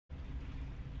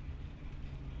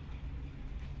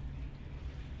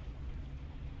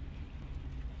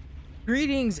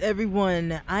Greetings,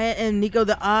 everyone. I am Nico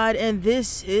the Odd, and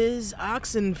this is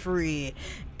Oxenfree,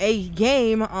 a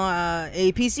game,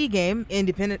 a PC game,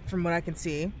 independent from what I can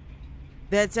see,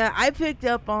 that I picked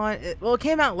up on. Well, it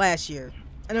came out last year.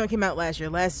 I know it came out last year,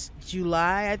 last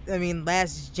July.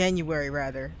 Last January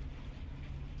rather.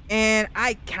 And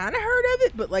I kind of heard of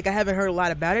it, but like I haven't heard a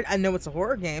lot about it. I know it's a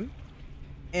horror game,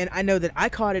 and I know that I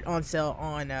caught it on sale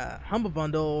on Humble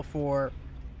Bundle for,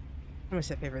 how much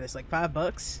did I pay for this? Like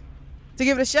 $5. To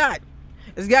give it a shot.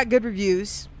 It's got good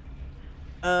reviews.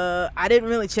 I didn't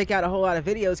really check out a whole lot of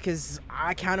videos because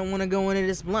I kind of want to go into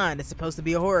this blind. It's supposed to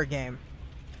be a horror game,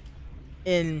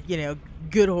 and you know,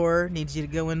 good horror needs you to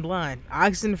go in blind.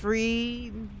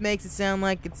 Oxenfree makes it sound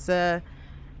like it's got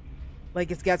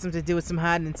something to do with some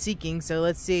hiding and seeking. So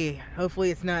let's see. Hopefully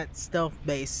it's not stealth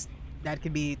based. That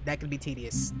could be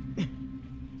tedious.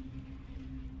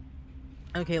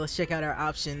 Okay, let's check out our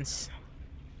options.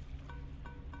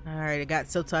 Alright, I got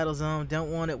subtitles on,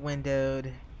 don't want it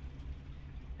windowed.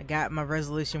 I got my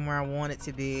resolution where I want it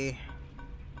to be.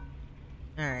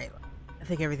 Alright, I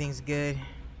think everything's good.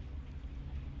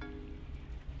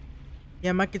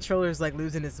 Yeah, my controller is like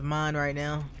losing its mind right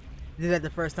now. I did that the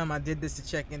first time I did this to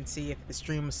check and see if the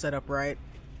stream was set up right.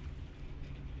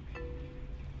 And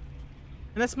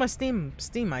that's my Steam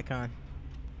icon.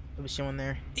 It was showing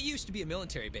there. It used to be a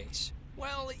military base.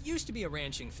 Well, it used to be a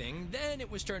ranching thing, then it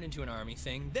was turned into an army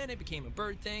thing, then it became a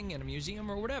bird thing and a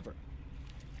museum or whatever.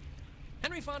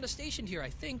 Henry Fonda stationed here, I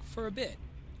think, for a bit.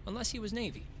 Unless he was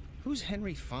Navy. Who's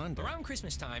Henry Fonda? Around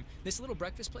Christmas time, this little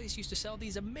breakfast place used to sell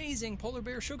these amazing polar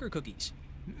bear sugar cookies.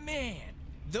 Man,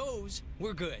 those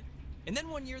were good. And then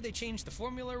one year they changed the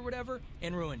formula or whatever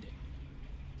and ruined it.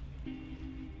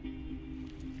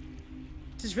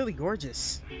 This is really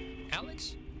gorgeous.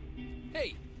 Alex?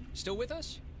 Hey, still with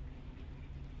us?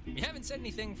 You haven't said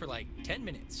anything for like 10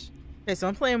 minutes. Okay, so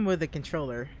I'm playing with a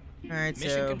controller. Alright, so...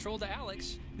 Mission control to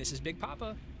Alex. This is Big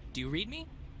Papa. Do you read me?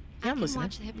 Yeah, I can listening.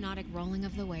 watch the hypnotic rolling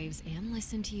of the waves and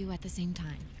listen to you at the same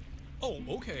time. Oh,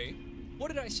 okay. What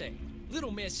did I say?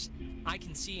 Little miss, I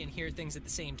can see and hear things at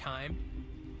the same time.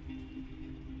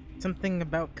 Something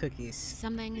about cookies.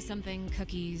 Something,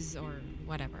 cookies, or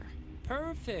whatever.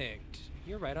 Perfect.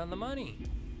 You're right on the money.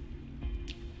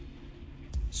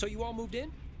 So you all moved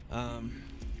in?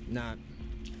 Not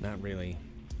really.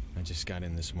 I just got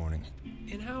in this morning.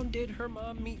 And how did her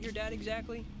mom meet your dad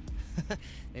exactly?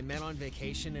 They met on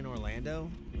vacation in Orlando.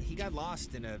 He got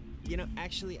lost in a...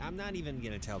 actually, I'm not even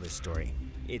gonna tell this story.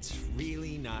 It's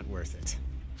really not worth it.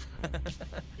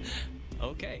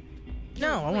 Okay.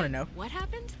 No, I want to know. What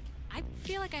happened? I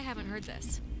feel like I haven't heard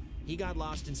this. He got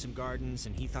lost in some gardens,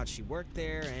 and he thought she worked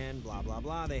there, and blah, blah,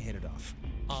 blah. They hit it off.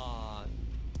 Aw,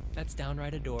 that's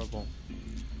downright adorable.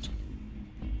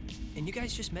 And you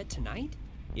guys just met tonight?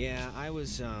 Yeah,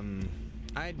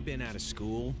 I'd been out of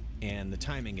school, and the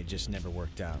timing had just never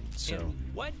worked out, so... And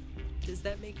what does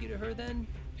that make you to her, then?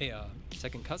 A,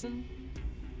 second cousin?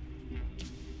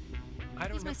 I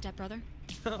don't He's know. my stepbrother.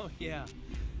 Oh, yeah.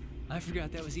 I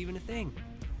forgot that was even a thing.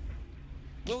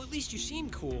 Well, at least you seem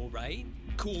cool, right?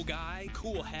 Cool guy,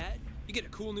 cool hat. You get a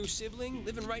cool new sibling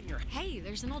living right in your... Hey,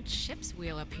 there's an old ship's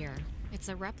wheel up here. It's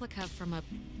a replica from a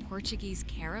Portuguese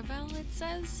caravel, it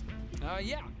says.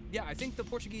 Yeah, I think the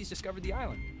Portuguese discovered the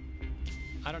island.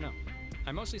 I don't know.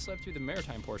 I mostly slept through the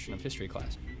maritime portion of history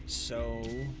class. So,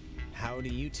 how do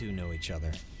you two know each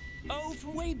other? Oh,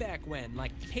 from way back when,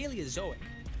 like Paleozoic.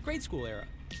 Grade school era.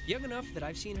 Young enough that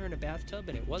I've seen her in a bathtub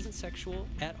and it wasn't sexual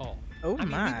at all. Oh I mean,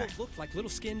 my. we both looked like little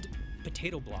skinned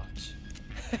potato blobs.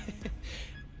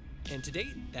 And to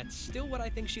date, that's still what I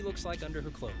think she looks like under her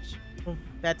clothes. Well,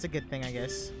 that's a good thing, I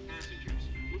guess.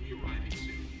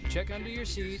 Check under your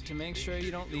seat to make sure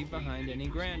you don't leave behind any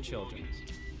grandchildren.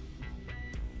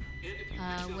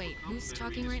 Wait, who's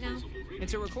talking right now?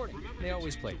 It's a recording. They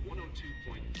always play.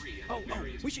 Oh,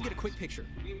 we should get a quick picture.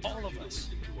 All of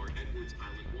us.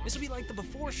 This will be like the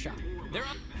before shot. They're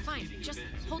up. Fine, just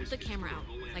hold the camera out,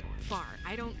 like far.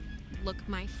 I don't look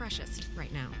my freshest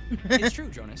right now. It's true,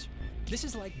 Jonas. This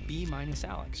is like B minus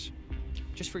Alex.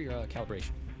 Just for your calibration.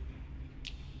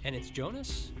 And it's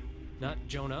Jonas, not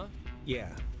Jonah. Yeah,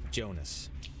 Jonas.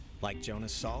 Like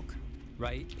Jonas Salk?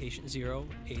 Right? Patient zero,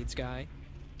 AIDS guy.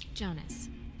 Jonas.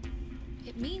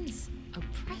 It means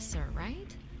oppressor,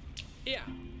 right? Yeah,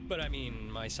 but I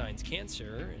mean, my sign's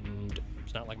cancer, and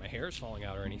it's not like my hair's falling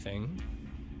out or anything.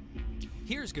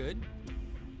 Here's good.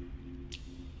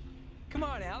 Come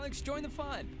on, Alex, join the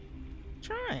fun.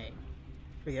 Try.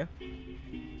 Here we go.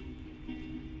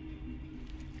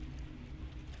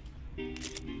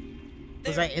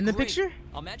 Was I in the Great. picture?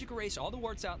 I'll magic erase all the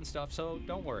warts out and stuff, so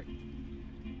don't worry.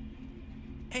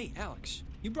 Hey, Alex,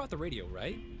 you brought the radio,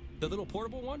 right? The little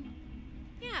portable one?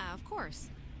 Yeah, of course.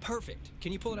 Perfect.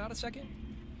 Can you pull it out a second?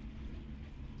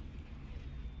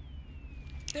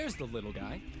 There's the little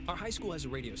guy. Our high school has a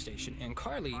radio station, and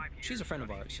Carly, she's a friend of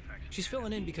ours. She's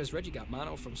filling in because Reggie got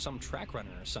mono from some track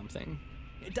runner or something.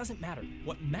 It doesn't matter.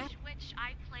 What matters... Which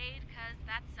I played because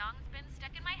that song's been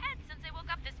stuck in my head since I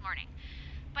woke up this morning.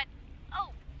 But,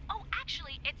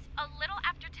 actually, it's a little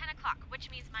after 10 o'clock, which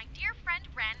means my dear friend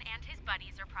Ren and his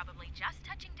buddies are probably just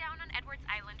touching down on Edwards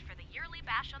Island for the yearly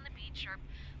bash on the beach, or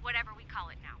whatever we call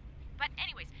it now. But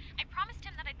anyways, I promised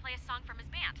him that I'd play a song from his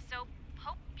band, so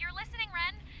hope you're listening,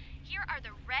 Ren. Here are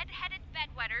the Red-Headed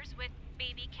Bedwetters with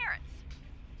Baby Carrots.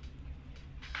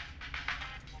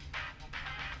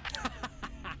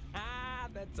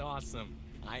 That's awesome.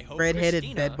 I hope Red-Headed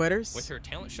Christina, Bedwetters? with her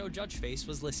talent show judge face,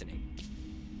 was listening.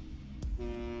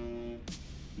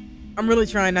 I'm really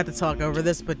trying not to talk over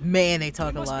this, but man, they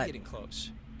talk We a must lot. be getting close.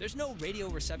 There's no radio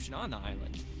reception on the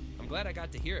island. I'm glad I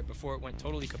got to hear it before it went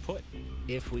totally kaput.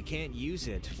 If we can't use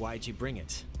it, why'd you bring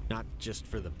it? Not just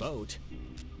for the boat.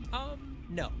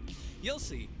 No. You'll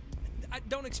see. I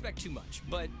don't expect too much,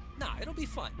 but nah, it'll be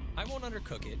fun. I won't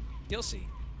undercook it. You'll see.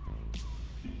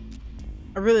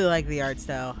 I really like the art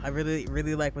style. I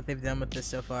really like what they've done with this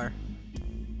so far.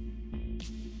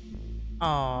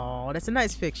 Oh, that's a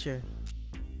nice picture.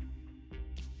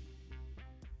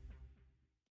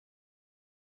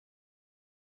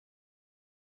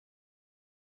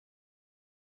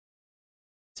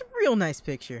 It's a real nice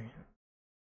picture.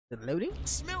 The loading?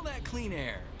 Smell that clean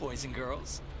air, boys and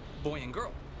girls. Boy and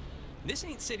girl. This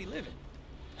ain't city living.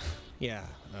 Yeah,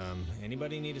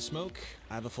 anybody need a smoke?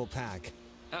 I have a full pack.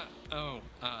 No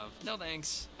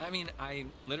thanks. I mean, I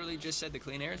literally just said the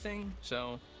clean air thing,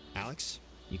 so... Alex,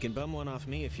 you can bum one off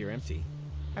me if you're empty.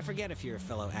 I forget if you're a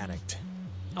fellow addict.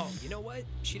 Oh, you know what?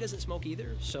 She doesn't smoke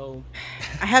either, so...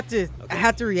 I have to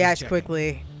react checking.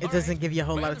 quickly. It All doesn't right. give you a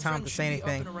whole My lot of other time friend to say should be up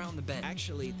anything. and around the bend.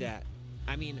 Actually,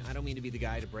 I don't mean to be the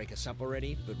guy to break us up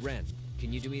already, but Ren,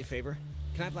 can you do me a favor?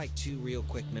 Can I have like 2 real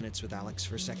quick minutes with Alex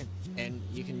for a second? And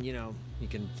you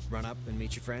can run up and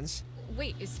meet your friends?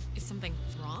 Wait, is something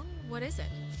wrong? What is it?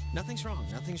 Nothing's wrong.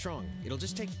 It'll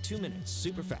just take 2 minutes,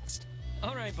 super fast.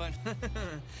 All right, bud.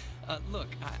 Look,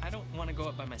 I don't want to go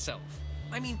up by myself.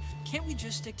 I mean, can't we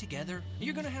just stick together?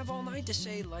 You're gonna have all night to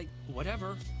say, like,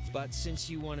 whatever. But since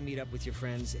you want to meet up with your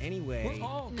friends anyway... We're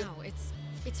all go- No,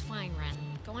 it's fine, Ren.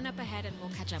 Go on up ahead and we'll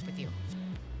catch up with you.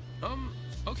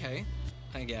 Okay,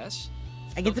 I guess.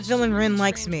 I get Though the this is a feeling really Ren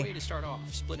likes strange me. way to start off,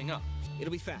 splitting up.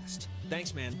 It'll be fast.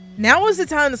 Thanks, man. Now is the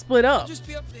time to split I'll up. just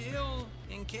be up the hill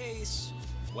in case.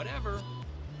 Whatever.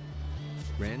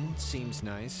 Ren seems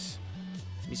nice.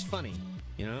 He's funny,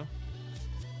 you know?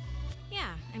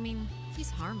 Yeah, I mean, he's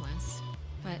harmless.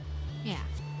 But, yeah,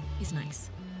 he's nice.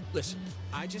 Listen,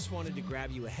 I just wanted to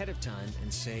grab you ahead of time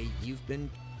and say you've been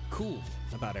cool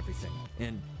about everything.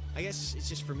 And I guess it's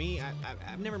just for me,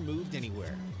 I've never moved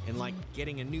anywhere. And like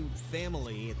getting a new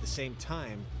family at the same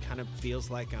time kind of feels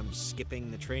like I'm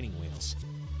skipping the training wheels.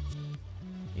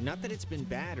 And not that it's been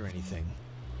bad or anything.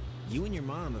 You and your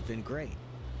mom have been great.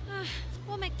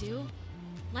 We'll make do.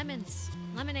 Lemons,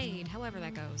 lemonade, however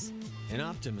that goes. An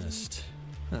optimist.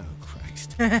 Oh,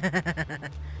 Christ.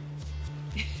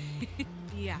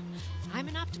 Yeah, I'm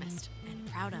an optimist and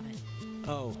proud of it.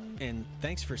 Oh, and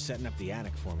thanks for setting up the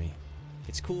attic for me.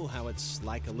 It's cool how it's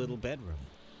like a little bedroom.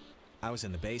 I was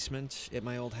in the basement at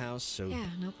my old house, so... Yeah,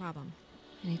 no problem.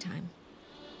 Anytime.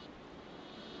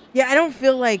 Yeah, I don't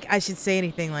feel like I should say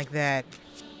anything like that.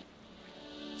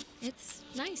 It's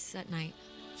nice at night,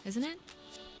 isn't it?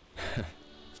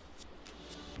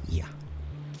 Yeah.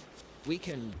 We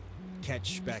can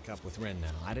catch back up with Ren now.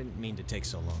 I didn't mean to take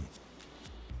so long.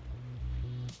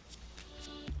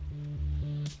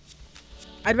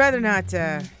 I'd rather not,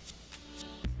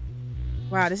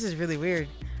 Wow, this is really weird.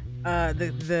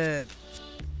 The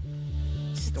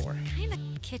store. Kinda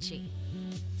kitschy,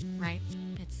 right?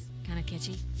 It's kinda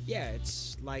kitschy. Yeah,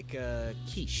 it's like a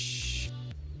quiche.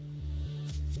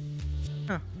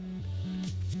 Huh.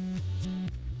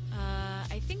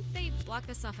 I think they block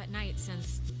this off at night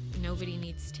since nobody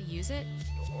needs to use it.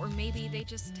 Or maybe they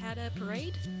just had a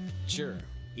parade? Sure,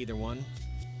 either one.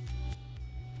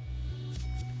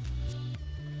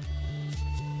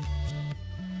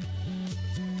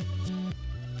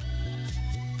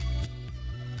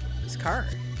 This car.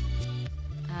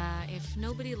 If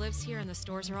nobody lives here and the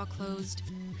stores are all closed,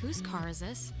 whose car is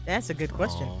this? That's a good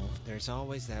question. Oh, there's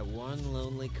always that one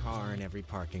lonely car in every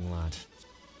parking lot.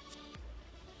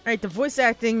 Alright, the voice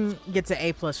acting gets an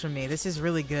A+ from me. This is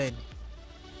really good.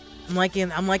 I'm liking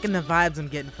the vibes I'm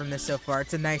getting from this so far.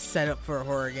 It's a nice setup for a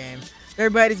horror game.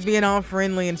 Everybody's being all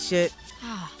friendly and shit.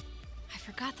 Ah, I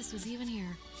forgot this was even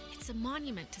here. It's a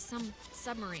monument to some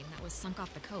submarine that was sunk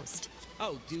off the coast.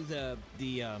 Oh, do the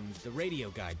radio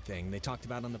guide thing they talked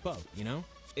about on the boat, you know?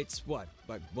 It's what,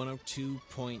 like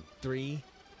 102.3?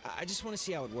 I just want to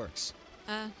see how it works.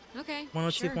 Okay.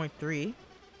 102.3.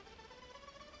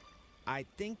 I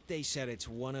think they said it's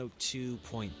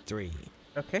 102.3.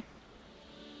 Okay.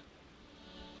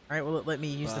 All right, well, let me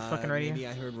use the fucking radio. Maybe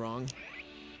I heard wrong.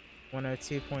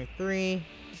 102.3.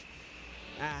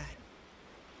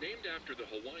 Named after the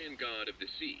Hawaiian god of the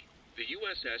sea, the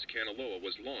USS Kanaloa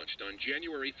was launched on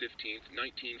January 15,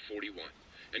 1941,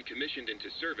 and commissioned into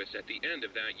service at the end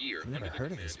of that year. I've never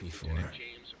heard of this before.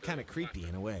 Kind of creepy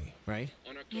in a way, right?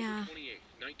 Yeah.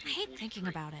 I hate thinking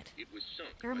about it. It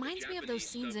reminds me of those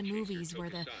scenes in movies where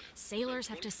the sailors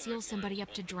have to seal somebody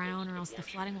up to drown or else the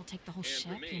flooding will take the whole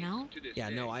ship, you know? Yeah,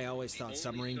 no, I always thought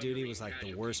submarine duty was like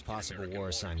the worst possible war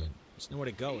assignment. There's nowhere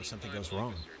to go if something goes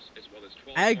wrong.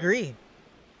 I agree.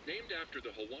 Named after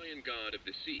the Hawaiian god of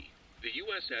the sea, the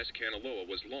USS Kanaloa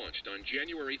was launched on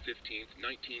January 15,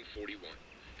 1941,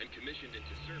 and commissioned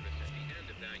into service at the end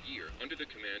of that year under the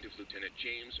command of Lieutenant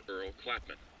James Earl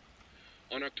Clapman.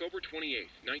 On October 28,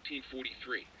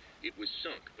 1943, it was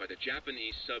sunk by the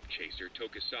Japanese sub-chaser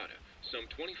Tokisada, some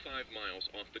 25 miles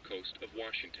off the coast of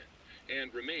Washington, and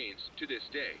remains, to this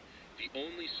day, the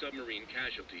only submarine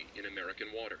casualty in American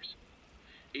waters.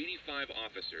 85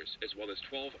 officers, as well as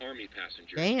 12 Army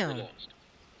passengers, were lost.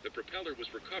 The propeller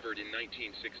was recovered in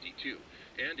 1962,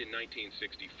 and in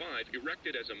 1965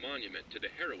 erected as a monument to the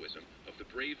heroism of the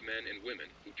brave men and women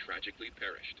who tragically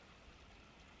perished.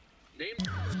 Named...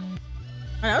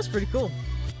 That was pretty cool.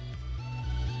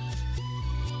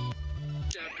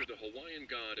 After the Hawaiian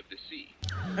god of the sea.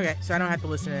 Okay, so I don't have to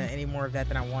listen to any more of that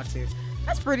than I want to.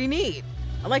 That's pretty neat.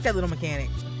 I like that little mechanic.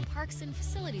 Parks and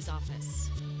Facilities Office.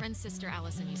 Ren's sister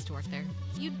Allison used to work there.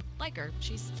 You'd like her.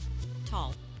 She's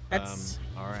tall. That's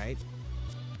all right.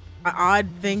 An odd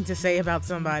thing to say about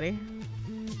somebody.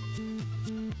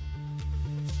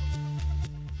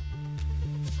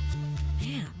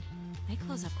 Man, they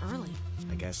close up early.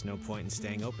 I guess no point in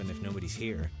staying open if nobody's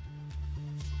here.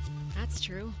 That's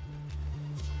true.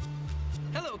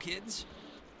 Hello, kids.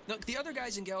 Look, the other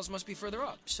guys and gals must be further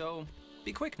up, so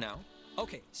be quick now.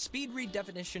 Okay, speed read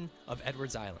definition of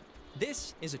Edwards Island.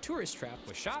 This is a tourist trap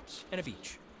with shops and a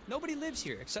beach. Nobody lives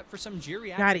here except for some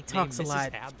geriatric God, he named talks a Mrs.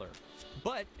 lot. Adler.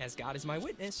 But, as God is my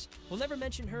witness, we'll never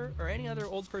mention her or any other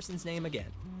old person's name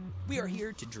again. We are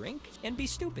here to drink and be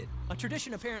stupid, a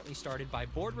tradition apparently started by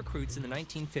bored recruits in the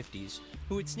 1950s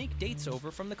who would sneak dates over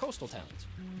from the coastal towns.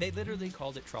 They literally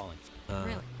called it trawling.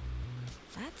 Really?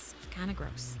 That's kind of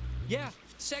gross. Yeah,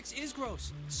 sex is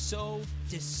gross. So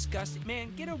disgusting.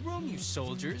 Man, get a room, you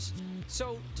soldiers.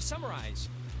 So, to summarize,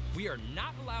 we are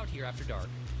not allowed here after dark.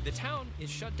 The town is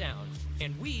shut down,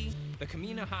 and we, the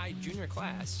Kamina High junior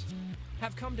class,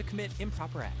 have come to commit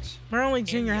improper acts. We're only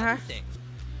junior and the high. other thing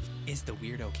is the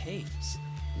Weirdo Caves.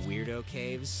 Weirdo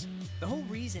caves? The whole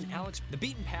reason the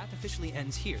beaten path officially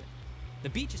ends here. The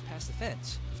beach is past the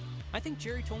fence. I think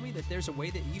Jerry told me that there's a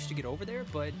way that you used to get over there,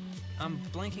 but I'm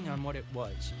blanking on what it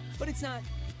was. But it's not,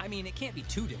 I mean, it can't be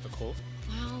too difficult.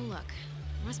 Well, look,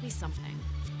 there must be something.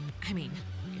 I mean,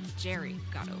 if Jerry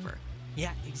got over.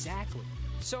 Yeah, exactly.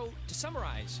 So, to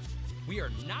summarize, we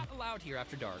are not allowed here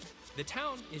after dark. The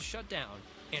town is shut down,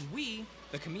 and we,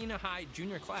 the Kamina High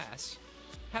junior class,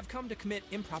 have come to commit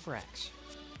improper acts.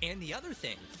 And the other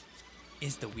thing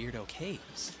is the Weirdo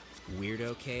Caves.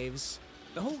 Weirdo caves?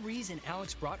 The whole reason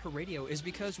Alex brought her radio is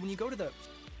because when you go to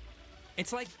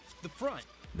it's like the front.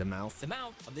 The mouth? The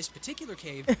mouth of this particular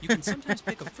cave, you can sometimes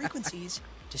pick up frequencies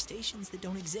to stations that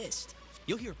don't exist.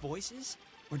 You'll hear voices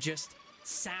or just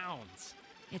sounds.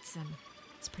 It's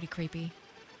pretty creepy.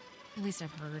 At least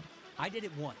I've heard. I did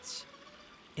it once.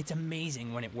 It's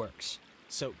amazing when it works.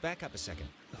 So, back up a second.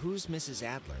 Who's Mrs.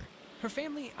 Adler? Her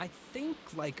family, I think,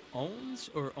 like, owned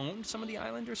some of the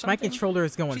island or something. My controller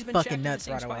is going She's been fucking shacked in the nuts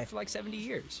same right spot away. for like 70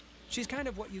 years. She's kind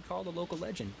of what you call the local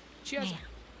legend. She has Man,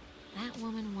 that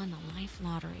woman won the life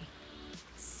lottery.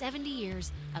 70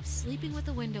 years of sleeping with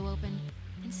the window open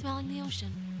and smelling the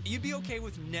ocean. You'd be okay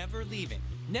with never leaving.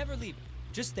 Never leaving.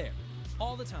 Just there.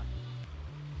 All the time.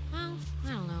 Well,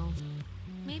 I don't know.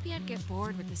 Maybe I'd get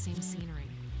bored with the same scenery,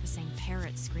 the same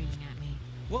parrots screaming at me.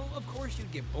 Well, of course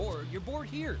you'd get bored. You're bored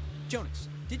here. Jonas,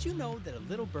 did you know that a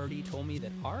little birdie told me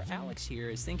that our Alex here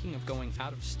is thinking of going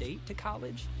out of state to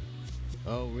college?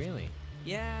 Oh, really?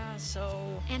 Yeah,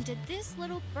 so... And did this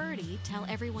little birdie tell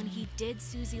everyone he did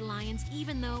Susie Lyons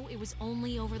even though it was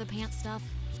only over the pants stuff?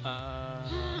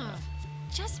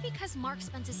 Just because Mark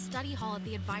spends his study hall at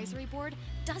the advisory board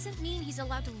doesn't mean he's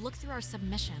allowed to look through our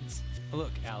submissions.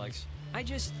 Look, Alex,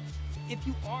 if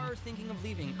you are thinking of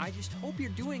leaving, I just hope you're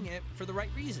doing it for the right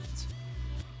reasons.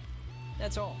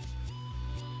 That's all.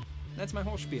 That's my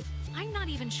whole spiel. I'm not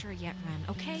even sure yet, Ren,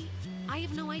 okay? I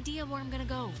have no idea where I'm gonna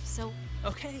go, so...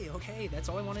 Okay, that's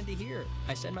all I wanted to hear.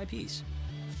 I said my piece.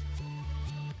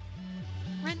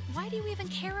 Ren, why do you even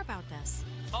care about this?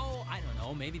 Oh, I don't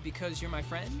know, maybe because you're my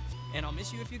friend, and I'll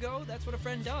miss you if you go. That's what a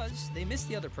friend does. They miss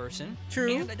the other person.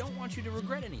 True. And I don't want you to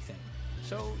regret anything.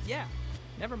 So, yeah,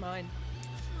 never mind.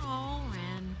 Oh,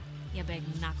 Ren, you big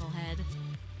knucklehead.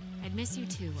 I'd miss you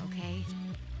too, okay?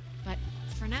 But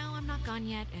for now, I'm not gone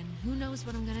yet, and who knows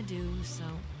what I'm gonna do, so...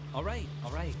 All right.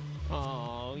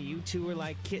 Oh, you two are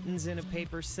like kittens in a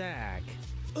paper sack.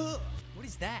 Ugh, what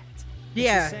is that?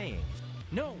 Yeah. What's he saying?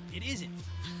 No, it isn't.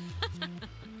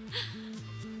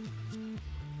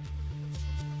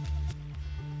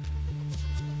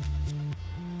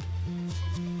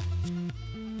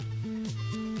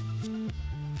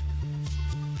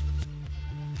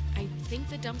 I think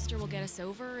the dumpster will get us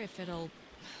over if it'll...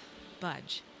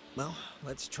 budge. Well,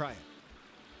 let's try it.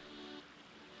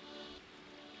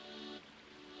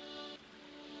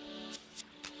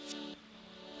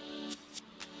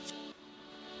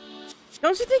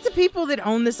 Don't you think the people that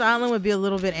own this island would be a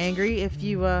little bit angry if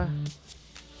you,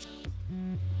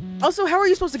 Also, how are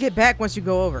you supposed to get back once you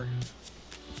go over?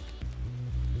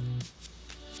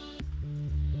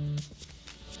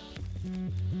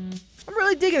 I'm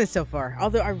really digging this so far.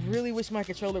 Although I really wish my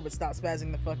controller would stop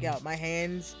spazzing the fuck out. My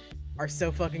hands are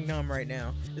so fucking numb right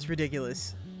now. It's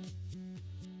ridiculous.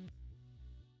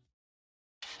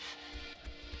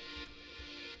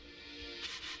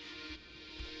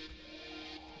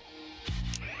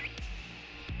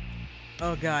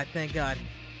 Oh god, thank god.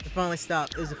 It finally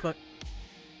stopped. It was a fuck.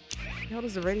 What the hell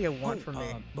does the radio want from me?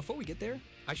 Before we get there,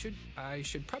 I should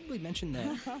probably mention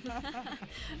that.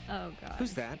 Oh god.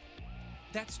 Who's that?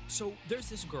 So there's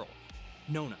this girl,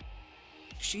 Nona.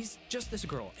 She's just this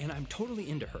girl, and I'm totally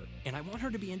into her, and I want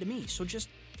her to be into me, so just,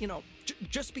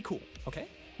 just be cool, okay?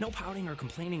 No pouting or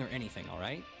complaining or anything, all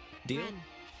right? Deal? Ren,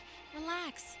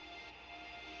 relax.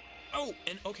 Oh,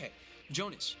 and okay,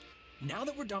 Jonas, now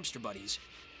that we're dumpster buddies,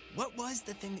 what was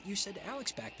the thing that you said to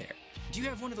Alex back there? Do you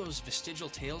have one of those vestigial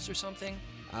tales or something?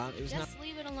 It was Just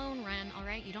leave it alone, Ren, all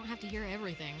right? You don't have to hear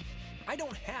everything. I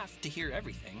don't have to hear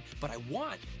everything, but I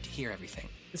want to hear everything.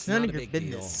 It's none not of a your big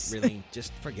business. deal, really.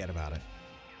 Just forget about it.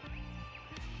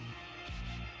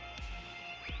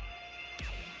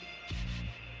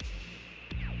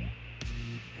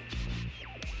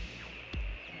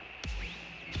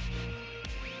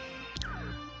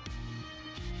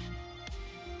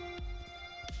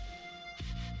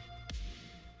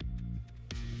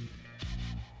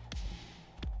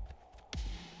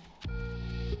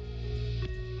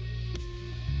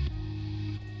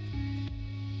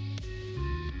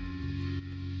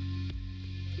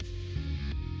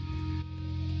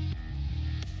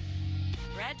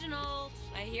 Reginald,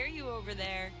 I hear you over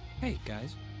there. Hey,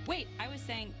 guys. Wait, I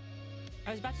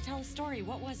was about to tell a story.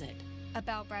 What was it?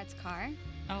 About Brad's car?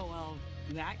 Oh, well,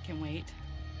 that can wait.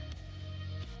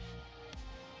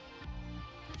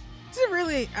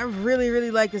 I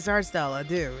really like this art style. I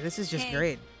do. This is just Hey,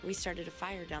 great. We started a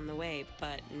fire down the way,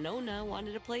 but Nona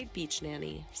wanted to play beach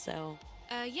nanny, so...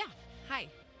 Yeah. Hi.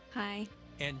 Hi.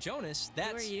 And Jonas, Who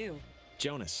are you?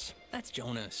 Jonas. That's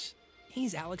Jonas.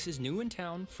 He's Alex's new in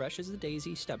town, fresh as a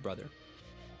daisy stepbrother.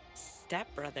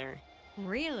 Stepbrother.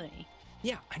 Really?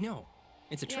 Yeah, I know.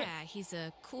 It's a trip. Yeah, he's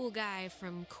a cool guy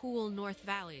from cool North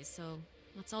Valley, so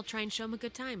let's all try and show him a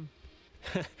good time.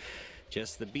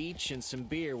 Just the beach and some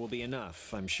beer will be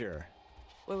enough, I'm sure.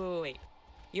 Wait.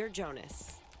 You're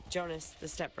Jonas. Jonas, the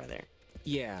stepbrother.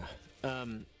 Yeah.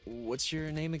 What's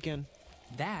your name again?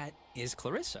 That is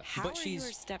Clarissa. How but are she's you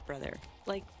her stepbrother?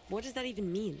 Like, what does that even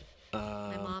mean?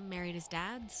 My mom married his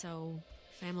dad, so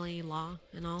family law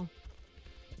and all.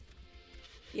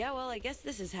 Yeah, well, I guess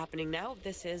this is happening now.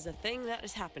 This is a thing that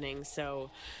is happening, so...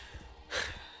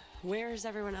 Where's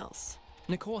everyone else?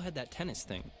 Nicole had that tennis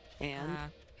thing. And?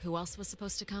 Who else was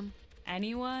supposed to come?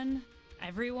 Anyone?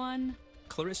 Everyone?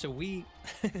 Clarissa, we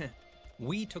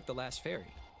took the last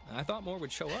ferry. I thought more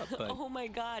would show up, but Oh my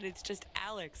god, it's just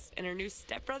Alex and her new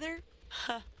stepbrother?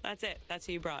 Huh, that's it. That's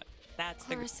who you brought. That's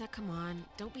Clarissa, come on.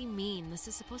 Don't be mean. This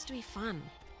is supposed to be fun.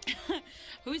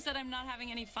 Who said I'm not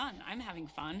having any fun? I'm having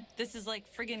fun. This is like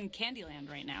friggin' Candyland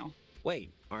right now.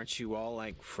 Wait, aren't you all,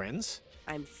 like, friends?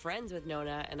 I'm friends with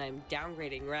Nona, and I'm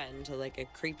downgrading Ren to, like, a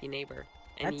creepy neighbor.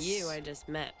 And That's- you I just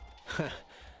met.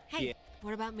 Hey, Yeah.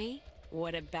 what about me?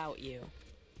 What about you?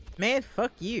 Man,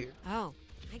 fuck you. Oh,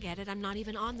 I get it. I'm not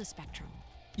even on the spectrum.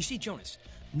 You see, Jonas,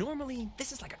 normally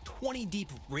this is like a 20 deep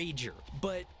rager,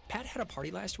 but Pat had a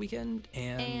party last weekend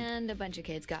and... And a bunch of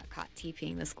kids got caught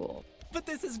TPing the school. But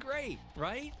this is great,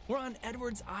 right? We're on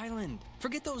Edwards Island.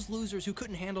 Forget those losers who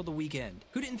couldn't handle the weekend,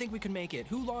 who didn't think we could make it,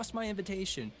 who lost my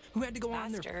invitation, who had to go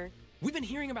on their... We've been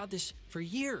hearing about this for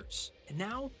years, and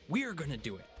now we're gonna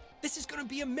do it. This is gonna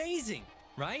be amazing,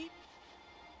 right?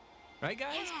 Right,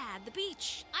 guys? Yeah, the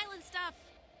beach, island stuff.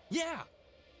 Yeah.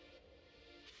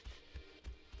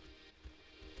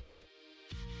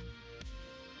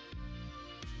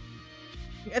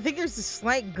 I think there's a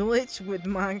slight glitch with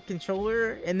my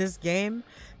controller in this game.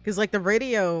 Because, like, the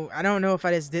radio, I don't know if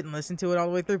I just didn't listen to it all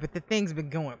the way through, but the thing's been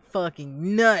going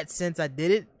fucking nuts since I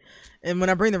did it. And when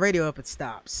I bring the radio up, it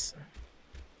stops.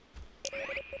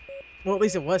 Well, at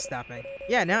least it was stopping.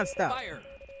 Yeah, now it's stopped. Fire!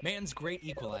 Man's great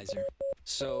equalizer.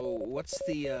 So, what's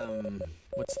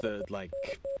the,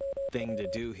 like, thing to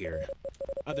do here?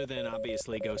 Other than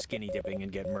obviously go skinny dipping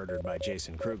and get murdered by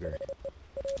Jason Kruger.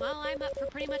 Well, I'm up for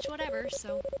pretty much whatever,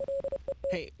 so...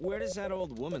 Hey, where does that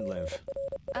old woman live?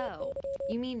 Oh,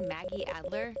 you mean Maggie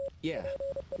Adler? Yeah.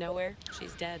 Nowhere.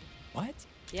 She's dead. What?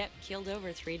 Yep, keeled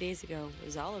over 3 days ago. It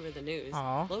was all over the news.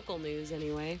 Aw. Local news,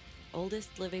 anyway.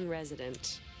 Oldest living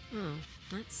resident. Oh,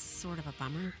 that's sort of a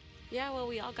bummer. Yeah, well,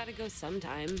 we all gotta go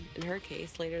sometime. In her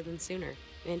case, later than sooner.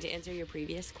 And to answer your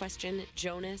previous question,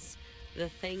 Jonas, the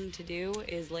thing to do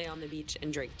is lay on the beach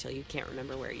and drink till you can't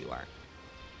remember where you are.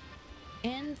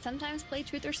 And sometimes play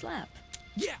Truth or Slap.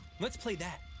 Yeah, let's play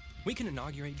that. We can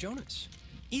inaugurate Jonas.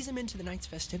 Ease him into the night's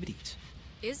festivities.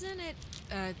 Isn't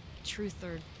it, Truth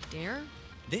or Dare?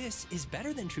 This is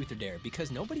better than Truth or Dare because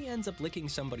nobody ends up licking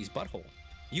somebody's butthole.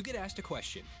 You get asked a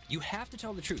question. You have to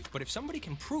tell the truth, but if somebody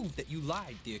can prove that you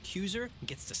lied, the accuser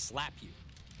gets to slap you.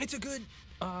 It's a good,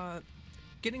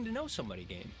 getting to know somebody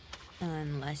game.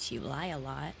 Unless you lie a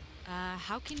lot.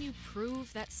 How can you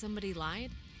prove that somebody lied?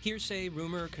 Hearsay,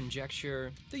 rumor,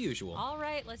 conjecture, the usual. All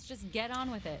right, let's just get on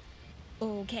with it.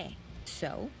 Okay,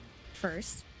 so,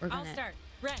 first, we're gonna... I'll start.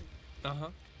 Ren, Uh-huh.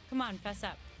 come on, fess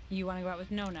up. You want to go out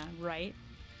with Nona, right?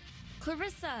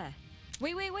 Clarissa!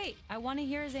 Wait. I want to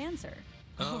hear his answer.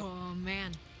 Oh,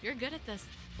 man. You're good at this.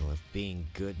 Well, if being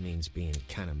good means being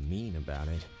kind of mean about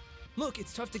it. Look,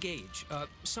 it's tough to gauge.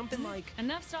 Something like...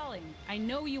 Enough stalling. I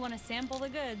know you want to sample the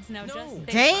goods. Now No. just...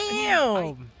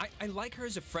 Damn! I like her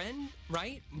as a friend,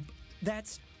 right?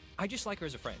 I just like her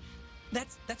as a friend.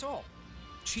 That's all.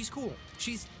 She's cool.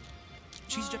 She's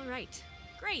just... All right.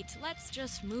 Great. Let's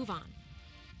just move on.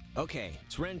 Okay,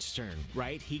 it's Ren's turn,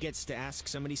 right? He gets to ask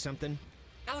somebody something?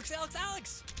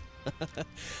 Alex!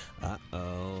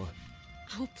 Uh-oh.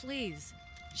 Oh, please.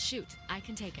 Shoot. I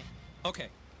can take it. Okay.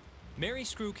 Marry,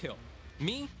 screw, kill.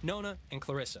 Me, Nona, and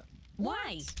Clarissa.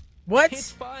 Why? What?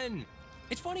 It's fun.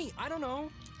 It's funny. I don't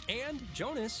know. And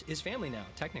Jonas is family now,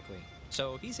 technically.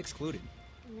 So he's excluded.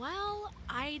 Well,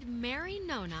 I'd marry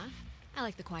Nona. I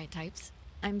like the quiet types.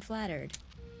 I'm flattered,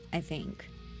 I think.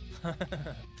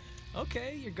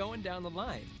 Okay, you're going down the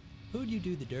line. Who'd you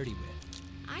do the dirty with?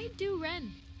 I'd do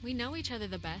Ren. We know each other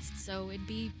the best, so it'd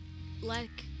be,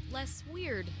 like, less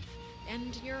weird.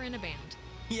 And you're in a band.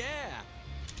 Yeah!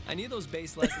 I knew those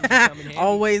bass lessons would come in handy.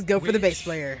 Always go for the bass Which,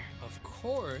 player. Of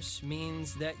course,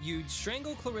 means that you'd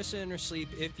strangle Clarissa in her sleep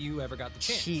if you ever got the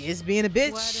chance. She is being a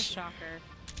bitch. What a shocker.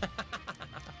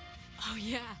 Oh,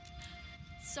 yeah.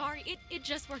 Sorry, it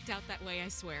just worked out that way, I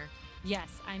swear. Yes,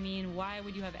 I mean, why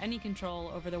would you have any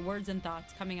control over the words and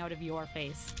thoughts coming out of your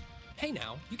face? Hey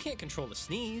now, you can't control the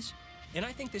sneeze. And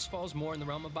I think this falls more in the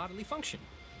realm of bodily function.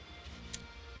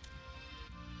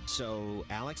 So,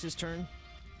 Alex's turn?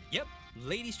 Yep,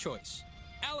 lady's choice.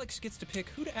 Alex gets to pick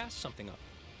who to ask something of.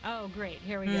 Oh, great.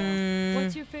 Here we go.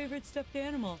 What's your favorite stuffed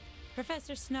animal?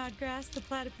 Professor Snodgrass, the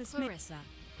platypus... Clarissa,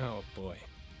 Oh boy.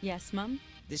 Yes, Mum?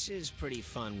 This is pretty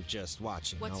fun just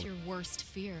watching. what's your worst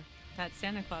fear? That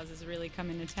Santa Claus is really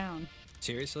coming to town.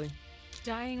 Seriously?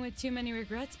 Dying with too many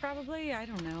regrets, probably? I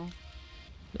don't know.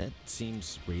 That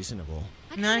seems reasonable.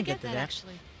 I No, I kinda get get that, that.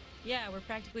 actually. Yeah, we're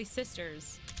practically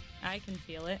sisters. I can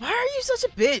feel it. Why are you such a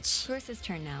bitch? Clarissa's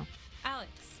turn now.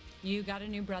 Alex, you got a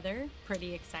new brother.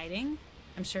 Pretty exciting.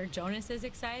 I'm sure Jonas is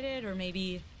excited, or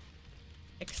maybe...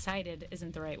 excited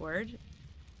isn't the right word.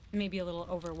 Maybe a little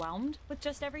overwhelmed with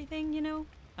just everything, you know?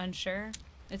 Unsure.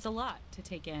 It's a lot to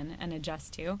take in and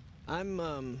adjust to.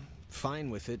 I'm, fine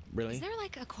with it, really. Is there,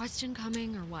 like, a question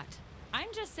coming, or what? I'm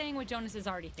just saying what Jonas is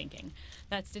already thinking.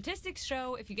 That statistics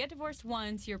show if you get divorced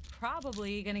once, you're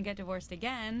probably gonna get divorced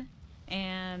again.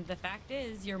 And the fact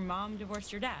is, your mom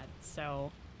divorced your dad.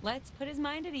 So let's put his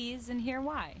mind at ease and hear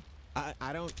why.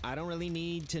 I don't really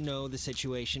need to know the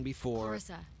situation before.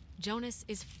 Clarissa, Jonas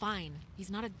is fine.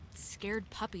 He's not a scared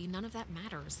puppy. None of that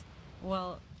matters.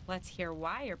 Well, let's hear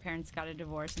why your parents got a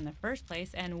divorce in the first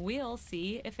place, and we'll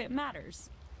see if it matters.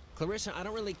 Clarissa, I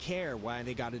don't really care why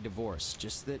they got a divorce.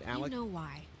 Just that Alec... You know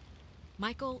why.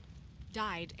 Michael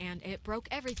died, and it broke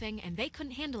everything, and they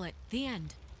couldn't handle it. The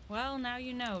end. Well, now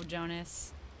you know,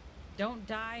 Jonas. Don't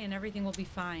die and everything will be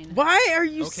fine. Why are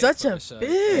you such a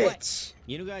bitch? What?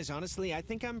 You know, guys, honestly, I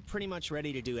think I'm pretty much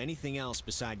ready to do anything else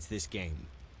besides this game.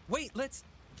 Wait, let's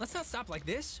not stop like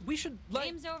this. We should,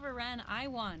 Game's over, Ren. I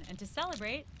won. And to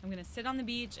celebrate, I'm gonna sit on the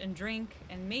beach and drink,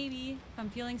 and maybe, if I'm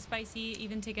feeling spicy,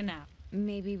 even take a nap.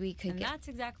 Maybe we could And that's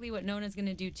exactly what Nona's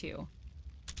gonna do, too.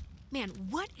 Man,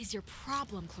 what is your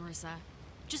problem, Clarissa?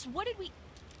 Just what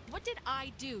did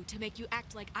I do to make you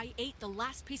act like I ate the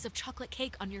last piece of chocolate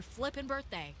cake on your flippin'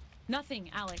 birthday? Nothing,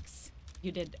 Alex.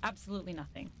 You did absolutely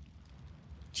nothing.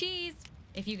 Cheese!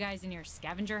 If you guys in your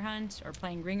scavenger hunt or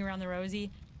playing Ring Around the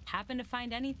Rosie happen to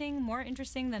find anything more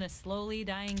interesting than a slowly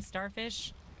dying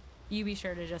starfish, you be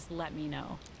sure to just let me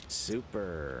know.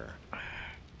 Super.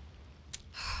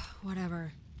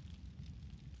 Whatever.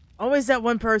 Always that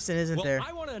one person, isn't there?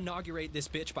 I want to inaugurate this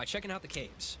bitch by checking out the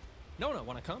caves. Nona,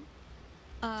 want to come?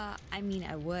 I mean,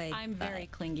 I would. I'm very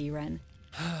clingy, Ren.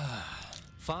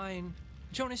 Fine.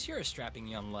 Jonas, you're a strapping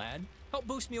young lad. Help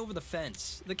boost me over the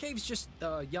fence. The cave's just,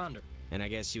 yonder. And I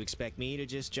guess you expect me to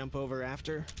just jump over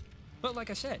after? But like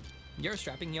I said, you're a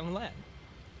strapping young lad.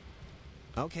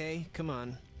 Okay, come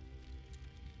on.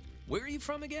 Where are you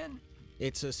from again?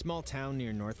 It's a small town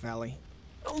near North Valley.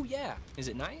 Oh, yeah. Is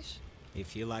it nice?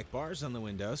 If you like bars on the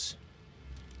windows.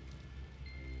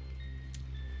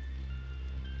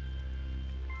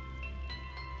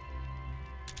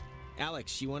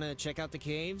 Alex, you want to check out the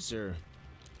caves, or...?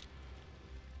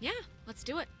 Yeah, let's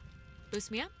do it. Boost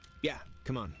me up? Yeah,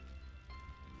 come on.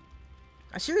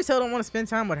 I sure as hell don't want to spend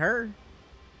time with her.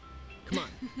 Come on,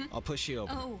 I'll push you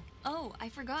over. Oh, I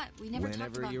forgot. We never talked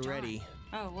about Whenever you're John. ready.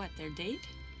 Oh, what, their date?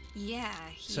 Yeah,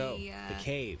 So, the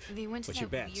cave. They went to What's that your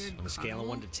bets? weird On a scale of carnival?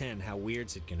 1 to 10, how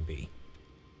weird's it gonna be?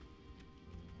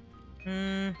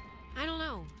 I don't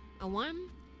know. A 1?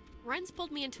 Ren's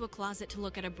pulled me into a closet to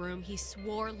look at a broom he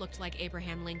swore looked like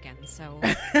Abraham Lincoln, so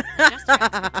adjust your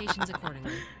expectations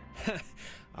accordingly.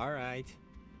 All right.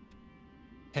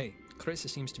 Hey, Carissa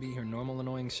seems to be her normal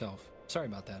annoying self. Sorry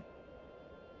about that.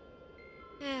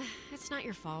 It's not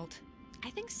your fault. I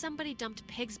think somebody dumped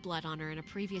pig's blood on her in a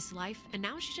previous life, and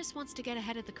now she just wants to get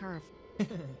ahead of the curve.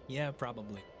 Yeah,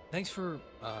 probably. Thanks for,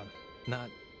 not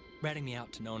ratting me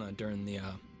out to Nona during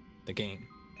the game.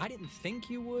 I didn't think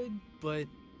you would, but,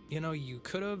 you know, you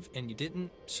could've and you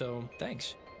didn't, so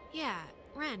thanks. Yeah,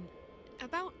 Ren,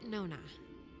 about Nona.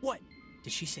 What?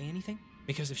 Did she say anything?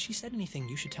 Because if she said anything,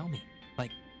 you should tell me.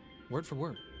 Like, word for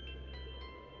word.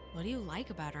 What do you like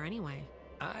about her anyway?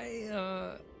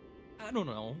 I don't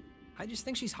know. I just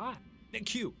think she's hot and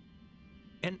cute.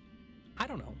 And I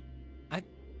don't know.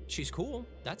 She's cool,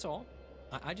 that's all.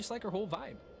 I just like her whole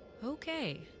vibe.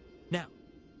 Okay. Now,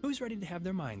 who's ready to have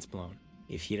their minds blown?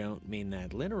 If you don't mean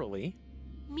that literally.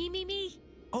 Me.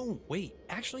 Oh, wait,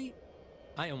 actually,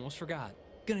 I almost forgot.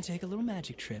 Gonna take a little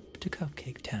magic trip to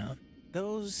Cupcake Town.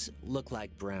 Those look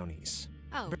like brownies.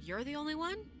 Oh, you're the only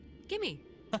one? Gimme.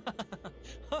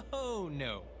 Oh,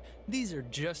 no. These are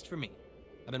just for me.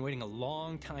 I've been waiting a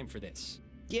long time for this.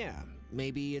 Yeah,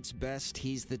 maybe it's best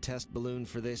he's the test balloon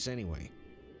for this anyway.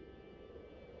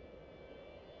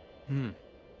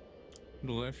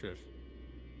 Delicious.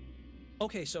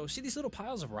 Okay, so see these little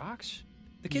piles of rocks?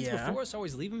 The kids Yeah. before us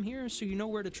always leave them here so you know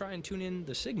where to try and tune in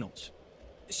the signals.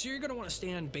 So you're gonna want to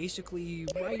stand basically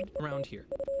right around here.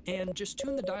 And just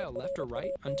tune the dial left or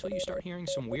right until you start hearing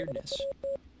some weirdness.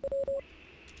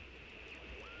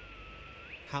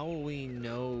 How will we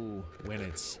know when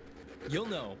it's... You'll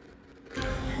know.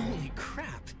 Holy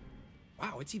crap.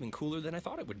 Wow, it's even cooler than I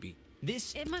thought it would be.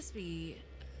 It must be,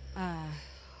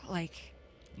 like...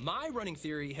 My running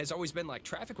theory has always been like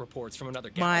traffic reports from another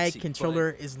My galaxy. controller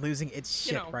is losing its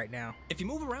you shit know, right now. If you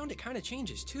move around, it kind of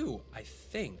changes too, I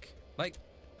think. Like,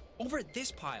 over at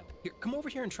this pile. Here, come over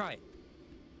here and try it.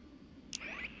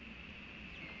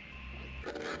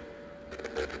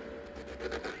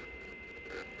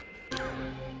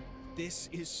 This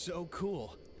is so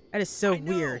cool. That is so I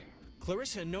know. weird.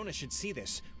 Clarissa and Nona should see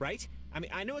this, right? I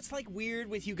mean, I know it's like weird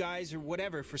with you guys or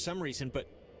whatever for some reason, but...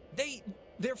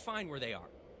 They're fine where they are.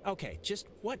 Okay, just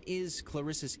what is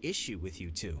Clarissa's issue with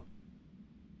you two?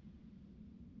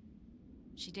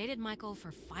 She dated Michael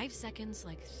for 5 seconds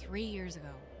like 3 years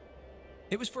ago.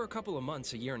 It was for a couple of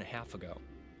months, a year and a half ago.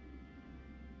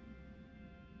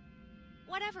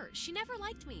 Whatever, she never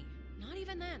liked me. Not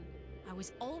even then. I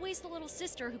was always the little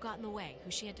sister who got in the way,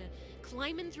 who she had to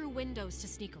climb in through windows to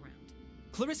sneak around.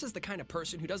 Clarissa's the kind of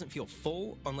person who doesn't feel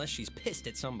full unless she's pissed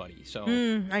at somebody, so...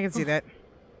 I can see that.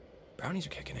 Brownies are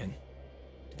kicking in.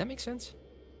 Did that make sense?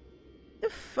 The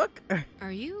fuck?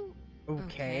 Are you...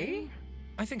 okay?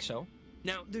 I think so.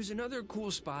 Now, there's another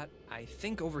cool spot, I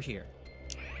think over here.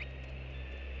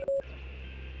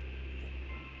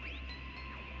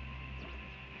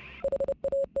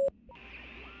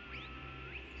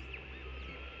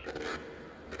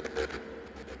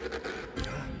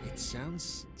 God, it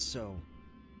sounds so...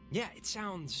 Yeah, it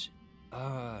sounds...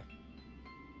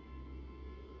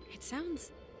 It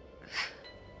sounds...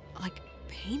 like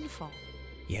painful.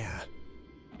 Yeah.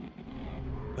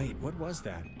 Wait, what was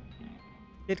that?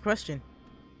 Good question.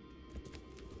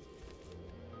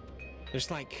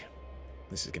 There's like...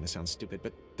 This is gonna sound stupid,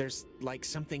 but there's like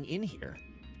something in here.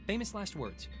 Famous last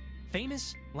words.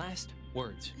 Famous last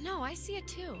words. No, I see it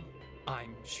too.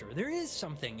 I'm sure there is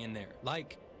something in there,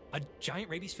 like a giant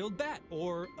rabies-filled bat,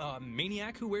 or a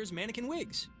maniac who wears mannequin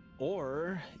wigs.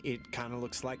 Or it kind of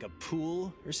looks like a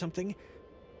pool or something.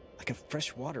 Like a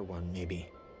freshwater one, maybe.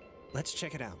 Let's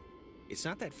check it out. It's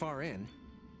not that far in.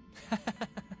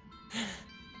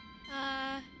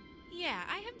 Yeah,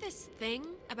 I have this thing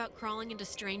about crawling into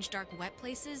strange, dark, wet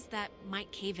places that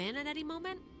might cave in at any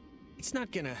moment. It's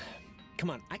not gonna... Come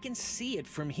on, I can see it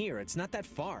from here. It's not that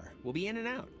far. We'll be in and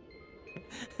out.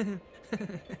 In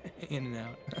and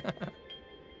out.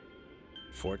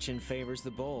 Fortune favors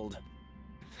the bold.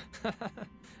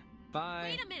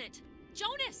 Bye. Wait a minute!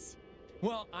 Jonas!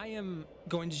 Well, I am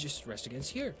going to just rest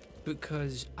against here,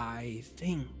 because I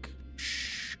think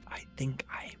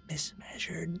I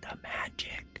mismeasured the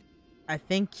magic. I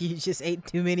think you just ate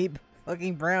too many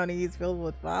fucking brownies filled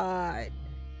with fudge.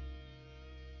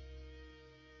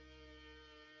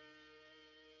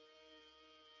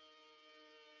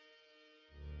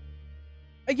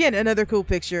 Again, another cool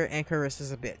picture, and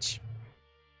Carissa's a bitch.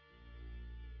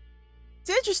 It's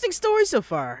an interesting story so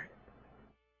far.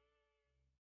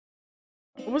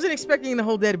 I wasn't expecting the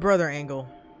whole dead brother angle.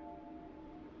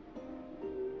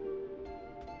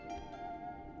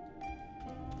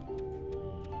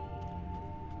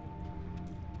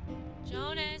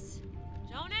 Jonas!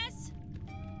 Jonas!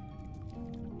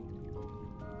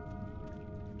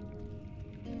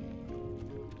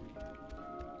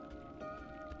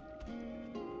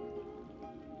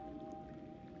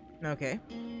 Okay.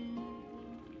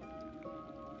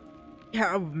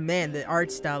 Yeah, oh man, the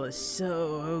art style is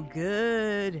so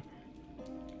good.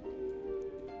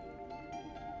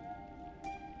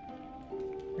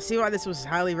 I see why this was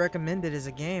highly recommended as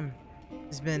a game.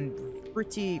 It's been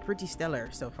pretty stellar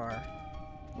so far.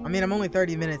 I mean, I'm only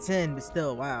 30 minutes in, but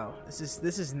still, wow.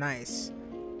 This is nice.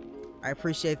 I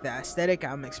appreciate the aesthetic.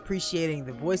 I'm appreciating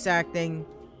the voice acting.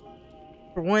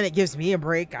 For one, it gives me a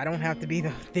break. I don't have to be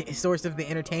the source of the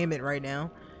entertainment right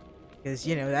now. Because,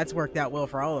 you know, that's worked out well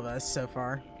for all of us so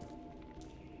far.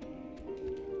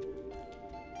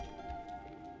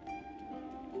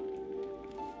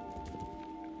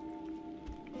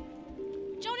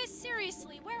 Jonas,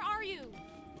 seriously, where are you?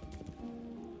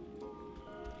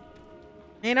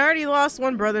 And I already lost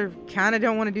one brother. Kinda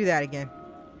don't want to do that again.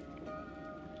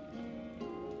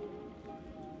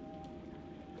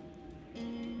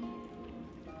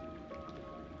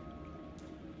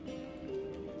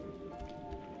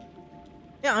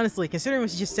 Yeah, honestly, considering what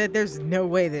she just said, there's no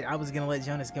way that I was gonna let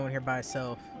Jonas go in here by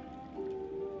himself.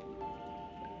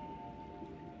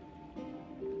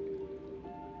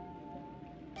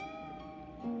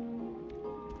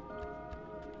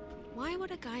 Why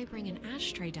would a guy bring an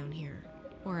ashtray down here?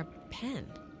 Or a pen?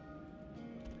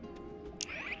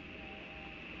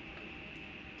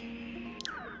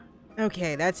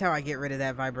 Okay, that's how I get rid of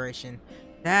that vibration.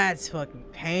 That's fucking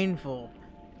painful.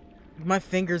 My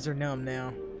fingers are numb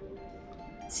now.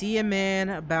 See a man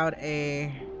about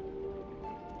a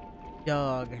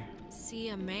dog. See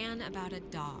a man about a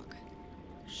dog.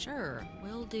 Sure,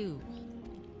 will do.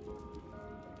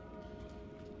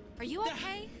 Are you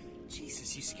okay?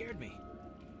 Jesus, you scared me.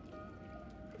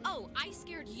 Oh, I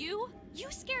scared you? You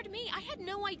scared me. I had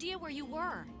no idea where you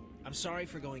were. I'm sorry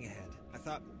for going ahead. I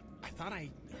thought I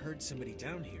heard somebody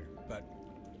down here, but,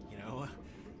 you know,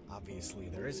 obviously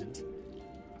there isn't.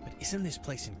 But isn't this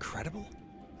place incredible?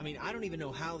 I mean, I don't even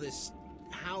know how this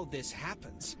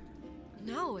happens.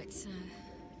 No, it's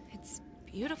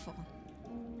beautiful.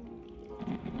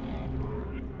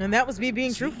 And that was me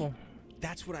being truthful.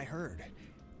 That's what I heard.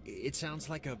 It sounds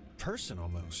like a person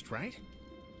almost, right?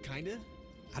 Kinda?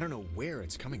 I don't know where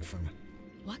it's coming from.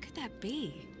 What could that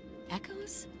be?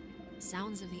 Echoes?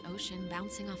 Sounds of the ocean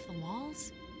bouncing off the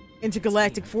walls?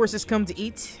 Intergalactic forces come to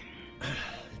eat.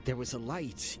 There was a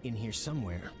light in here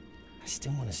somewhere. I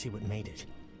still want to see what made it.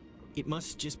 It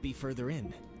must just be further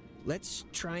in. Let's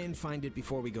try and find it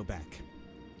before we go back.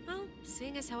 Well,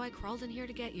 seeing as how I crawled in here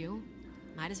to get you,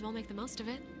 might as well make the most of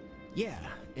it. Yeah,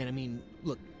 and I mean,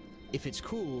 look, if it's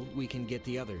cool, we can get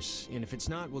the others, and if it's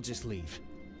not, we'll just leave.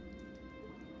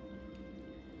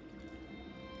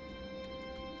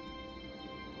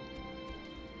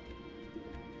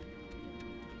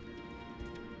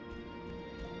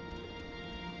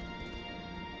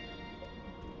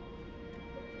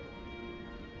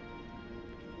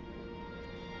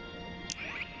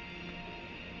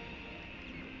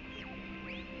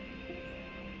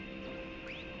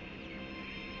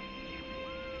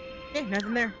 Yeah,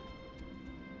 nothing there.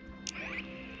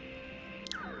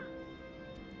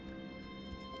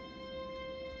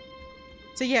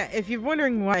 So yeah, if you're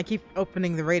wondering why I keep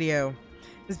opening the radio,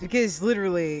 it's because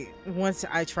literally once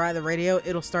I try the radio,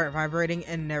 it'll start vibrating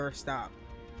and never stop.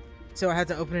 So I had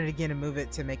to open it again and move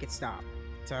it to make it stop.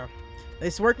 So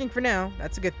it's working for now.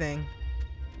 That's a good thing.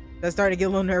 I started to get a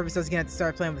little nervous. I was gonna have to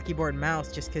start playing with the keyboard and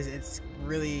mouse just because it's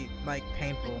really like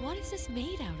painful. Like, what is this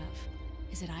made out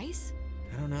of? Is it ice?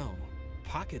 I don't know.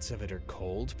 Pockets of it are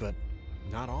cold, but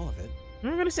not all of it.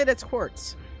 I'm gonna say that's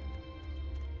quartz.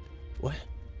 What?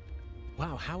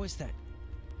 Wow, how is that?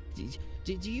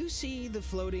 Did you see the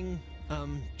floating,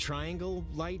 triangle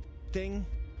light thing?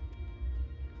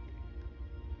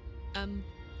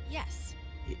 Yes.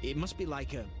 It must be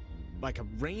like a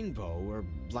rainbow or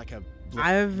like a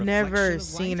I've never reflection of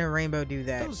seen light. a rainbow do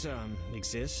that. Those,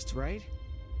 exist, right?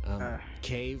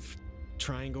 Cave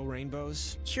triangle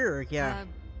rainbows? Sure, yeah.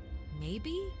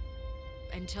 Maybe?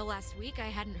 Until last week, I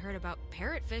hadn't heard about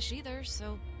parrotfish either,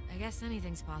 so I guess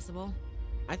anything's possible.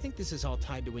 I think this is all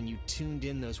tied to when you tuned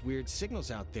in those weird signals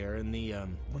out there in the,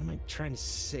 what am I trying to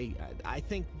say? I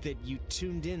think that you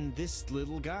tuned in this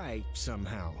little guy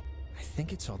somehow. I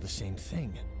think it's all the same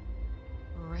thing.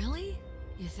 Really?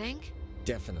 You think?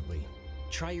 Definitely.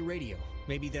 Try your radio.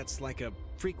 Maybe that's like a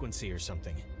frequency or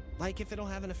something. Like if it'll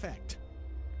have an effect.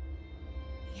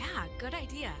 Yeah, good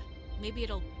idea. Maybe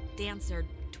it'll dance or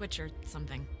twitch or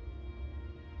something.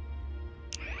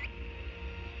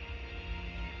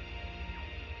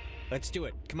 Let's do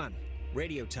it. Come on.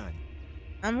 Radio time.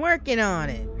 I'm working on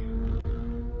it.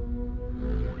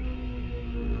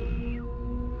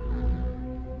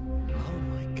 Oh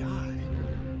my god.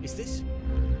 Is this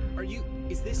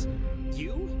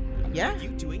you? Yeah? Are you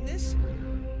doing this?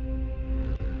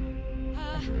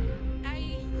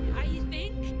 I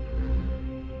think?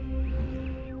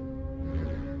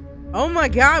 Oh my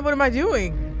god, what am I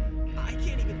doing? I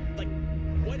can't even, like,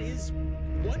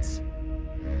 what's?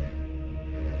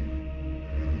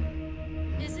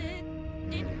 Is it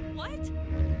what?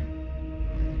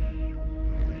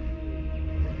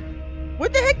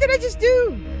 What the heck did I just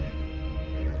do?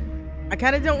 I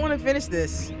kind of don't want to finish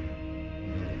this.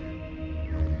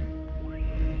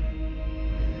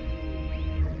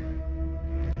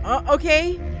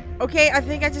 Okay. Okay, I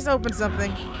think I just opened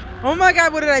something. Oh my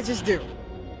god, what did I just do?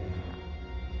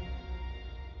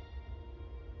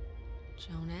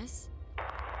 Jonas?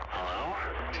 Hello?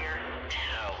 Dear,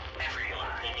 tell everyone.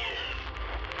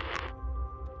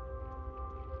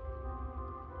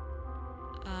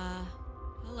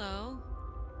 Hello?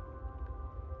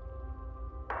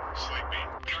 Sleepy.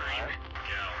 Time.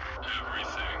 Yeah,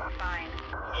 everything. Fine.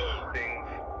 Oh. Things.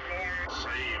 They're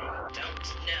same. Don't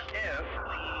know. If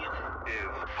leave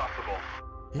is possible.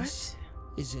 This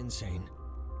is insane.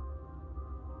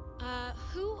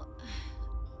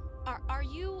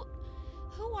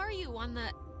 Who are you on the...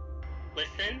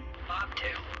 Listen.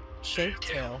 Bobtail. Shake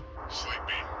tail. Sleepy.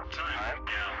 Time.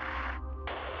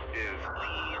 Yeah. Is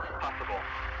leave possible.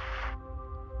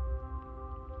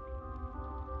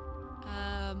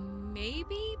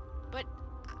 Maybe? But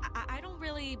I don't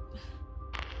really...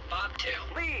 Bobtail.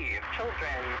 Leave,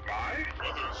 children. Bye.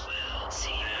 We'll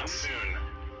see you soon.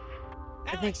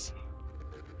 Alex!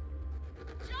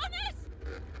 Jonas!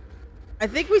 I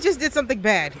think we just did something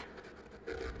bad.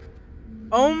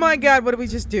 Oh my god, what did we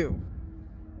just do?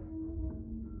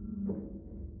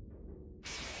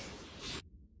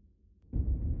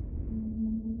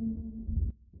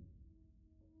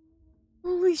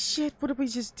 Holy shit, what did we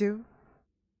just do?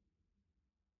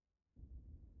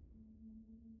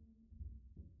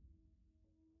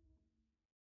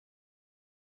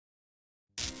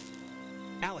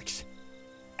 Alex!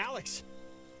 Alex!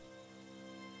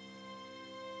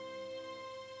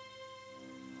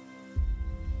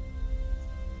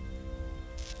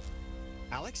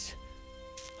 Alex?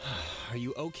 Are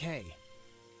you okay?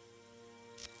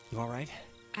 You alright?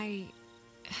 I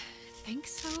think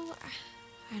so.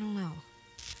 I don't know.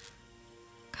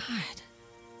 God.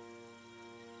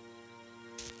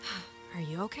 Are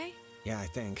you okay? Yeah, I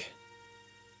think.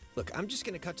 Look, I'm just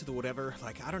gonna cut to the whatever.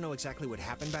 Like, I don't know exactly what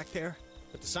happened back there,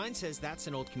 but the sign says that's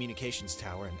an old communications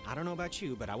tower, and I don't know about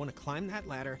you, but I want to climb that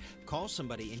ladder, call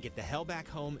somebody, and get the hell back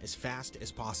home as fast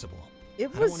as possible. I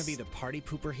don't want to be the party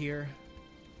pooper here,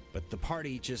 but the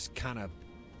party just kind of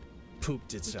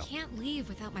pooped itself. We can't leave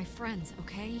without my friends,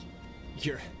 okay?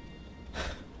 You're...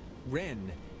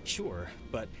 Ren, sure,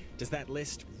 but does that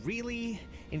list really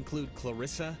include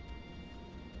Clarissa?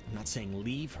 I'm not saying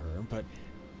leave her, but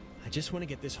I just want to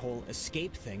get this whole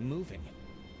escape thing moving.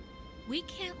 We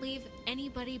can't leave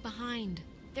anybody behind.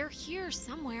 They're here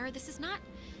somewhere. This is not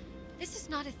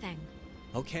a thing.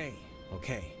 Okay.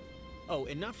 Oh,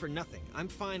 and not for nothing. I'm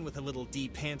fine with a little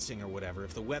de-pantsing or whatever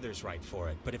if the weather's right for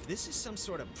it. But if this is some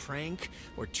sort of prank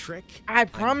or trick, I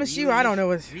promise you, I don't know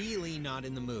what's... really not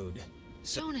in the mood.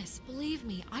 So Jonas, believe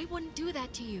me, I wouldn't do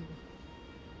that to you.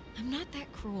 I'm not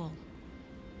that cruel.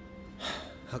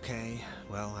 Okay,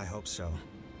 well, I hope so.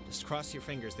 Just cross your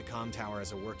fingers the comm tower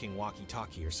has a working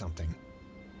walkie-talkie or something.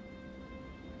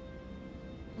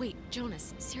 Wait,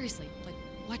 Jonas, seriously, like,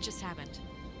 what just happened?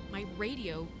 My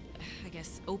radio, I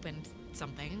guess, opened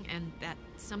something, and that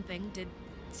something did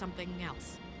something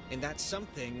else. And that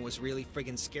something was really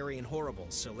friggin' scary and horrible,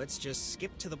 so let's just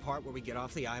skip to the part where we get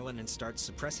off the island and start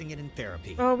suppressing it in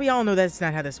therapy. Oh, we all know that's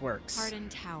not how this works. Hardin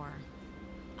Tower.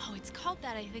 Oh, it's called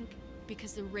that, I think,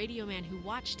 because the radio man who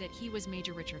watched it, he was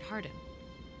Major Richard Hardin.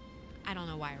 I don't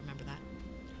know why I remember that.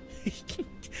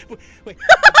 Wait,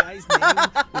 the guy's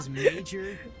name was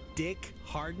Major Dick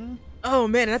Hardin? Oh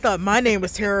man, I thought my name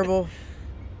was terrible.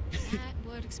 That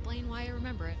would explain why I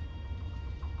remember it.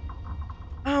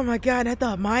 Oh my god, I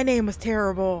thought my name was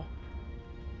terrible.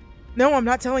 No, I'm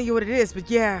not telling you what it is, but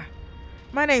yeah.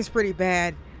 My name's pretty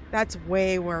bad. That's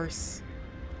way worse.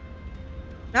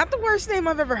 Not the worst name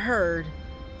I've ever heard.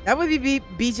 That would be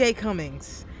BJ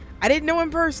Cummings. I didn't know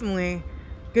him personally.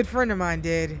 Good friend of mine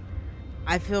did.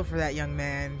 I feel for that young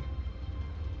man.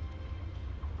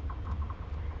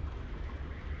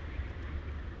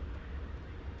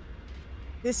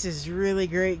 This is really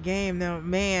great game though,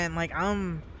 man. Like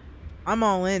I'm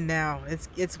all in now.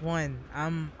 It's one.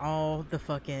 I'm all the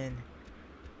fucking.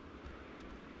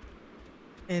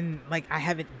 And like I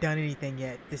haven't done anything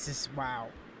yet. This is wow.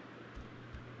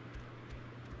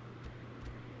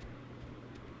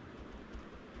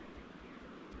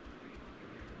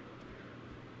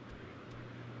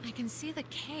 I can see the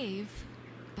cave,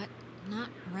 but not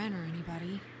Ren or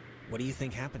anybody. What do you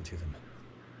think happened to them?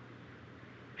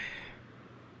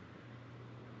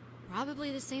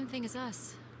 Probably the same thing as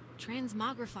us.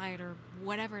 Transmogrified or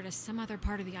whatever to some other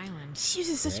part of the island. She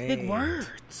uses such big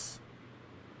words.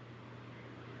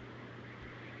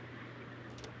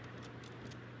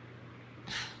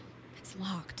 It's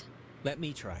locked. Let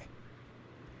me try.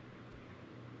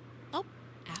 Oh,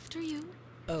 after you.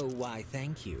 Oh, why,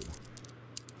 thank you.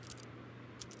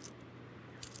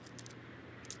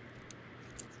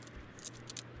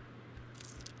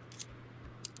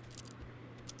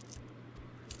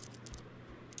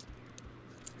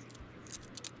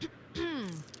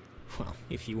 Well,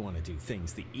 if you want to do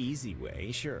things the easy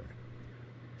way, sure.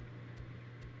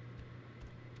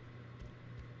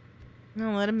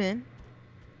 I'll let him in.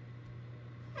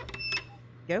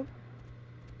 Go.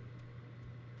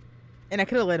 And I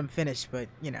could have let him finish, but,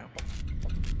 you know.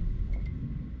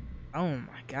 Oh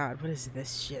my god, what is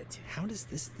this shit? How does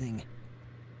this thing...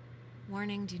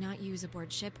 Warning, do not use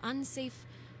aboard ship. Unsafe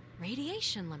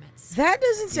radiation limits. That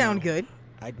doesn't sound good.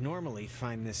 I'd normally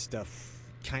find this stuff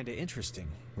kind of interesting,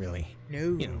 really.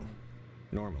 No. You know,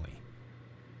 normally.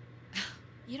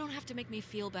 You don't have to make me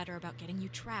feel better about getting you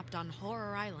trapped on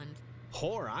Horror Island.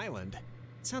 Horror Island?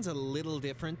 Sounds a little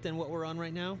different than what we're on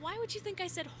right now. Why would you think I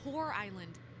said Horror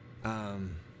Island? I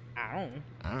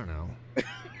don't know.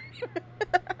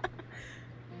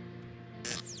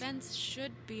 Fence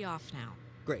should be off now.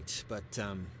 Great, but,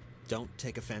 don't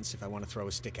take offense if I want to throw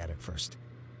a stick at it first.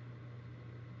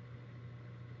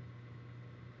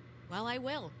 Well, I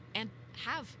will, and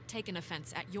have taken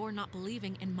offense at your not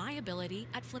believing in my ability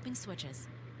at flipping switches.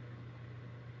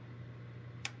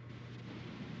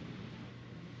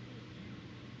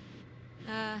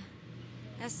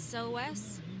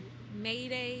 SOS?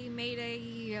 Mayday,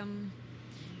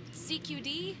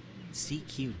 CQD?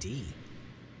 CQD?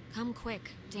 Come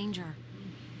quick, danger.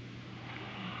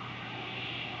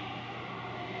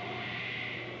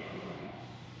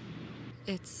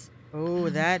 It's... Oh,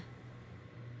 that...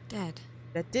 dead.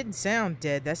 That didn't sound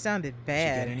dead. That sounded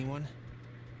bad. Did you get anyone?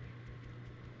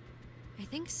 I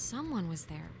think someone was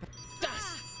there, but...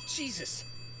 Jesus!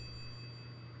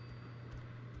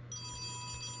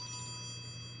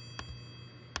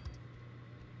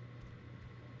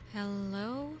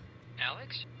 Hello?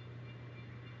 Alex?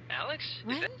 Alex?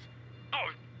 Ren? Oh,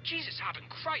 Jesus hopping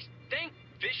Christ. Thank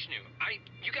Vishnu.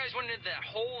 You guys went into that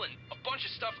hole and a bunch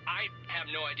of stuff. I have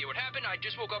no idea what happened. I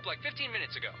just woke up like 15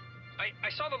 minutes ago.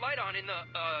 I saw the light on in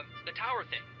the tower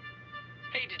thing.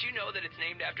 Hey, did you know that it's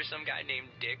named after some guy named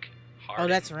Dick Harding? Oh,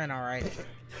 that's Ren, alright.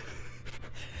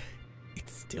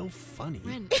 It's still funny.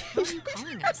 Ren, how are you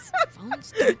calling us?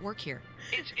 Phones don't work here.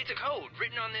 It's a code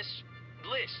written on this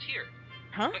list here.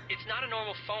 Huh? But it's not a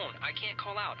normal phone. I can't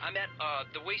call out. I'm at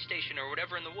the way station or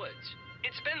whatever in the woods.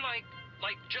 It's been like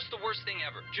just the worst thing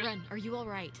ever. Ren, are you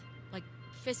alright? Like,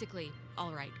 physically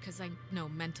alright? Because I know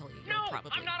mentally you're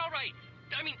probably... No, I'm not alright.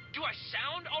 I mean, do I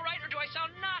sound alright or do I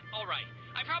sound not alright?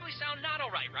 I probably sound not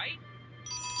alright, right?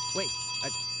 Wait,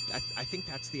 I think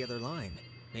that's the other line.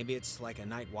 Maybe it's like a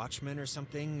night watchman or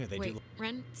something, or they Wait, do...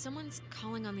 Ren, someone's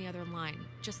calling on the other line.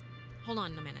 Just hold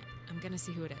on a minute. I'm gonna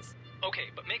see who it is.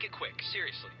 Okay, but make it quick,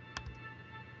 seriously.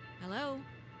 Hello?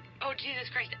 Oh, Jesus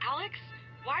Christ, Alex?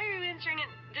 Why are you answering it?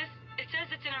 It says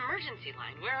it's an emergency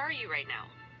line. Where are you right now?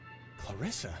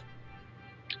 Clarissa?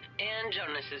 And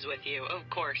Jonas is with you. Of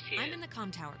course he is. I'm in the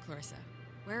comm tower, Clarissa.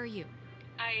 Where are you?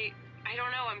 I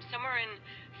don't know. I'm somewhere in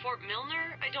Fort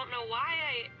Milner. I don't know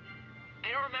why. I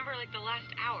don't remember, like, the last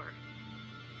hour.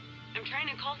 I'm trying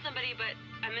to call somebody, but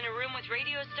I'm in a room with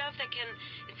radio stuff that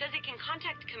it says it can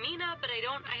contact Kamina, but I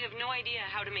have no idea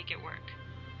how to make it work.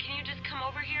 Can you just come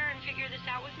over here and figure this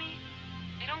out with me?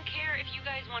 I don't care if you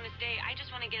guys want to stay. I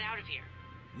just want to get out of here.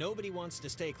 Nobody wants to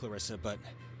stay, Clarissa, but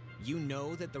you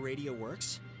know that the radio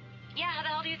works? Yeah, how the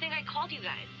hell do you think I called you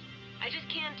guys? I just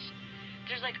can't...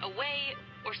 There's like a way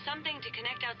or something to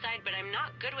connect outside, but I'm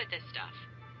not good with this stuff.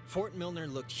 Fort Milner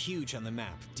looked huge on the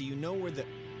map. Do you know where the...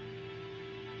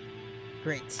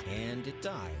 Great. And it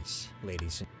dies,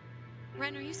 ladies and...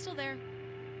 Ren, are you still there?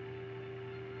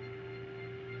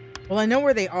 Well, I know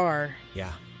where they are.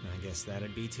 Yeah, I guess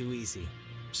that'd be too easy.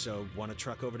 So, want to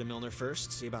truck over to Milner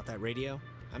first, see about that radio?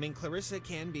 I mean, Clarissa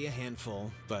can be a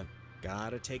handful, but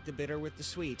gotta take the bitter with the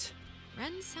sweet.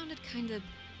 Ren sounded kind of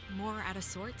more out of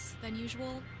sorts than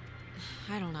usual.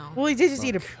 I don't know. Well, he did just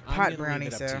eat a Look, pot I'm gonna brownie,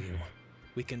 leave it so... up to you.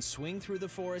 We can swing through the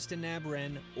forest and nab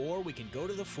Ren, or we can go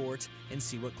to the fort and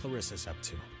see what Clarissa's up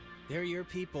to. They're your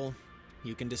people.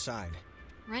 You can decide.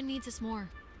 Ren needs us more.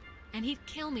 And he'd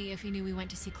kill me if he knew we went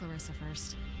to see Clarissa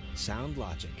first. Sound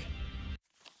logic.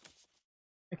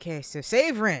 Okay, so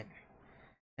save Ren.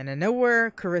 And I know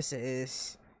where Clarissa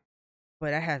is,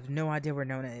 but I have no idea where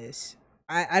Nona is.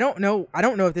 I don't know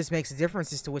if this makes a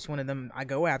difference as to which one of them I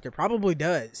go after. Probably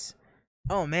does.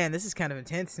 Oh man, this is kind of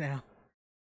intense now.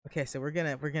 Okay, so we're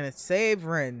gonna save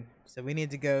Ren. So we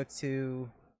need to go to...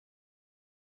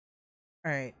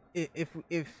 Alright, if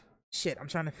shit, I'm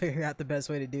trying to figure out the best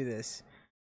way to do this.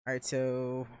 Alright,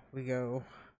 so we go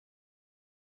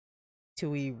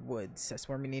Tui Woods. That's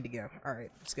where we need to go. Alright,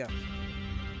 let's go.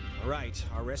 Alright,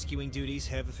 our rescuing duties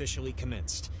have officially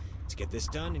commenced. Let's get this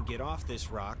done and get off this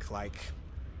rock like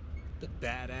the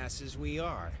badasses we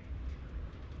are.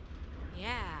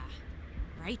 Yeah,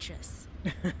 righteous.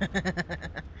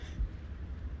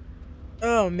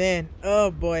 Oh man,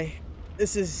 oh boy,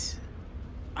 this is...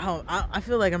 Oh, I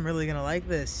feel like I'm really gonna like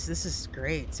this. This is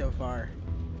great so far.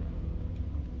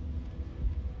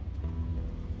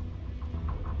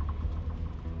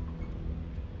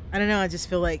 I don't know, I just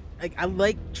feel like I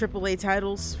like AAA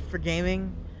titles for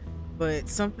gaming, but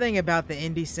something about the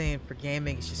indie scene for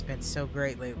gaming has just been so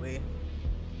great lately.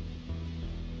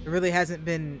 There really hasn't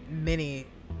been many,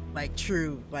 like,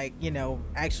 true, like, you know,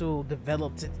 actual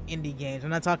developed indie games. I'm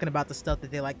not talking about the stuff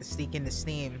that they like to sneak into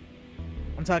Steam.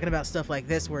 I'm talking about stuff like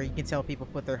this where you can tell people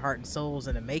put their heart and souls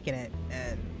into making it,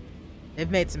 and they've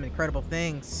made some incredible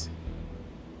things.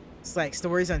 It's like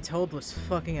Stories Untold was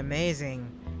fucking amazing.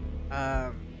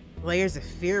 Layers of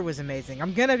Fear was amazing.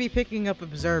 I'm gonna be picking up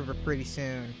Observer pretty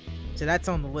soon, so that's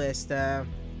on the list. I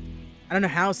don't know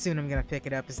how soon I'm gonna pick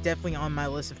it up. It's definitely on my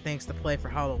list of things to play for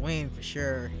Halloween for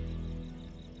sure.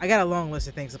 I got a long list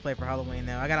of things to play for Halloween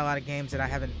though. I got a lot of games that I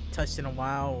haven't touched in a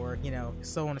while, or you know,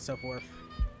 so on and so forth.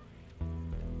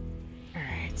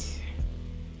 Alright.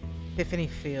 Epiphany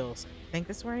Fields. I think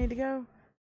that's where I need to go.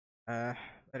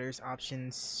 Letters,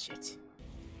 options, shit.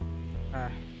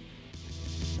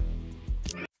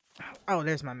 Oh,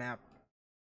 there's my map.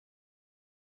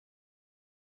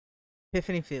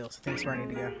 Epiphany Fields. I think that's where I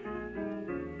need to go.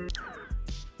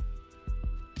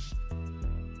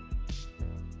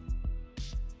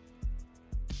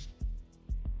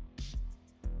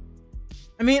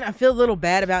 I mean, I feel a little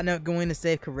bad about not going to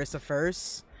save Clarissa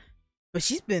first, but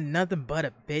she's been nothing but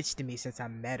a bitch to me since I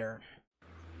met her.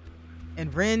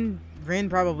 And Ren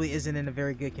probably isn't in a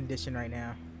very good condition right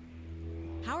now.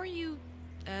 How are you,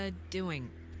 doing?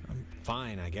 I'm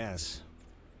fine, I guess.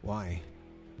 Why?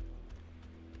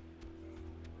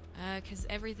 'Cause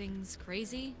everything's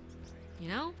crazy, you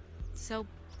know? So,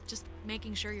 just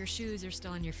making sure your shoes are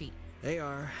still on your feet. They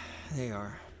are.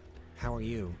 How are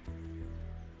you?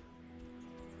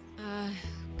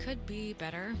 Could be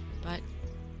better, but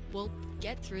we'll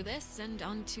get through this and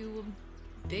on to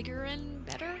bigger and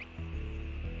better.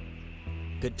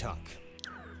 Good talk.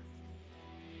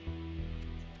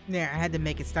 There, I had to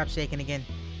make it stop shaking again.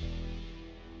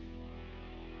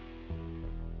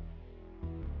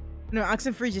 No,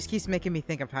 Oxenfree just keeps making me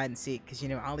think of hide and seek, because, you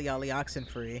know, Ollie Ollie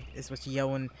Oxenfree is what you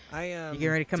yell when you get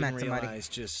ready to come at somebody. I didn't realize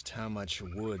just how much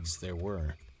woods there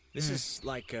were. This is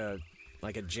like a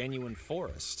genuine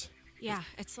forest. Yeah,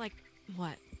 it's like,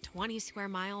 what, 20 square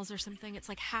miles or something? It's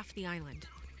like half the island.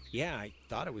 Yeah, I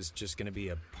thought it was just gonna be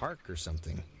a park or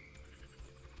something.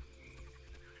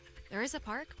 There is a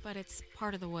park, but it's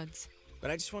part of the woods.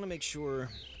 But I just want to make sure,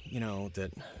 you know,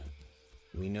 that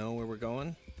we know where we're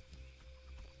going.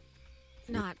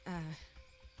 Not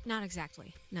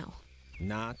exactly, no.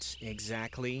 Not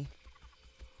exactly?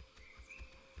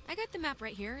 I got the map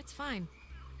right here, it's fine.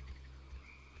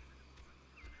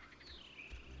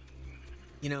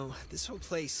 You know, this whole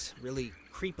place really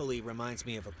creepily reminds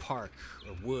me of a park,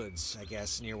 or woods, I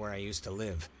guess, near where I used to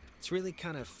live. It's really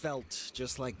kind of felt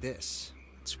just like this.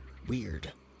 It's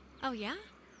weird. Oh yeah?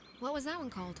 What was that one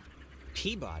called?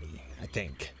 Peabody, I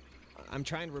think. I'm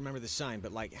trying to remember the sign,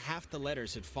 but like half the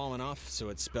letters had fallen off, so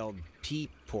it spelled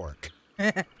P-pork.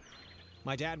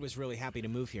 My dad was really happy to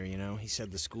move here, you know. He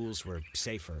said the schools were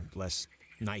safer, less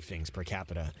knifings per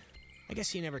capita. I guess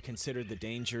he never considered the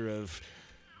danger of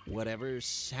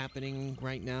whatever's happening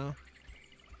right now.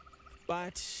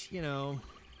 But, you know...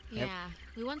 Yeah,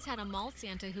 we once had a mall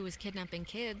Santa who was kidnapping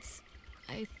kids.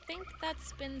 I think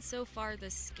that's been so far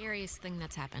the scariest thing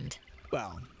that's happened.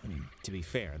 Well, I mean, to be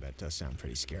fair, that does sound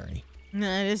pretty scary. No,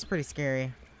 it is pretty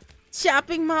scary.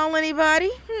 Shopping mall,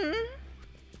 anybody?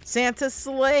 Santa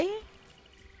sleigh?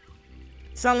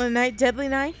 Silent night, deadly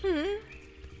night?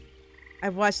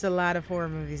 I've watched a lot of horror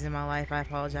movies in my life. I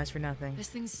apologize for nothing. This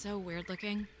thing's so weird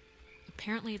looking.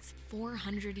 Apparently it's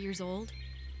 400 years old.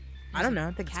 I don't know.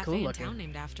 I think it's cool looking. Cafe in town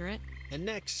named after it. And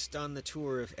next on the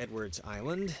tour of Edwards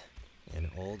Island,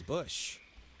 an old bush.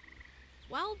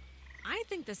 Well, I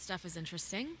think this stuff is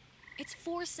interesting. It's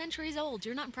 4 centuries old.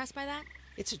 You're not impressed by that?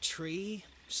 It's a tree,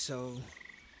 so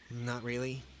not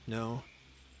really. No.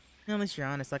 At least you're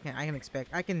honest. I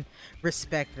can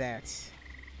respect that.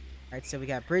 All right, so we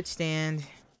got bridge stand.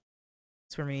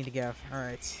 That's where we need to go. All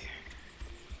right.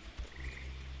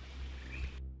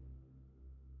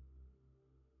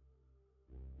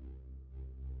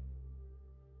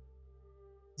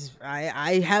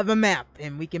 I have a map,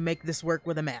 and we can make this work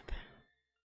with a map.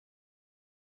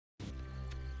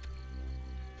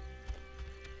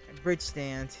 Bridge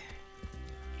stand.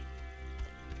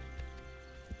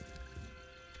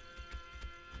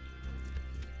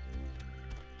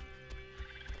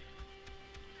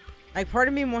 Like, part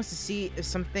of me wants to see if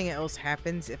something else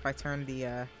happens if I turn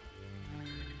the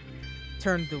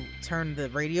turn the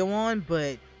radio on,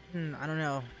 but I don't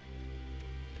know.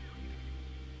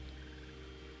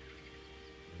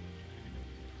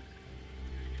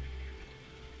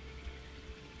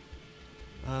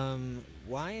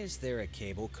 Why is there a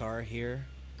cable car here?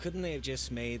 Couldn't they have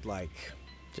just made, like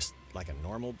a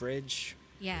normal bridge?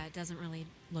 Yeah, it doesn't really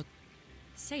look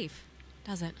safe,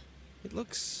 does it? It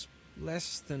looks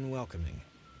less than welcoming.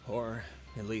 Or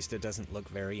at least it doesn't look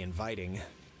very inviting.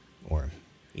 Or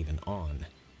even on.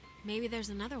 Maybe there's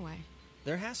another way.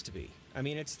 There has to be. I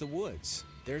mean, it's the woods.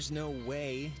 There's no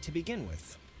way to begin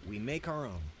with. We make our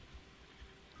own.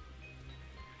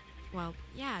 Well,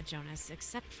 yeah, Jonas,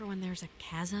 except for when there's a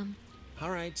chasm.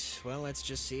 Alright, well, let's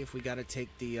just see if we gotta take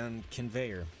the,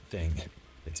 conveyor thing.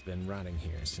 It's been rotting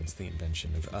here since the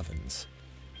invention of ovens.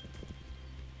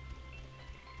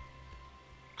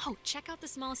 Oh, check out the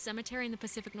smallest cemetery in the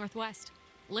Pacific Northwest.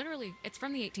 Literally, it's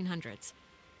from the 1800s.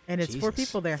 And it's 4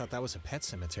 people there. I thought that was a pet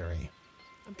cemetery.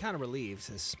 I'm kind of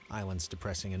relieved. This island's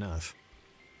depressing enough.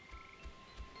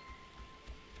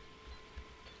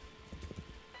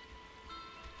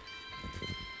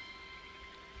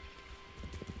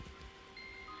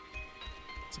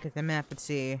 Let's look at the map and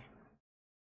see.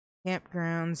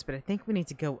 Campgrounds, but I think we need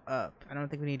to go up. I don't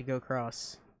think we need to go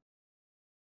across.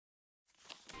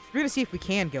 We're gonna see if we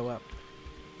can go up.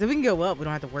 If we can go up, we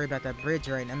don't have to worry about that bridge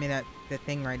right now. I mean, that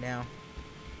thing right now.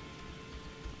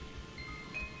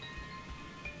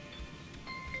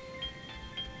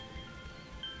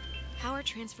 Power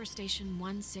Transfer Station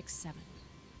 167.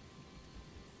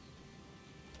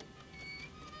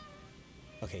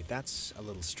 Okay, that's a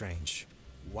little strange.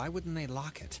 Why wouldn't they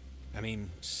lock it? I mean,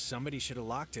 somebody should have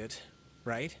locked it,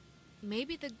 right?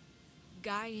 Maybe the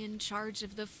guy in charge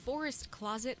of the forest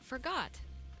closet forgot.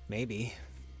 Maybe.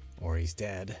 Or he's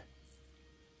dead.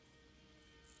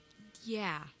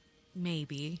 Yeah,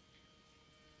 maybe.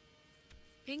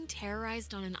 Being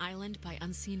terrorized on an island by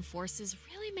unseen forces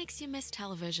really makes you miss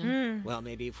television. Well,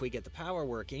 maybe if we get the power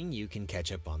working, you can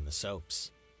catch up on the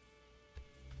soaps.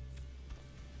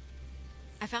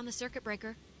 I found the circuit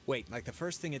breaker. Wait, like the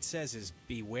first thing it says is,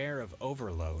 beware of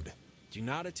overload. Do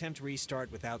not attempt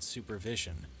restart without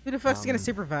supervision. Who the fuck's gonna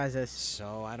supervise us?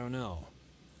 So, I don't know.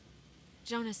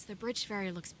 Jonas, the bridge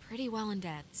ferry looks pretty well and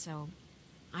dead, so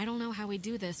I don't know how we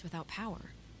do this without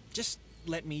power. Just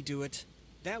let me do it.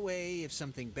 That way, if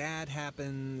something bad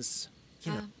happens...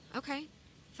 Okay.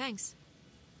 Thanks.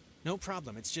 No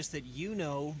problem. It's just that you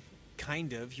know,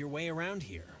 kind of, your way around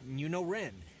here. You know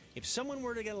Ren. If someone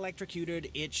were to get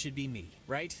electrocuted, it should be me,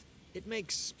 right? It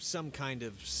makes some kind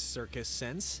of circus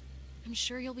sense. I'm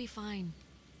sure you'll be fine.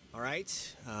 All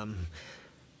right.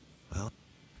 Well...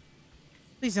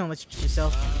 Please don't electrocute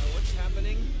yourself. What's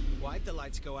happening? Why'd the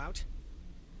lights go out?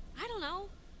 I don't know.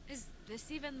 Is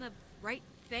this even the right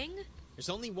thing? There's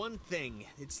only one thing.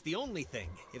 It's the only thing.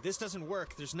 If this doesn't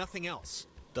work, there's nothing else.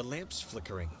 The lamp's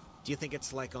flickering. Do you think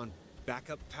it's like on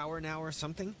backup power now or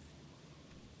something?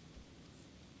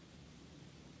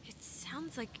 It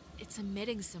sounds like it's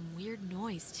emitting some weird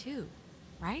noise too,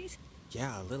 right?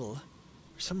 Yeah, a little.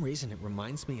 For some reason, it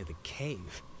reminds me of the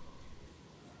cave.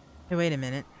 Hey, wait a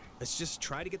minute. Let's just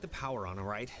try to get the power on, all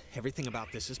right? Everything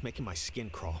about this is making my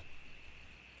skin crawl.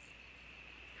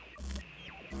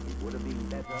 It would have been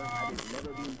better had it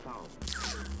never been found.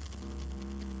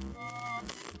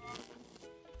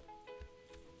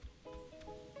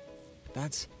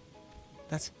 That's...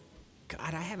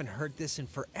 God, I haven't heard this in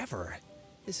forever.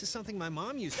 This is something my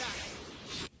mom used to...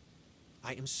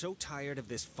 I am so tired of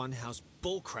this funhouse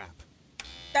bullcrap.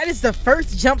 That is the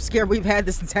first jump scare we've had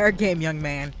this entire game, young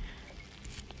man.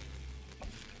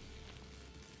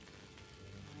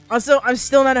 Also, I'm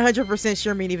still not 100%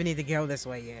 sure we even need to go this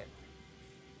way yet.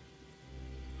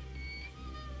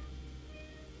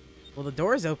 Well, the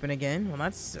door's open again. Well,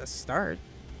 that's a start.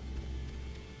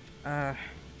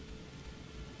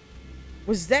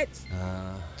 Was that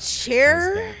chair?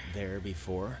 Was that there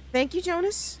before? Thank you,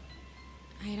 Jonas.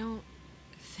 I don't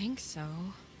think so.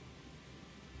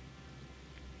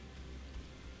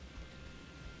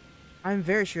 I'm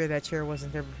very sure that chair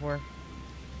wasn't there before.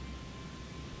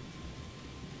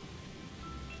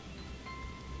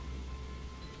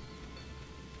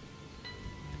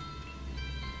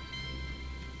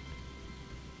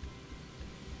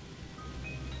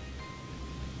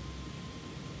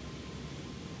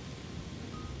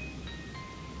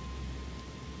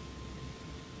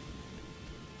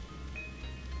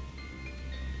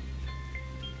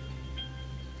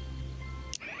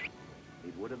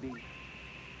 It would have been...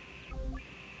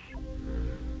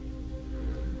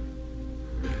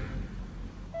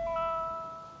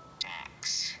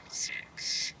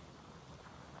 X6.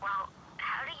 Well,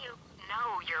 how do you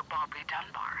know you're Bobby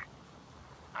Dunbar?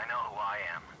 I know who I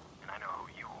am, and I know who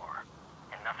you are.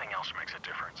 And nothing else makes a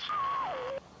difference.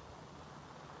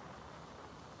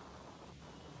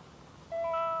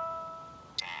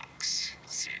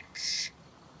 X6.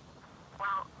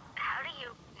 Well, how do you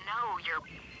know you're...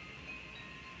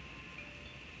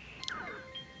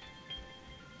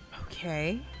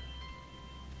 Okay.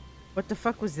 What the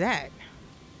fuck was that?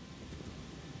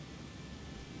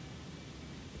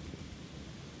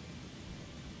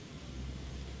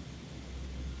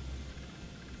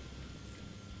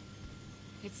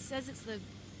 It says it's the,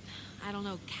 I don't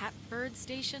know, catbird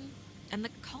station. And the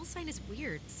call sign is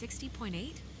weird,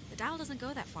 60.8. The dial doesn't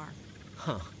go that far.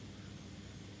 Huh.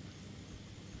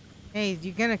 Hey,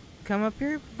 you gonna come up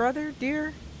here, brother,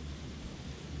 dear?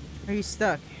 Are you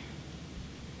stuck?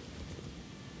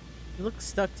 You look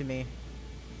stuck to me.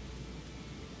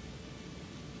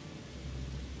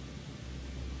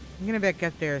 I'm gonna back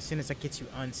up there as soon as I get you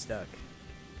unstuck.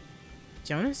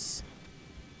 Jonas?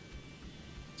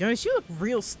 Jonas, you look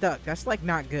real stuck. That's like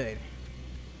not good.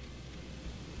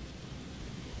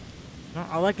 Well,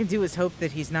 all I can do is hope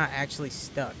that he's not actually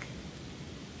stuck.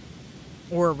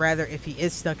 Or rather, if he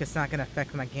is stuck, it's not gonna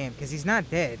affect my game. Because he's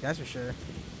not dead, that's for sure.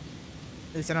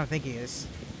 At least I don't think he is.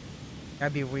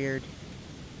 That'd be weird.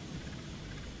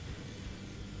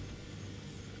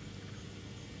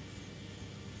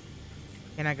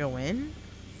 Can I go in?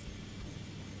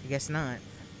 I guess not.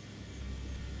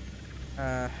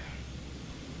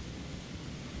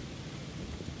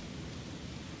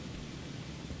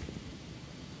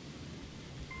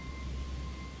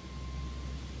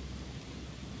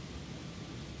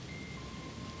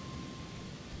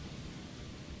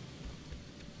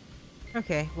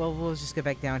 Okay, well, we'll just go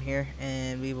back down here,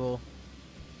 and we will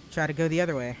try to go the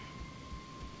other way.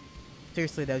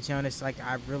 Seriously, though, Jonas, like,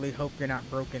 I really hope you're not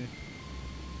broken.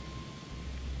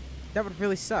 That would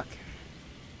really suck.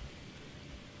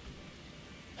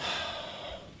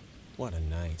 What a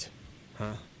night,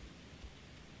 huh?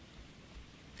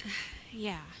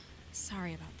 Yeah,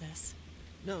 sorry about this.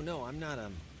 No, I'm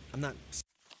not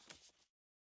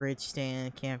Bridge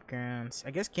stand, campgrounds.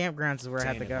 I guess campgrounds is where I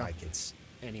have to saying it go. like it's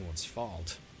anyone's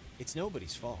fault. It's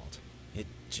nobody's fault. It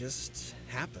just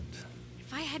happened.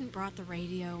 If I hadn't brought the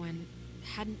radio and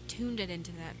hadn't tuned it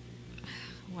into that...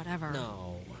 whatever.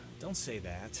 No, don't say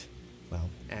that. Well,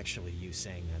 actually, you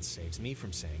saying that saves me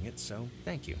from saying it, so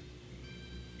thank you.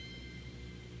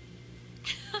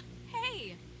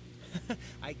 Hey!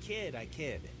 I kid.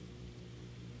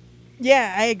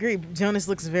 Yeah, I agree. Jonas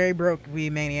looks very broke, we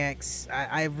maniacs.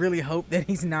 I really hope that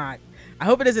he's not. I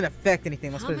hope it doesn't affect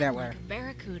anything, let's put it that way. Like a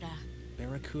barracuda.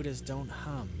 Barracudas don't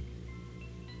hum.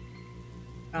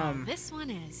 This one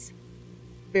is.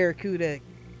 Barracuda.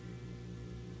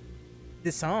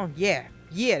 The song? Yeah,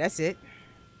 that's it.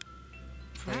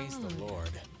 Praise the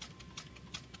Lord.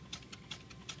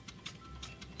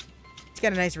 It's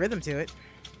got a nice rhythm to it.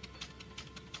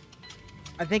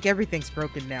 I think everything's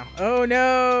broken now. Oh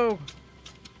no!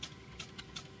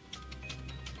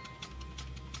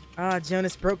 Ah,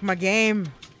 Jonas broke my game.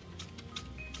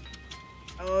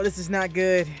 Oh, this is not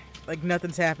good. Like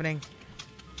nothing's happening.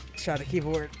 Try the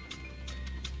keyboard.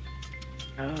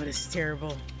 Oh, this is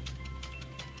terrible.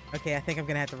 Okay, I think I'm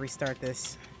gonna have to restart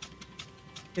this.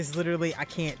 Because literally, I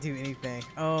can't do anything.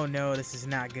 Oh no, this is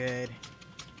not good.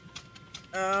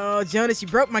 Oh, Jonas, you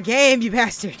broke my game, you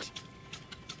bastard!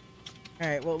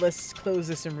 Alright, well, let's close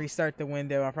this and restart the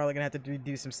window. I'm probably gonna have to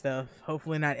redo some stuff.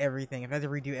 Hopefully not everything. If I have to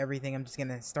redo everything, I'm just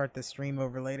gonna start the stream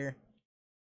over later.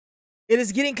 It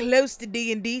is getting close to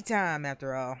D&D time,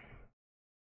 after all.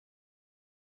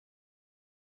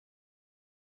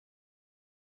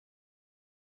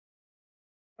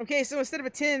 Okay, so instead of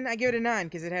a 10, I give it a 9,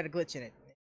 because it had a glitch in it.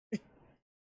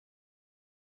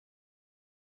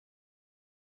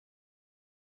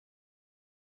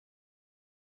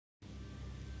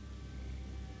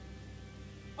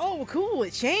 Oh, cool,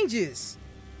 it changes.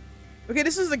 Okay,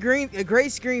 this is a gray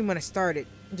screen when I started,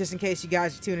 just in case you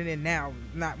guys are tuning in now,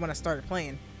 not when I started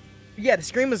playing. But yeah, the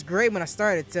screen was gray when I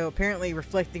started, so apparently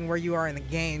reflecting where you are in the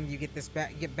game, you get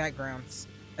get backgrounds.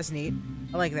 That's neat.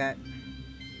 I like that.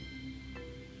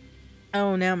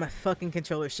 Oh, now my fucking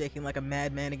controller's shaking like a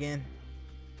madman again.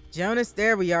 Jonas,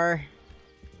 there we are.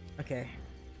 Okay.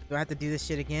 Do I have to do this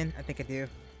shit again? I think I do.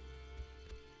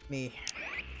 Me.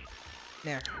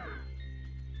 There.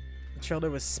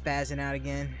 Controller was spazzing out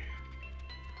again.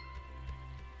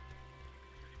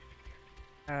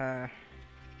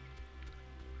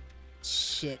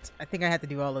 Shit. I think I have to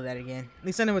do all of that again. At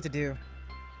least I know what to do.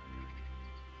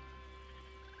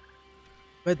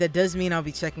 But that does mean I'll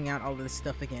be checking out all of this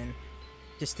stuff again.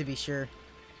 Just to be sure.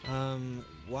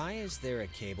 Why is there a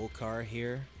cable car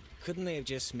here? Couldn't they have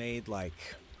just made,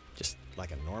 just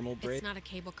like a normal bridge? It's not a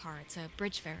cable car, it's a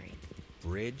bridge ferry.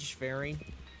 Bridge ferry?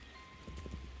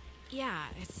 Yeah,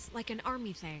 it's like an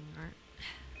army thing, or...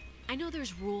 I know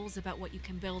there's rules about what you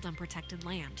can build on protected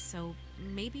land, so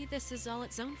maybe this is all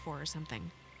it's zoned for or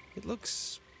something. It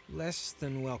looks less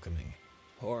than welcoming.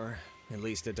 Or at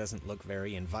least it doesn't look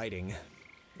very inviting.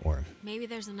 Or... maybe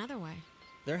there's another way.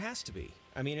 There has to be.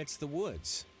 I mean, it's the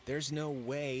woods. There's no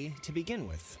way to begin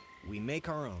with. We make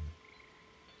our own.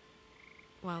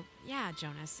 Well, yeah,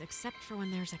 Jonas, except for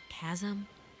when there's a chasm.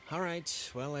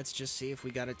 Alright, well, let's just see if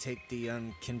we gotta take the,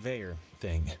 conveyor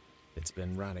thing. It's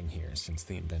been rotting here since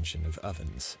the invention of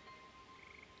ovens.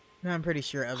 No, I'm pretty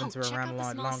sure ovens were around a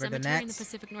lot longer than that. In the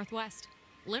Pacific Northwest.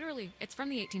 Literally, it's from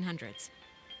the 1800s.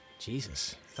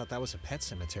 Jesus, I thought that was a pet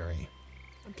cemetery.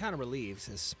 I'm kind of relieved,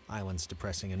 this island's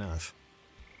depressing enough.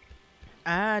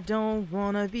 I don't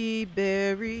wanna be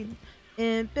buried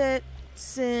in pet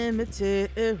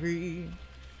cemetery.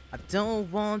 I don't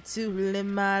want to live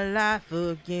my life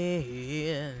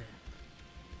again.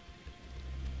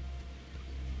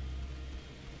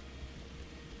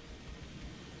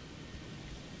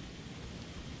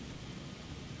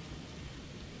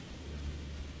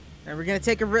 Now we're gonna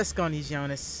take a risk on you,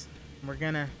 Jonas. We're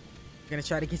gonna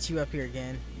try to get you up here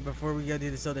again before we go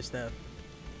do this other stuff.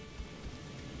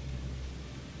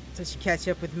 So you catch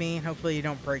up with me, and hopefully you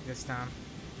don't break this time.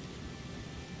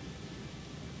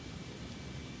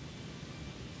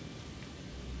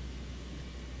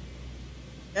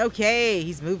 Okay,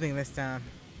 he's moving this time.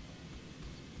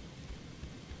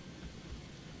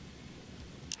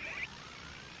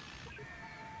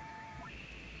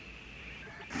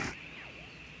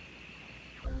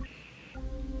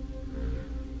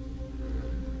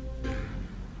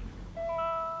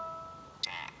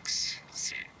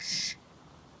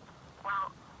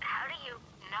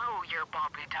 you're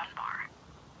Bobby Dunbar.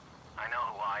 I know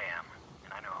who I am,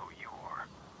 and I know who you are.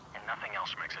 And nothing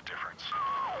else makes a difference.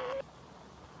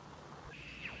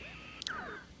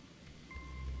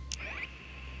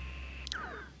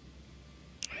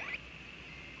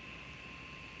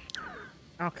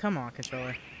 Oh, come on,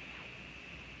 controller.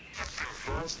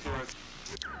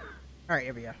 Alright,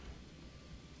 here we go.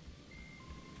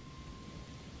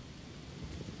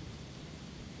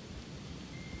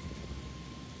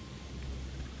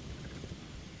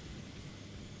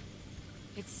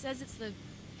 It says it's the,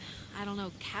 I don't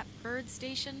know, catbird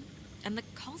station? And the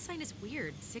call sign is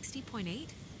weird, 60.8?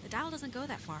 The dial doesn't go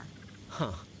that far.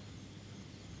 Huh.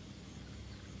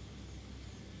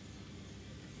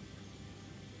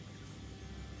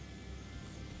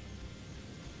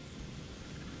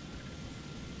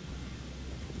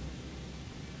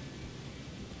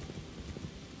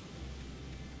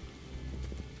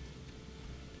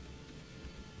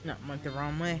 No, I went the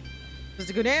wrong way. Supposed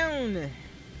to go down.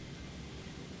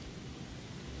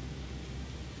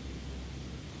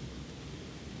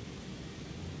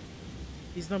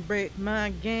 Please don't break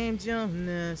my game,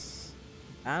 Jonas.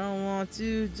 I don't want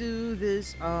to do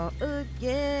this all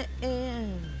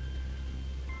again.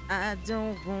 I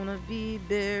don't wanna be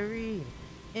buried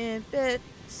in Pet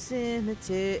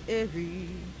Cemetery.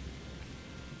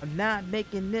 I'm not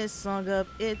making this song up,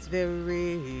 it's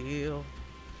very real.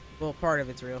 Well, part of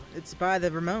it's real. It's by the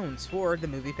Ramones for the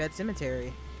movie Pet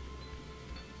Sematary.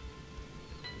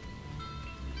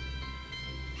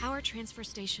 Power Transfer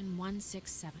Station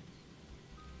 167.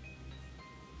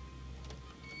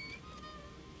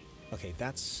 Okay,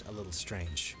 that's a little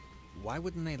strange. Why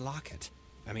wouldn't they lock it?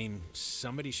 I mean,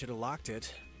 somebody should have locked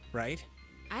it, right?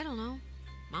 I don't know.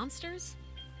 Monsters?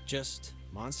 Just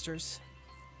monsters?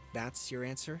 That's your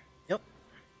answer? Yep.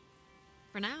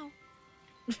 For now.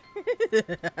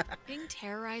 Being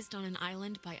terrorized on an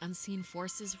island by unseen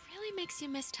forces really makes you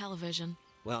miss television.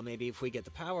 Well, maybe if we get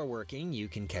the power working, you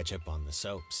can catch up on the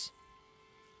soaps.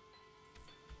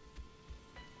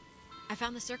 I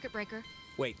found the circuit breaker.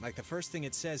 Wait, like the first thing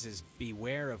it says is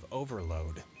beware of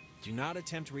overload. Do not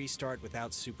attempt restart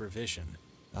without supervision.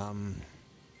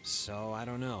 So I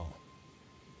don't know.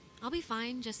 I'll be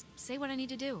fine, just say what I need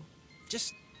to do.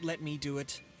 Just let me do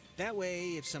it. That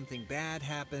way, if something bad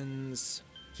happens,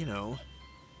 you know.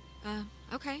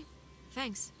 Okay.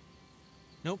 Thanks.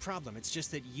 No problem, it's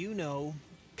just that you know,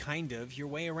 kind of, your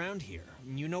way around here.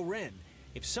 You know Ren.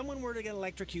 If someone were to get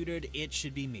electrocuted, it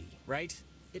should be me, right?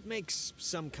 It makes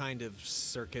some kind of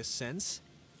circus sense.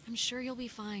 I'm sure you'll be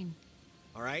fine.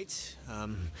 Alright,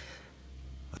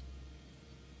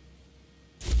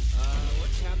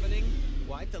 what's happening?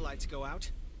 Why'd the lights go out?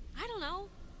 I don't know.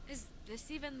 Is this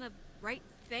even the right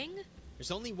thing?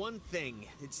 There's only one thing.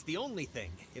 It's the only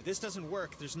thing. If this doesn't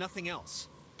work, there's nothing else.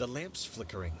 The lamp's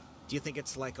flickering. Do you think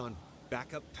it's like on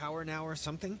backup power now or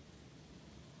something?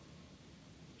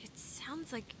 It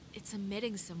sounds like it's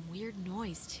emitting some weird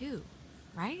noise too,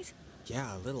 right?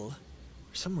 Yeah, a little.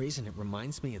 For some reason, it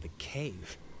reminds me of the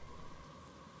cave.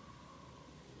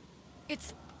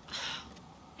 It's...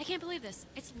 I can't believe this.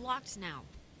 It's locked now.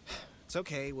 It's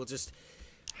okay, we'll just...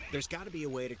 There's gotta be a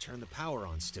way to turn the power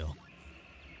on still.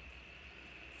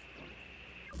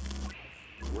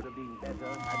 Would have been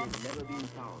better had it never been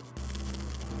found.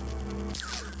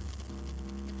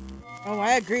 Oh,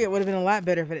 I agree. It would have been a lot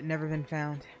better if it had never been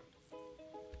found.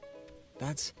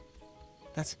 That's...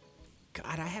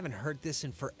 God, I haven't heard this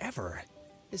in forever.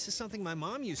 This is something my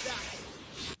mom used to...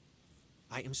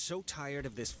 I am so tired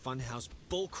of this funhouse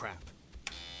bullcrap.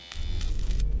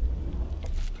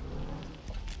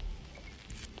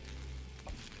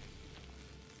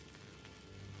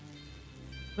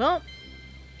 Well,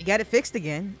 you got it fixed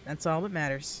again. That's all that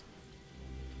matters.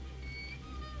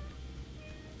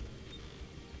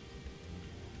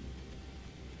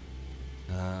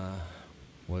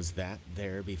 Was that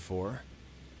there before?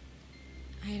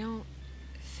 I don't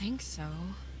think so.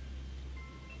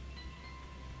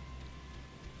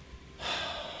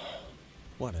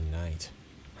 What a night,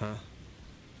 huh?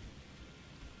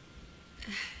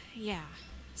 Yeah,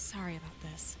 sorry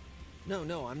about this.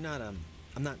 No, I'm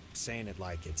not saying it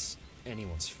like it's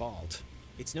anyone's fault.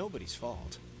 It's nobody's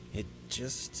fault. It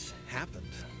just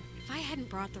happened. If I hadn't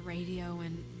brought the radio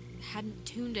and hadn't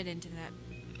tuned it into that...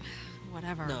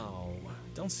 whatever. No,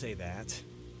 don't say that.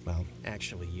 Well,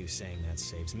 actually, you saying that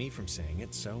saves me from saying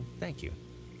it, so thank you.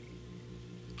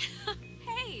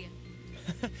 Hey!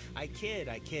 I kid.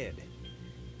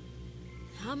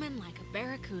 Humming like a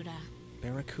barracuda.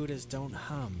 Barracudas don't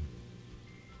hum.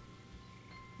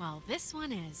 Well, this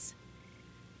one is.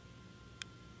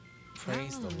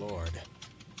 Praise the Lord.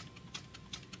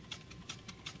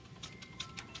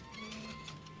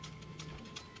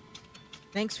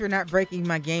 Thanks for not breaking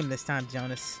my game this time,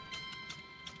 Jonas.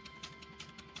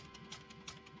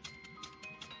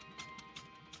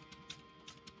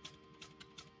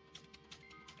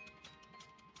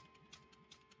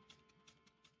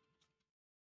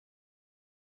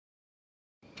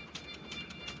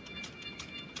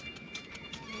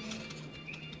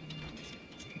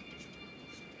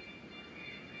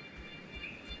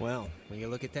 Well, when you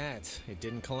look at that, it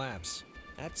didn't collapse.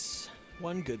 That's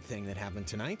one good thing that happened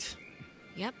tonight.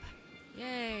 Yep.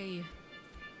 Yay.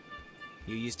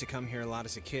 You used to come here a lot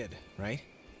as a kid, right?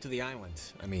 To the island.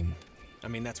 I mean,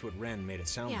 that's what Ren made it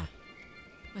sound Yeah.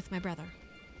 like. With my brother.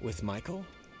 With Michael?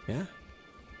 Yeah?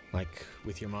 Like,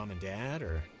 with your mom and dad,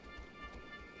 or?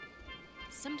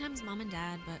 Sometimes mom and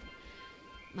dad, but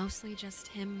mostly just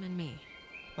him and me.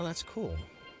 Oh, that's cool.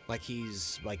 Like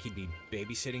he'd be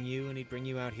babysitting you and he'd bring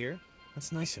you out here?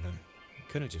 That's nice of him.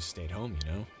 Could have just stayed home,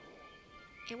 you know?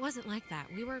 It wasn't like that.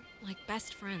 We were like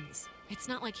best friends. It's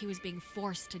not like he was being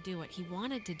forced to do it. He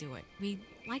wanted to do it. We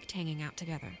liked hanging out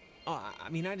together. Oh, I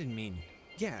mean, I didn't mean...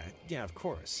 Yeah, of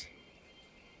course.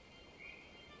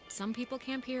 Some people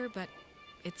camp here, but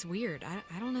it's weird.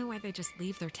 I don't know why they just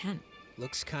leave their tent.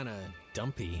 Looks kinda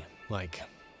dumpy. Like,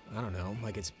 I don't know,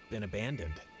 like it's been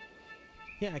abandoned.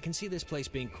 Yeah, I can see this place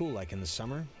being cool, like in the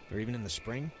summer, or even in the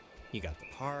spring. You got the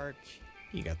park,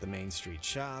 you got the main street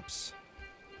shops.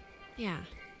 Yeah,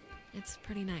 it's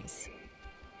pretty nice.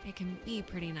 It can be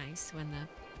pretty nice when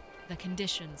the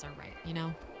conditions are right, you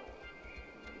know?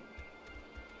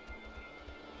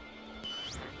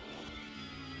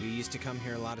 You used to come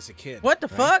here a lot as a kid. What the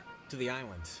right? fuck? To the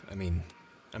island. I mean,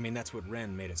 that's what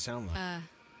Ren made it sound like.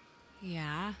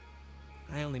 Yeah.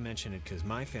 I only mention it because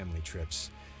my family trips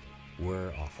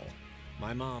were awful.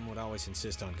 My mom would always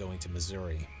insist on going to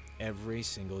Missouri every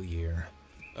single year.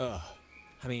 Ugh.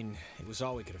 I mean, it was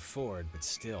all we could afford, but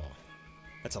still.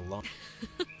 That's a long...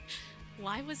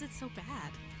 Why was it so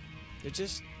bad? There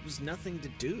just was nothing to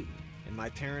do. And my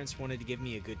parents wanted to give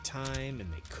me a good time,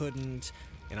 and they couldn't.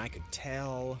 And I could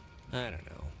tell. I don't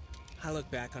know. I look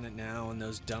back on it now, and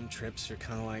those dumb trips are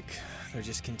kind of like... They're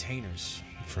just containers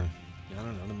for, I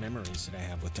don't know, the memories that I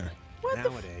have with her.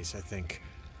 Nowadays, I think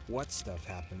what stuff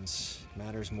happens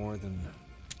matters more than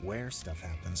where stuff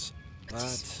happens.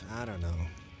 But, I don't know.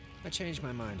 I changed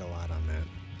my mind a lot on that.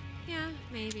 Yeah,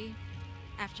 maybe.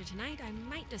 After tonight, I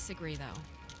might disagree,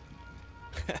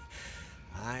 though.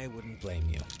 I wouldn't blame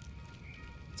you.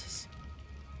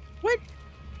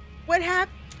 What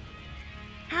happened?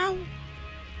 How?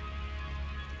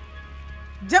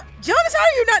 Jonas, how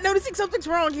are you not noticing something's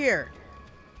wrong here?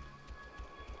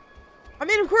 I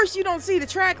mean, of course you don't see the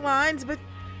track lines, but...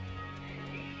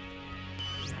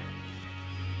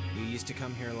 You used to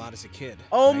come here a lot as a kid.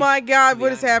 Oh right? my God,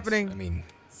 what is islands. happening? I mean...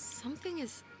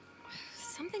 Something's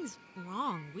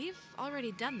wrong. We've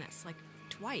already done this, like,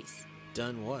 twice.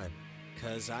 Done what?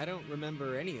 'Cause I don't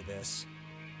remember any of this.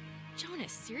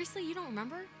 Jonas, seriously, you don't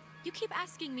remember? You keep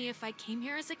asking me if I came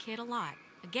here as a kid a lot.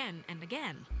 Again and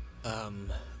again.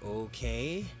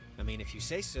 Okay. I mean, if you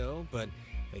say so, but...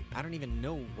 Wait, I don't even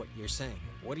know what you're saying.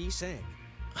 What are you saying?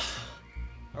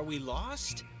 Are we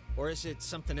lost? Or is it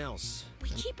something else? We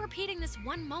keep repeating this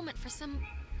one moment for some...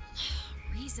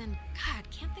 reason. God,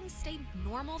 can't things stay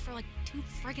normal for like 2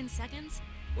 friggin' seconds?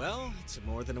 Well, it's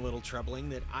more than a little troubling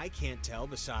that I can't tell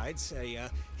besides a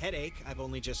headache I've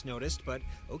only just noticed, but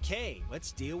okay,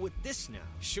 let's deal with this now,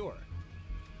 sure.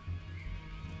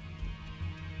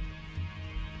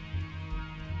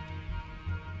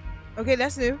 Okay,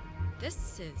 that's new.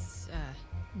 This is,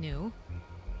 new.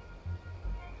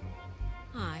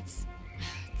 It's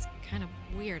kind of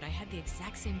weird. I had the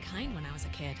exact same kind when I was a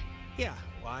kid. Yeah,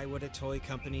 why would a toy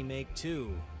company make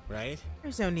 2, right?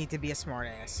 There's no need to be a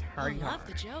smartass. I love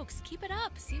the jokes. Keep it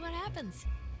up. See what happens.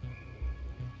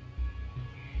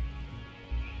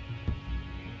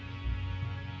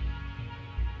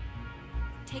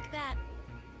 Take that,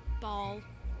 ball.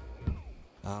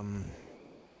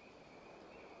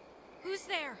 Who's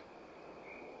there?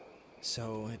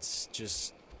 So it's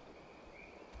just...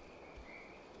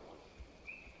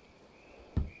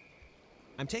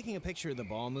 I'm taking a picture of the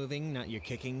ball moving, not your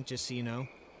kicking, just so you know.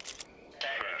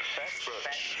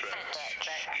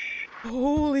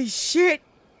 Holy shit!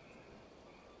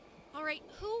 Alright,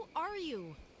 who are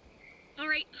you?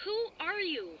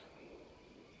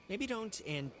 Maybe don't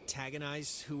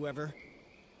antagonize whoever.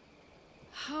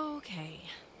 Okay.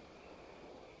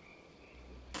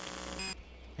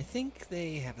 I think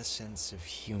they have a sense of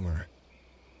humor.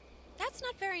 That's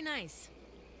not very nice.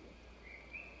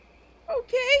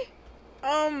 Okay.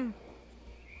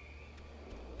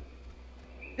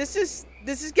 This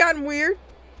has gotten weird.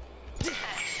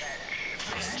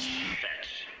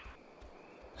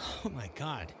 Oh my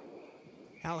God.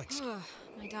 Alex.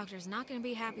 My doctor's not going to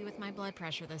be happy with my blood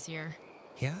pressure this year.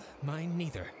 Yeah, mine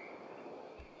neither.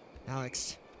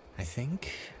 Alex, I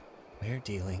think we're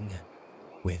dealing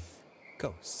with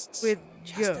ghosts. With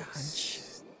Just a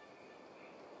ghosts. hunch.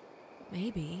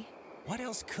 Maybe. What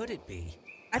else could it be?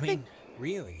 I mean, think-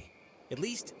 really, at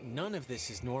least none of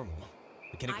this is normal.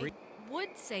 We can agree. I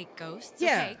would say ghosts.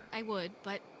 Yeah. Okay, I would,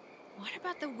 but what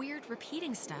about the weird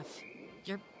repeating stuff?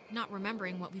 You're not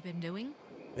remembering what we've been doing?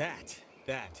 That,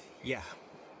 yeah.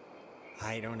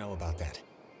 I don't know about that.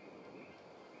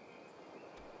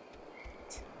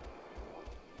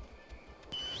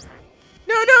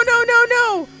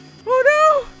 No! Oh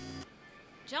no!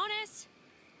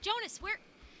 Jonas, where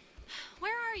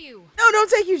are you? No,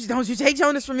 don't you take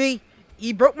Jonas from me.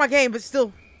 He broke my game, but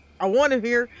still, I want him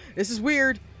here. This is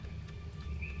weird.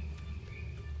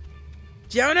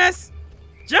 Jonas,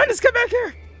 come back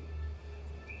here.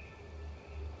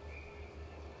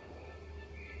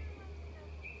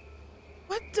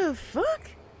 What the fuck?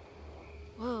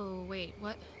 Whoa, wait,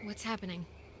 what's happening?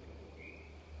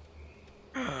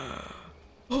 Oh.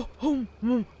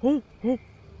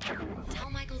 Tell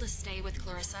Michael to stay with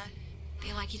Clarissa.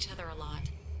 They like each other a lot.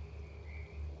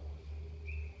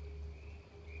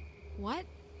 What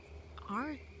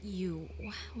are you?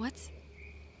 What's...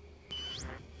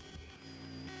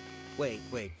 Wait,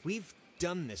 we've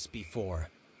done this before.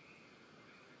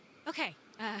 Okay,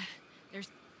 there's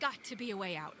got to be a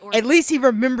way out, or... At least he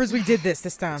remembers we did this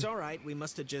time. It's alright, we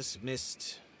must have just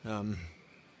missed,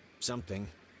 something.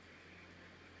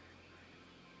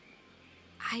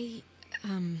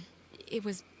 It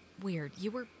was weird.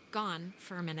 You were gone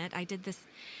for a minute. I did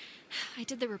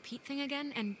the repeat thing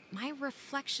again, and my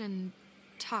reflection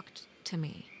talked to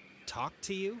me. Talked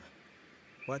to you?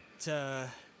 What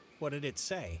did it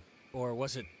say? Or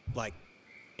was it, like,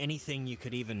 anything you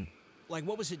could even... Like,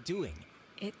 what was it doing?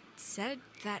 It said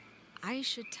that I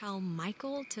should tell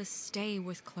Michael to stay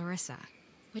with Clarissa.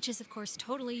 Which is, of course,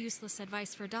 totally useless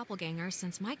advice for a doppelganger,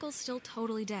 since Michael's still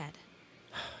totally dead.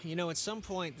 You know, at some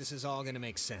point, this is all gonna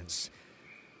make sense.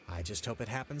 I just hope it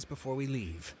happens before we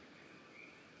leave.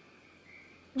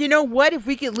 You know what? If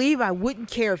we could leave, I wouldn't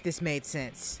care if this made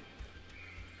sense.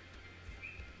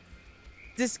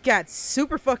 This got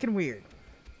super fucking weird.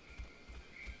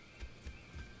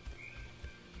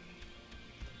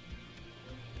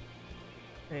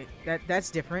 Wait,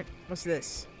 that's different. What's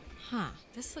this? Huh.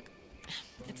 It's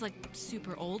like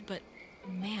super old, but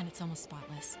man, it's almost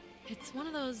spotless. It's one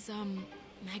of those,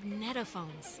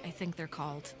 magnetophones, I think they're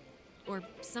called. Or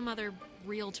some other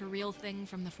reel-to-reel thing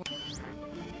from the...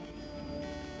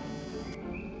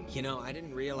 You know, I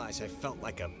didn't realize I felt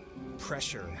like a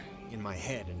pressure in my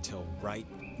head until right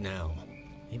now.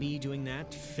 Maybe doing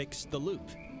that fixed the loop.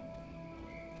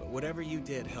 But whatever you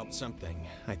did helped something,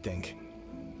 I think.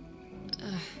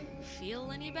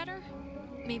 Feel any better?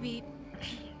 Maybe...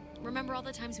 Remember all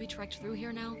the times we trekked through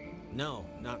here now? No,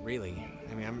 not really.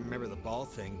 I mean, I remember the ball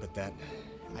thing, but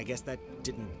I guess that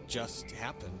didn't just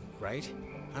happen, right?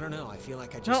 I don't know, I feel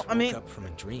like I just woke up from a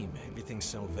dream. Everything's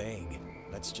so vague.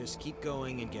 Let's just keep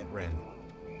going and get Ren.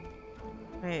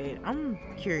 Wait, I'm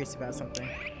curious about something.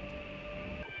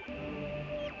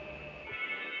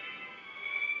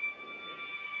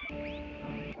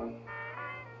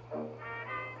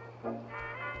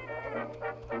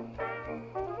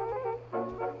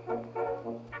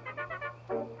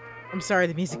 I'm sorry,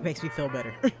 the music makes me feel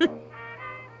better.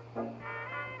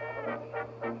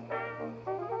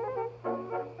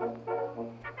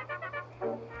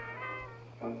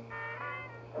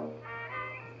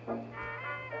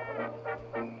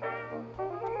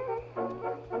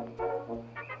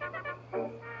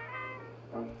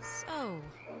 So,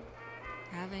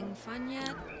 having fun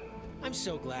yet? I'm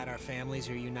so glad our families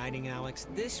are uniting, Alex.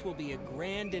 This will be a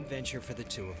grand adventure for the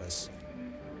two of us.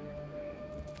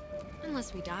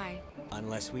 Unless we die.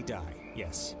 Unless we die,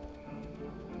 yes.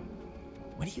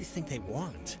 What do you think they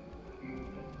want?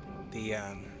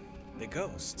 The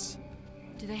ghosts.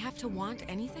 Do they have to want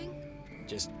anything?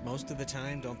 Just most of the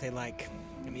time, don't they like...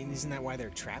 I mean, isn't that why they're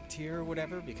trapped here or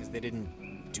whatever? Because they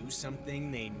didn't do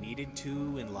something they needed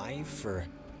to in life, or...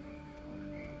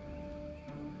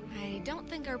 I don't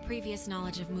think our previous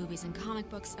knowledge of movies and comic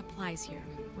books applies here,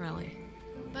 really.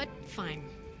 But fine.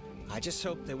 I just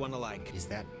hope they want to, like... Is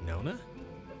that Nona?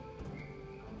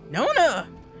 Nona!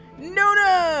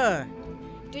 Nona!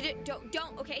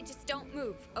 Don't, okay? Just don't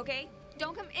move, okay?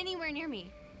 Don't come anywhere near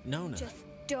me. Nona. Just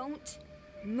don't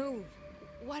move.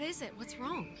 What is it? What's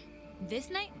wrong? This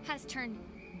night has turned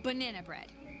banana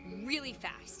bread really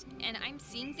fast, and I'm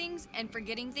seeing things and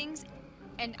forgetting things,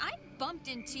 and I bumped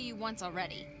into you once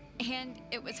already, and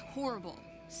it was horrible.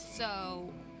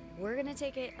 So, we're gonna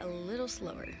take it a little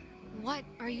slower. What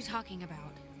are you talking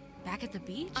about? Back at the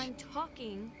beach? I'm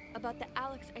talking about the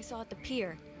Alex I saw at the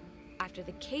pier. After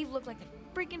the cave looked like the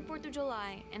freaking 4th of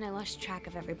July, and I lost track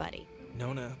of everybody.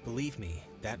 Nona, believe me,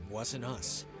 that wasn't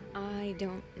us. I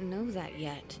don't know that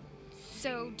yet.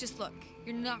 So, just look.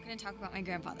 You're not gonna talk about my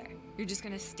grandfather. You're just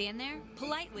gonna stand there,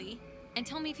 politely, and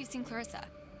tell me if you've seen Clarissa.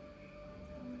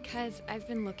 'Cause I've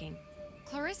been looking.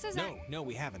 Clarissa's No,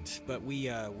 we haven't. But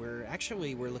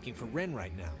we're looking for Ren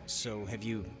right now. So have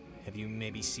you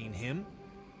maybe seen him?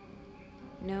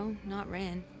 No, not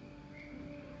Ren.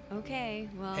 Okay,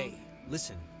 well... Hey,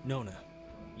 listen, Nona.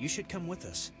 You should come with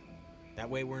us. That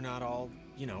way we're not all,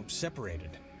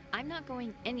 separated. I'm not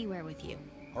going anywhere with you.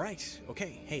 All right,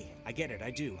 okay. Hey, I get it,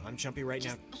 I do. I'm jumpy right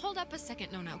now. Hold up a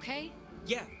second, Nona, okay?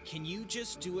 Yeah, can you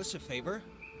just do us a favor?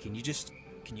 Can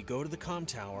you go to the comm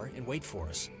tower and wait for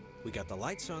us? We got the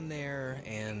lights on there,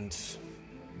 and...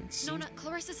 Nona,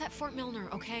 Clarissa's at Fort Milner,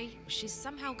 okay? She's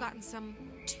somehow gotten some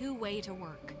two-way to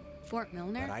work. Fort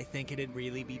Milner? But I think it'd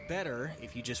really be better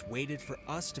if you just waited for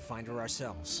us to find her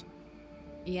ourselves.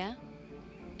 Yeah?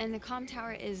 And the comm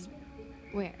tower is...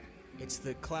 where? It's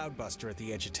the Cloudbuster at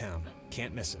the edge of town.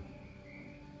 Can't miss it.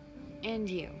 And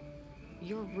you.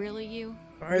 You're really you?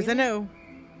 As far as I know.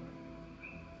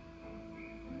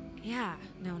 Yeah,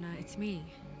 Nona, it's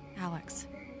me, Alex.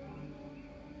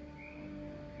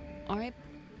 Alright,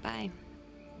 bye.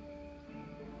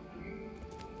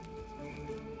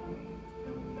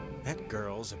 That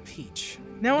girl's a peach.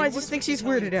 No, And I what's just think with she's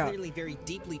telling weirded a out. Clearly very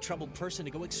deeply troubled person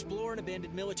to go explore an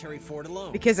abandoned military fort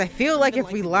alone. Because I feel like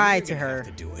if we lied to her... Have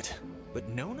to do it. But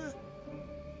Nona?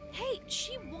 Hey,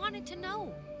 she wanted to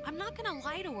know. I'm not gonna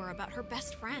lie to her about her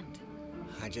best friend.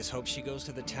 I just hope she goes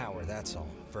to the tower, that's all.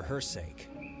 For her sake.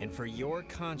 And for your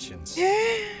conscience.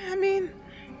 Yeah, I mean...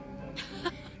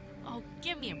 Oh,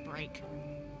 give me a break.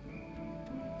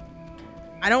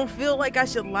 I don't feel like I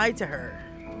should lie to her.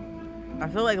 I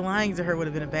feel like lying to her would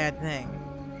have been a bad thing.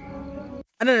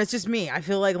 I don't know, it's just me. I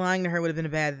feel like lying to her would have been a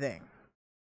bad thing.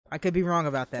 I could be wrong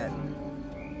about that.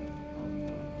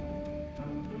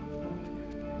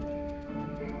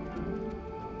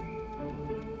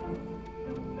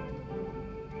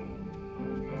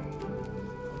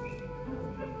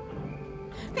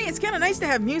 Hey, it's kind of nice to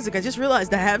have music. I just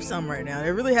realized I have some right now.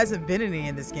 There really hasn't been any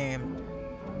in this game.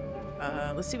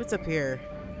 Let's see what's up here.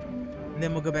 And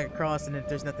then we'll go back across, and if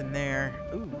there's nothing there...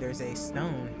 Ooh, there's a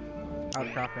stone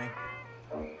outcropping.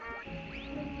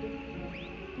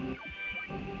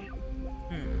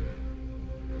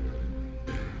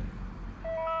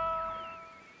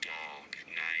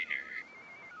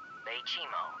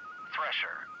 Chimo,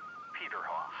 Thresher,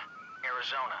 Peterhoff,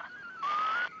 Arizona.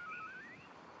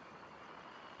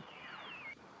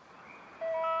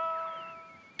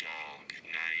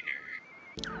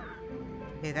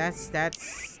 Hey,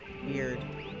 that's weird.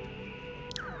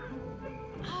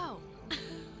 Oh,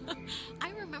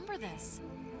 I remember this.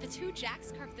 The two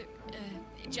Jacks carved their,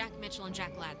 Jack Mitchell and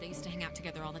Jack Ladd, they used to hang out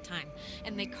together all the time.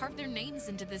 And they carved their names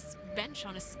into this bench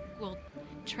on a school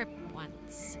trip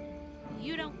once.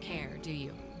 You don't care, do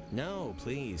you? No,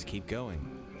 please, keep going.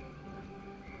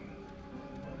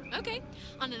 Okay,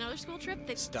 on another school trip,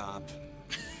 they... Stop.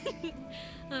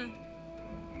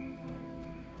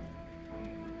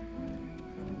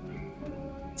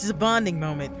 This is a bonding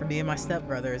moment for me and my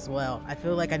stepbrother as well. I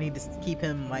feel like I need to keep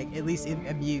him, like, at least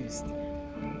amused.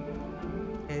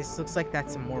 Okay, this looks like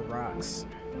that's some more rocks.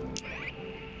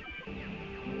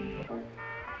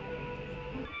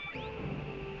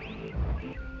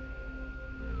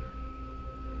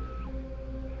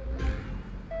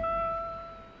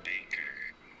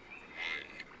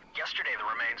 Yesterday, the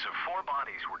remains of 4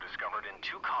 bodies were discovered in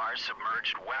 2 cars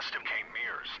submerged west of Cape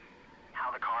Mears.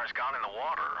 How the cars got in the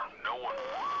water, no one...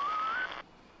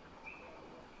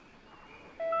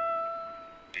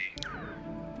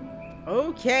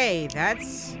 Okay,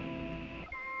 that's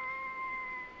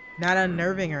not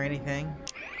unnerving or anything.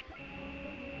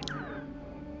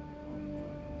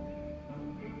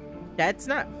 That's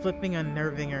not flipping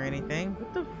unnerving or anything.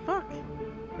 What the fuck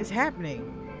is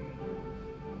happening?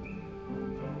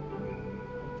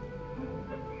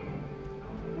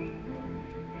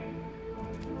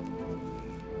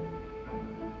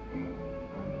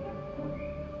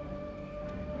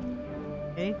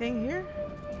 Anything here?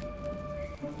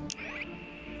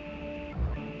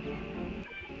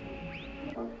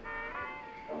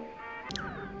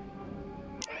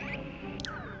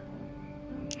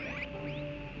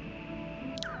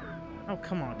 Oh,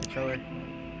 come on, controller.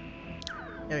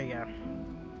 There you go.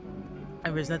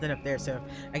 There's nothing up there, so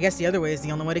I guess the other way is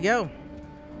the only way to go.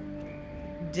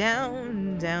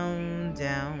 Down, down,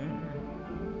 down.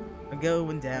 I'm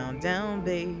going down, down,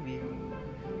 baby.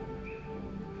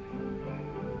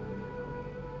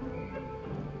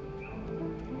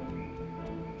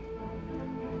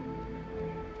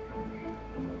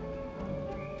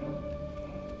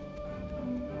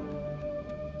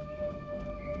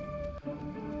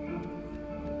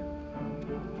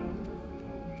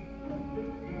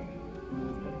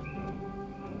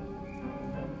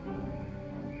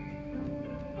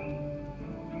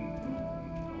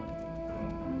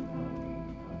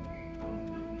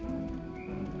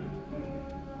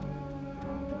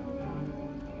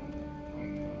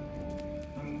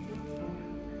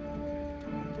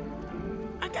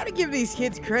 I gotta give these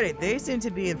kids credit. They seem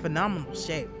to be in phenomenal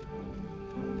shape.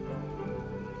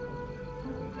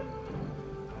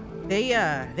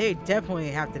 They definitely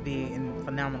have to be in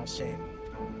phenomenal shape.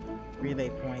 Relay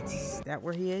points. Is that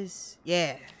where he is?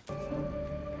 Yeah.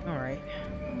 Alright.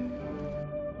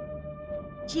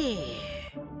 Yeah.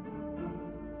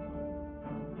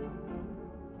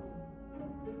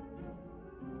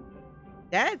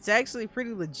 That's actually a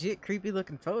pretty legit creepy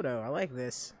looking photo. I like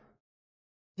this.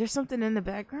 There's something in the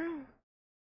background?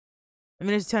 I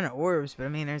mean, there's a ton of orbs, but I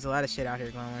mean, there's a lot of shit out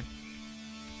here glowing.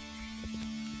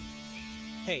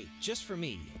 Hey, just for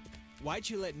me, why'd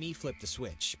you let me flip the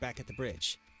switch back at the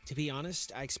bridge? To be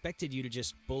honest, I expected you to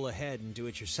just bull ahead and do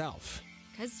it yourself.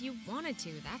 'Cause you wanted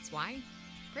to, that's why.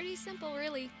 Pretty simple,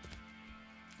 really.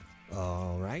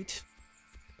 All right.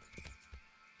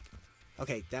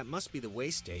 Okay, that must be the way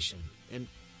station. And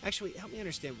actually, help me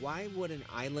understand, why would an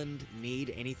island need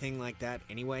anything like that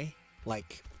anyway?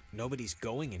 Like, nobody's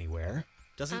going anywhere.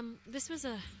 Doesn't... This was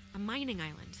a mining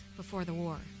island before the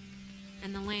war.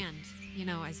 And the land, you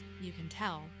know, as you can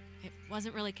tell, it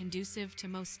wasn't really conducive to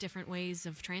most different ways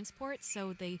of transport,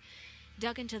 so they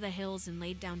dug into the hills and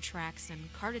laid down tracks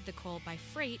and carted the coal by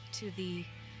freight to the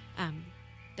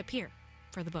pier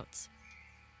for the boats.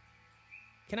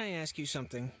 Can I ask you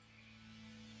something?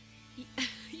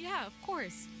 Yeah, of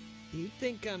course. You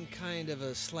think I'm kind of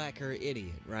a slacker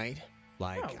idiot, right?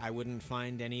 Like, No. I wouldn't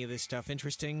find any of this stuff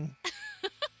interesting?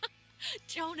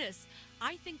 Jonas,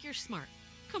 I think you're smart.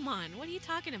 Come on, what are you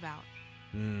talking about?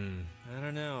 I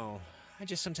don't know. I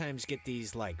just sometimes get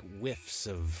these, like, whiffs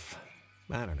of...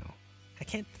 I don't know. I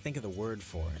can't think of the word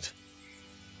for it.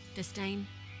 Disdain?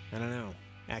 I don't know.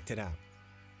 Act it out.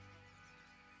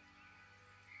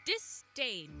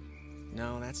 Disdain.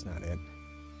 No, that's not it.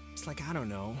 It's like, I don't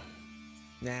know.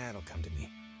 Nah, it'll come to me.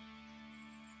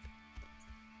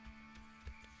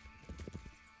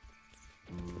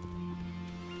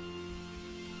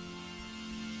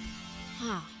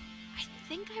 Huh. I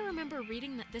think I remember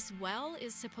reading that this well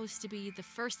is supposed to be the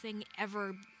first thing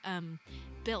ever,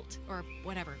 built, or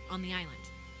whatever, on the island,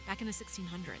 back in the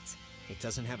 1600s. It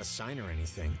doesn't have a sign or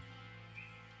anything.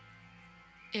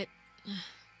 It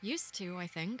used to, I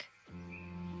think.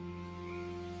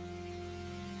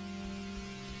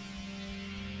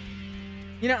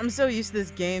 You know, I'm so used to this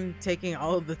game taking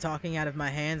all of the talking out of my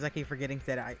hands, I keep forgetting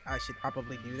that I should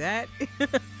probably do that.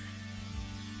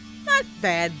 Not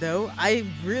bad, though.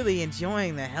 I'm really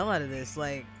enjoying the hell out of this.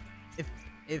 Like,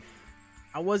 if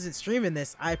I wasn't streaming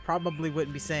this, I probably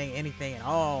wouldn't be saying anything at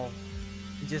all.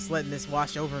 Just letting this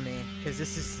wash over me, because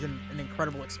this is an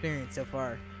incredible experience so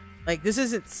far. Like, this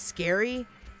isn't scary.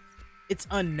 It's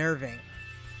unnerving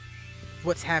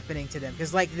what's happening to them.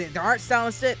 Because, like, the art style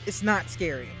and shit, it's not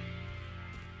scary.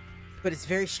 But it's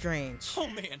very strange. Oh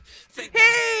man! Thank Hey, God.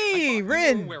 I thought you were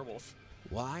Rin! a werewolf.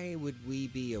 Why would we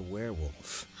be a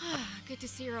werewolf? Good to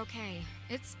see you're okay.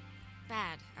 It's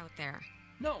bad out there.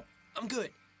 No, I'm good.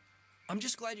 I'm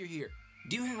just glad you're here.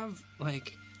 Do you have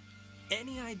like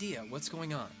any idea what's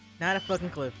going on? Not a fucking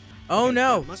clue. Oh Okay,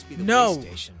 no! that must be the No! way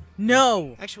station.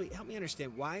 No! Actually, help me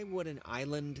understand, why would an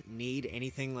island need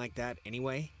anything like that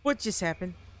anyway? What just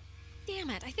happened?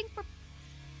 Damn it! I think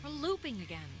we're looping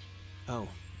again.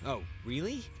 Oh,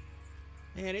 really?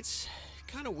 Man, it's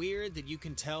kind of weird that you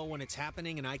can tell when it's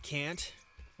happening and I can't.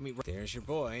 I mean, there's your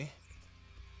boy.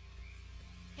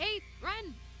 Hey,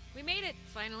 Ren! We made it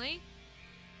finally.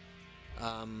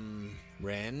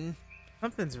 Ren?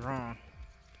 Something's wrong.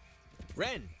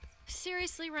 Ren!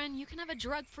 Seriously, Ren, you can have a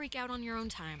drug freak out on your own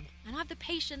time. I don't have the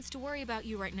patience to worry about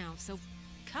you right now, so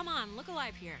come on, look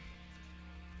alive here.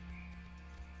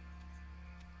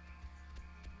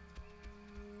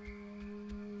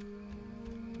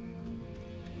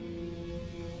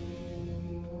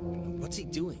 What's he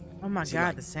doing? Oh my Is he, god,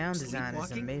 like, the sound design is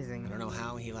sleepwalking? amazing. I don't know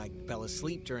how he, like, fell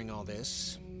asleep during all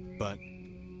this, but...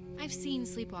 I've seen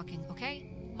sleepwalking, okay?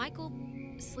 Michael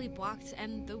sleepwalked,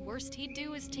 and the worst he'd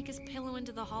do is take his pillow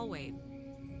into the hallway.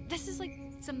 This is like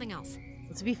something else.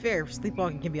 Well, to be fair,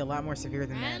 sleepwalking can be a lot more severe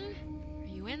than that. Ren,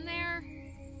 are you in there?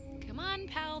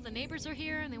 the neighbors are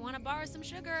here and they want to borrow some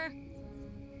sugar.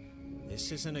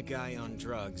 This isn't a guy on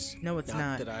drugs. No, it's not.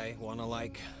 Not that I want to,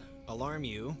 like, alarm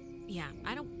you. Yeah,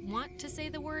 I don't want to say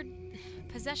the word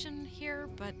possession here,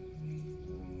 but...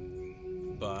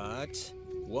 But...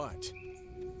 what?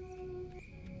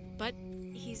 But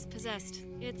he's possessed.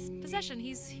 It's possession.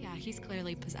 He's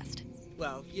clearly possessed.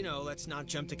 Well, you know, let's not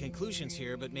jump to conclusions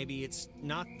here, but maybe it's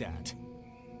not that.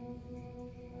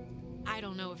 I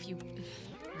don't know if you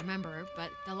remember,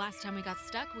 but the last time we got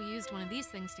stuck, we used one of these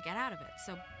things to get out of it,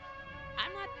 so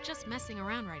I'm not just messing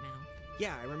around right now.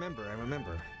 Yeah, I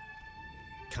remember.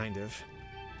 Kind of.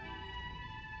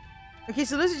 Okay,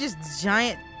 so those are just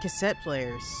giant cassette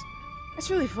players. That's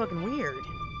really fucking weird.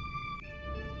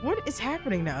 What is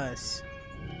happening to us?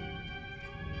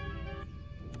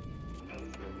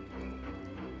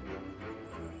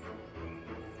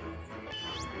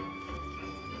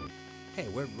 Hey,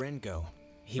 where'd Ren go?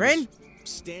 He Ren? was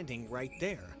standing right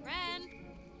there. Ren,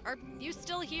 are you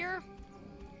still here?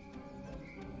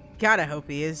 God, I hope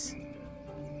he is.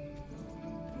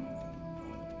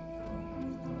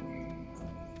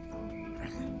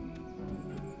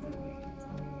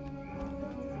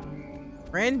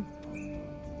 Ren?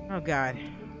 Oh, God.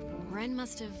 Ren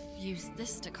must have used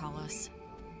this to call us.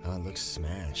 Oh, it looks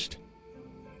smashed.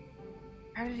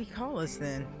 How did he call us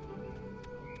then?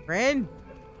 Ren?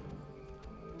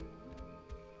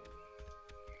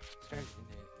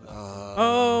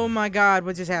 Oh my God,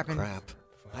 what just happened? Crap.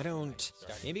 I don't...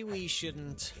 Maybe we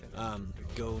shouldn't,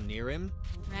 go near him?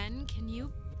 Ren, can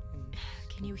you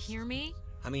hear me?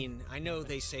 I mean, I know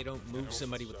they say don't move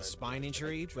somebody with a spine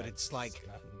injury, but it's like...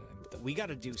 we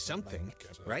gotta do something,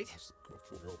 right?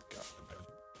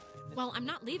 Well, I'm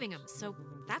not leaving him, so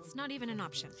that's not even an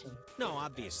option. No,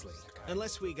 obviously.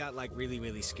 Unless we got, like, really,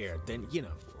 really scared, then, you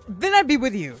know. Then I'd be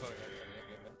with you.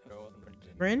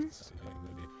 Ren?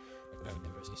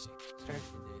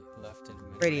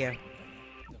 Radio.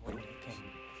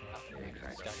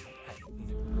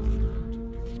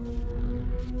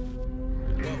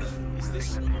 Is that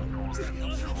helping?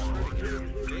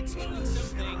 It's doing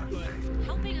something, but...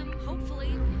 Helping him,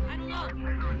 hopefully. I don't know.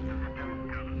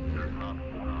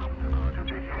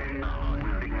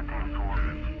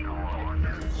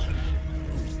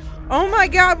 Oh my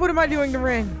God, what am I doing to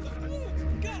Ren?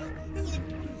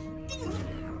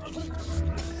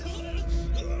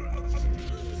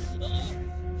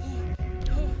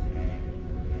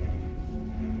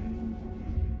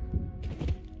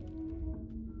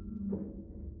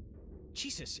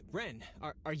 Jesus, Ren,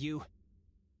 are you...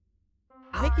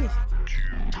 Vicky.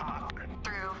 Talk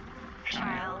through,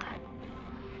 child.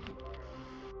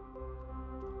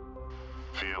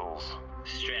 Feels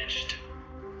Stretched.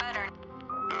 Better.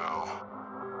 no.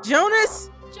 Jonas?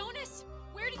 Jonas,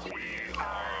 where did you... We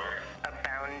are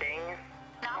abounding.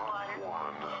 Not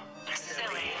one.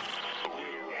 Silly.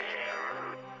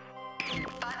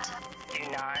 But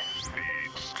do not Be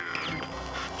scared.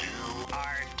 You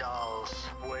our dolls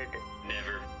would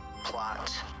never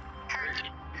plot. Hurt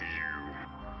you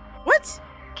What?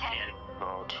 can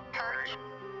not hurt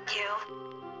you.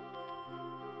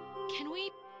 Can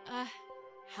we,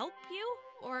 help you?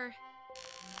 Or...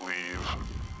 leave.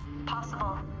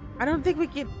 Possible. I don't think we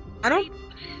can. I don't.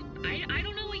 I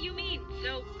don't know what you mean,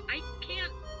 so I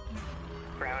can't.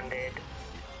 Grounded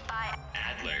by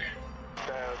Adler.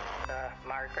 the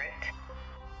Margaret.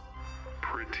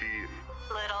 Pretty.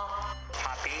 Little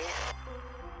Poppy.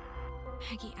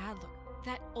 Peggy Adler.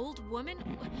 That old woman?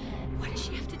 What does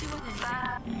she have to do with anything?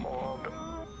 That old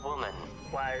woman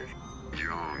was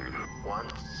Young.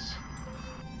 once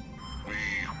We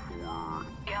were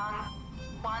young.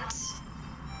 Once.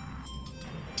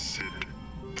 sit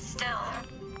Still.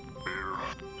 bear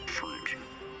fruit.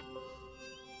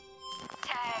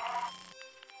 Tag.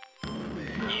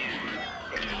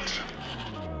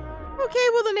 Okay,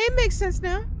 well the name makes sense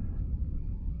now.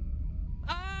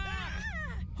 Ah!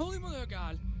 Holy mother of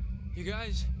God. You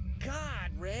guys...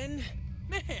 God, Ren!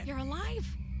 Man! You're alive?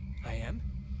 I am.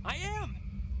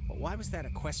 Well, why was that a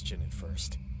question at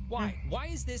first? Why? Why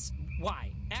is this...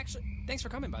 Why? Actually, thanks for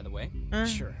coming, by the way.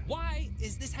 Sure. Why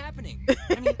is this happening?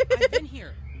 I mean, I've been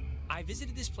here. I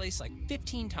visited this place like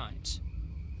 15 times.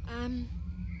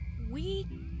 We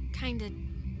kinda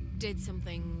did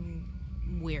something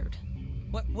weird.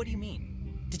 What do you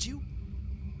mean? Did you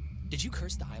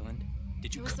curse the island?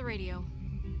 Did you... It was the radio.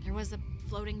 There was a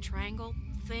floating triangle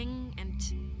thing, and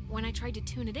when I tried to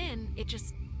tune it in, it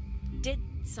just did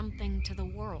something to the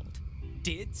world.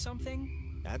 Did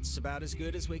something? That's about as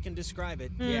good as we can describe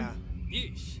it, yeah.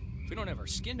 Yeesh. If we don't have our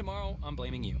skin tomorrow, I'm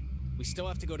blaming you. We still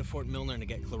have to go to Fort Milner to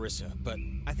get Clarissa, but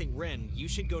I think, Ren, you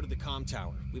should go to the comm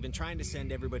tower. We've been trying to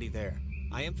send everybody there.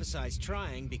 I emphasize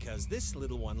trying because this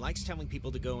little one likes telling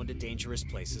people to go into dangerous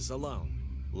places alone.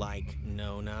 Like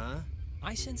Nona.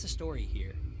 I sense a story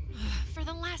here. For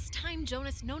the last time,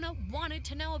 Jonas, Nona wanted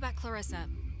to know about Clarissa.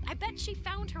 I bet she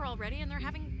found her already and they're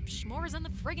having s'mores on the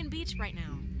friggin' beach right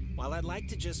now. While I'd like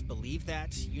to just believe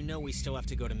that, you know we still have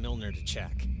to go to Milner to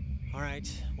check. Alright,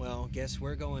 well, guess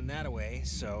we're going that away,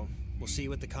 so we'll see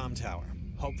you at the comm tower.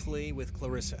 Hopefully with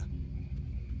Clarissa.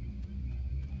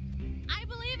 I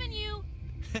believe in you!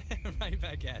 Right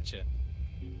back at you.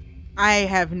 I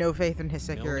have no faith in his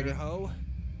security. Milner Ho?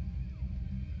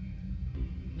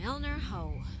 Milner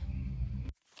Ho.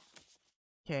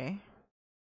 Okay.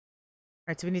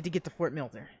 Alright, so we need to get to Fort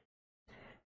Milner.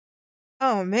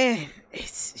 Oh man,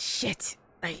 it's shit.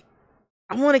 I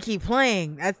want to keep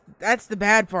playing. That's the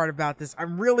bad part about this. I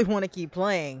really want to keep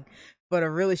playing, but I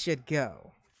really should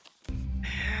go.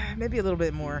 Maybe a little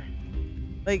bit more.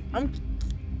 Like, I'm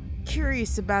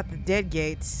curious about the dead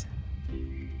gates.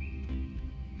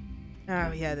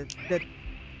 Oh yeah, that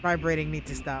vibrating needs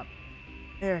to stop.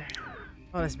 There.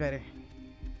 Oh, that's better.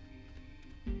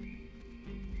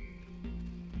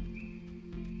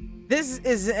 This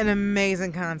is an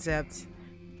amazing concept.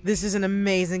 This is an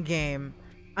amazing game.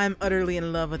 I'm utterly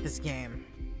in love with this game.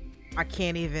 I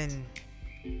can't even...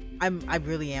 I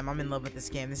really am. I'm in love with this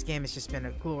game. This game has just been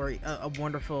a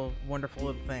wonderful, wonderful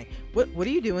little thing. What are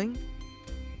you doing?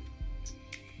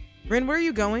 Ren, where are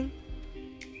you going?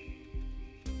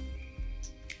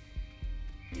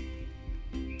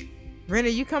 Ren, are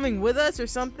you coming with us or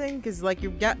something? Because, like,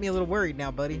 you got me a little worried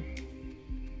now, buddy.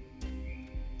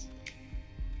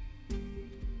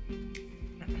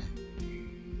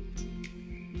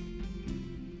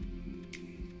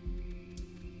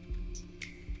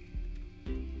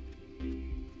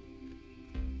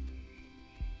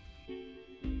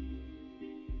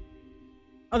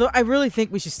 Although I really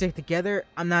think we should stick together,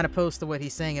 I'm not opposed to what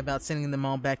he's saying about sending them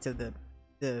all back to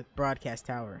the broadcast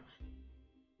tower.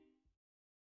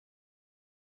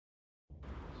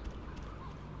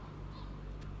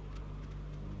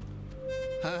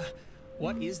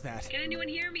 What is that? Can anyone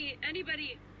hear me?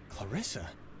 Anybody? Clarissa?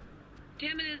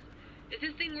 Damn it, is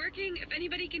this thing working? If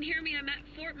anybody can hear me, I'm at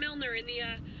Fort Milner in the,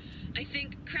 I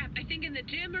think in the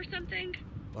gym or something?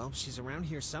 Well, she's around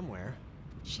here somewhere.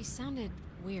 She sounded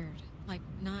weird. Like,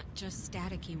 not just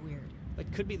staticky weird.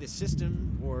 It could be the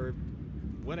system, or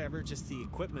whatever, just the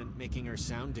equipment making her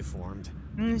sound deformed.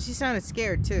 She sounded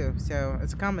scared too, so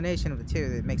it's a combination of the two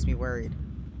that makes me worried.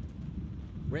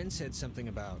 Ren said something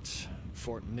about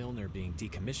Fort Milner being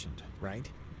decommissioned, right?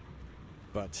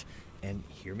 But, and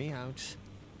hear me out,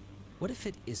 what if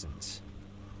it isn't?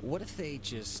 What if they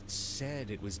just said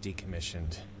it was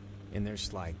decommissioned, and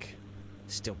there's, like,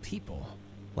 still people,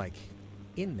 like,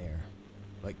 in there,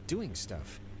 like, doing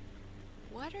stuff?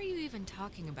 What are you even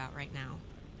talking about right now?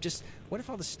 Just, what if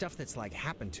all the stuff that's, like,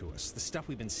 happened to us, the stuff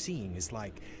we've been seeing, is,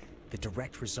 like, the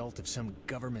direct result of some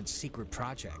government secret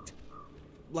project?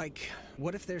 Like,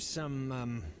 what if there's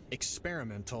some,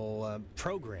 experimental,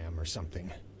 program or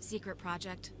something? Secret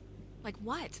project? Like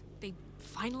what? They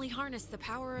finally harnessed the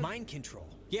power of... Mind control.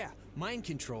 Yeah, mind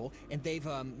control, and they've,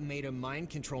 made a mind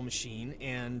control machine,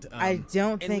 and, I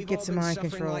don't think it's mind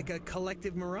control. Like a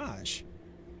collective mirage.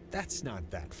 That's not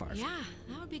that far. Yeah,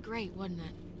 that would be great, wouldn't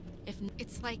it? If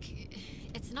it's like...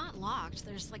 it's not locked.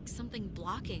 There's, like, something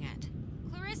blocking it.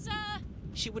 Clarissa!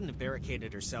 She wouldn't have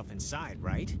barricaded herself inside,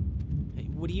 right? Hey,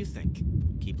 what do you think?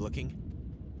 Keep looking?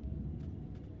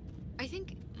 I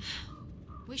think...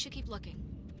 we should keep looking.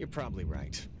 You're probably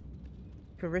right.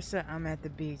 Clarissa, I'm at the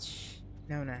beach.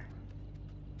 Nona.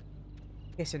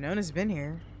 Okay, so Nona's been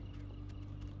here.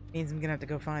 Means I'm gonna have to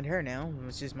go find her now.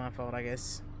 It's just my fault, I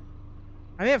guess.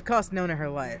 I may have cost Nona her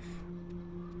life.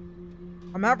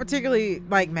 I'm not particularly,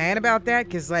 like, mad about that,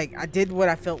 because, like, I did what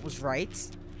I felt was right.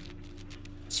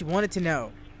 She wanted to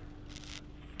know.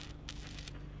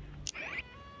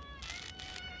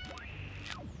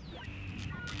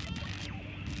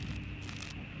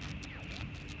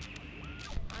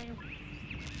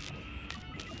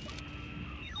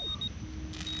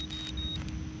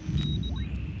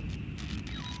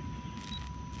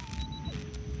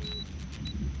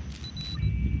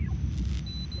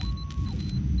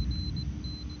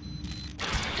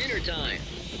 Time.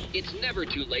 It's never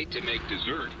too late to make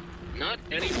dessert. Not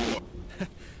anymore.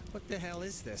 What the hell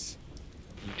is this?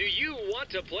 Do you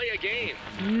want to play a game?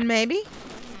 Maybe.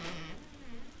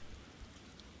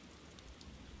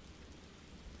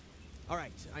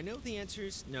 Alright, I know the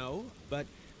answer's no, but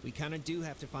we kind of do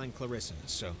have to find Clarissa,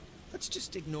 so let's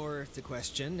just ignore the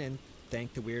question and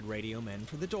thank the weird radio men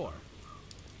for the door.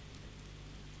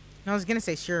 I was gonna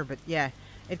say sure, but yeah,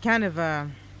 it kind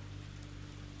of,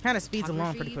 Kind of speeds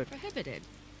along pretty Photography quick. prohibited.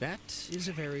 That is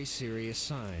a very serious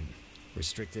sign.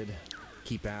 Restricted,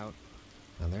 keep out.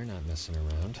 Now they're not messing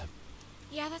around.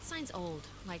 Yeah, that sign's old.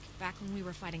 Like back when we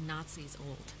were fighting Nazis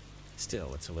old.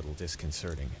 Still, it's a little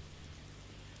disconcerting.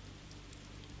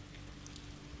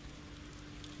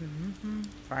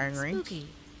 Firing range. Spooky.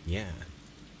 Yeah.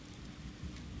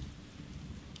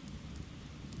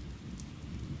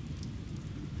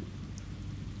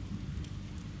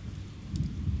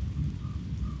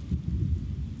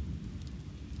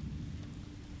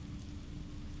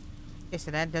 Okay,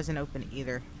 so that doesn't open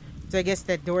either. So I guess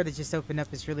that door that just opened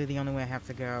up is really the only way I have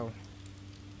to go.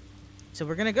 So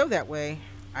we're gonna go that way.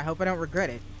 I hope I don't regret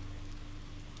it.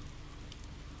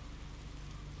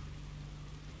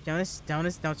 Jonas,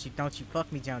 don't you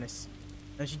fuck me, Jonas.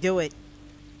 Don't you do it.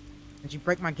 Don't you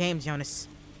break my game, Jonas.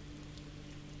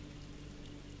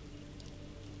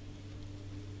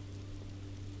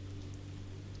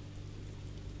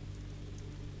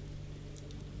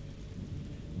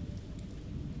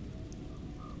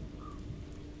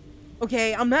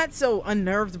 Okay, I'm not so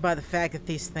unnerved by the fact that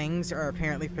these things are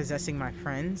apparently possessing my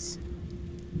friends.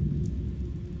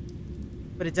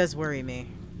 But it does worry me.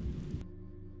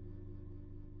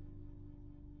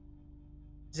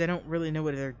 Because I don't really know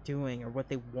what they're doing or what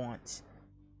they want.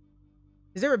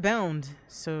 Because they were bound,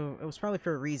 so it was probably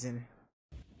for a reason.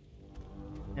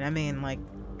 And I mean, like,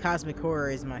 cosmic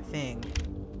horror is my thing.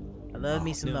 I love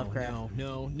me some Lovecraft.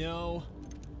 No.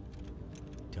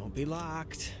 Don't be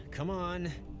locked. Come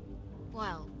on.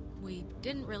 Well, we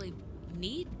didn't really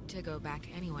need to go back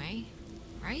anyway,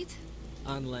 right?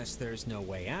 Unless there's no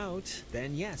way out,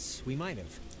 then yes, we might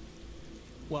have.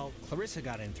 Well, Clarissa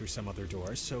got in through some other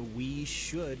door, so we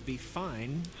should be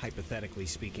fine, hypothetically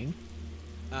speaking.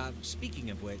 Speaking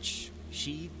of which,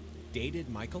 she dated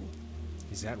Michael?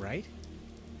 Is that right?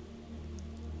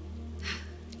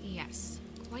 Yes,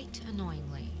 quite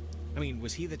annoyingly. I mean,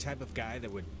 was he the type of guy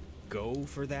that would go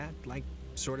for that, like,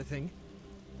 sort of thing?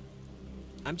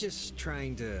 I'm just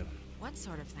trying to... What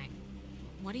sort of thing?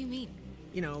 What do you mean?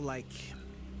 You know, like,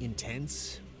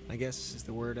 intense, I guess is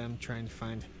the word I'm trying to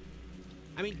find.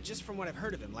 I mean, just from what I've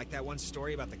heard of him, like that one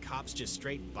story about the cops just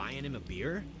straight buying him a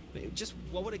beer? Just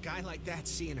what would a guy like that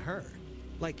see in her?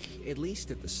 Like, at least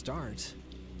at the start,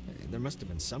 there must have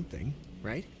been something,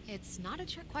 right? It's not a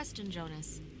trick question,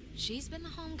 Jonas. She's been the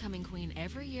homecoming queen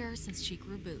every year since she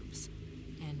grew boobs.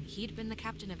 And he'd been the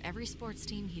captain of every sports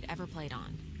team he'd ever played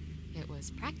on. It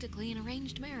was practically an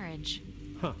arranged marriage.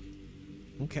 Huh.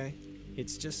 Okay.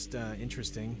 It's just,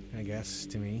 interesting, I guess,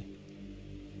 to me.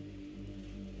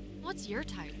 What's your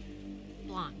type?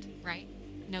 Blonde, right?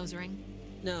 Nose ring?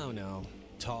 No.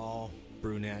 Tall,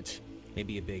 brunette,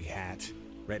 maybe a big hat,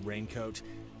 red raincoat,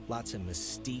 lots of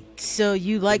mystique. So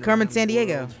you like Carmen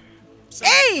Sandiego?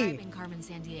 Hey! Carmen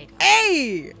Sandiego.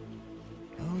 Hey!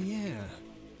 Oh, yeah.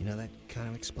 You know, that kind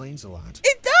of explains a lot.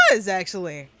 It does,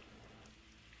 actually.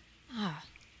 Ah,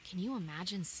 can you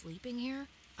imagine sleeping here?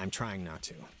 I'm trying not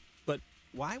to. But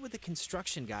why would the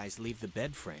construction guys leave the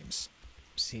bed frames?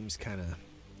 Seems kind of,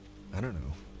 I don't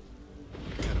know,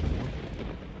 kind of morbid.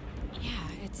 Yeah,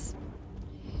 it's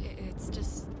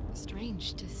just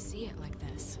strange to see it like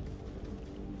this.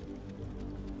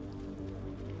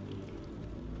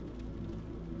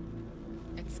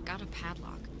 It's got a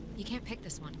padlock. You can't pick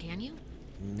this one, can you?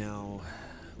 No,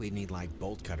 we'd need like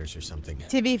bolt cutters or something.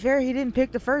 To be fair, he didn't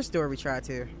pick the first door we tried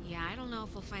to. Yeah, I don't know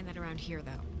if we'll find that around here,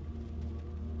 though.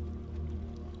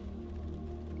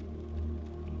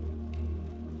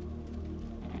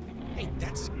 Hey,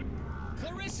 that's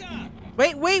Clarissa!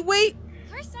 Wait!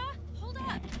 Clarissa, hold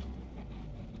up!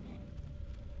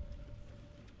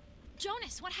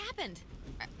 Jonas, what happened?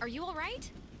 Are you all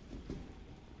right?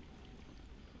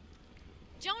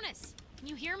 Jonas, can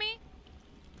you hear me?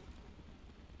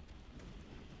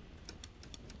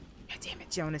 God damn it,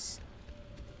 Jonas.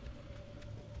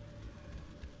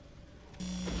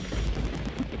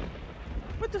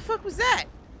 What the fuck was that?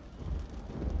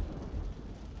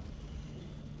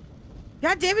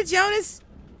 God damn it, Jonas!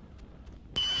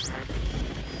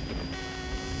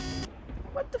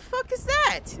 What the fuck is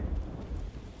that?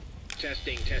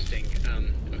 Testing.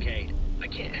 Okay. I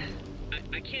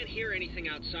can't hear anything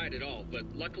outside at all, but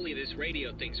luckily this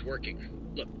radio thing's working.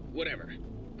 Look, whatever.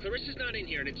 Clarissa's not in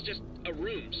here, and it's just a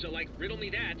room, so, like, riddle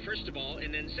me that, first of all,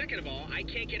 and then second of all, I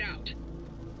can't get out.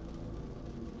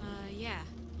 Yeah.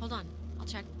 Hold on. I'll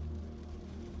check.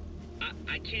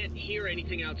 I can't hear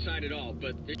anything outside at all,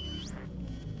 but...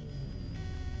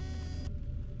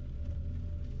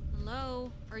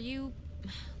 Hello? Are you...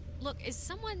 Look, is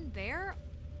someone there?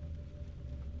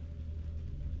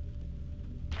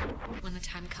 When the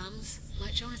time comes,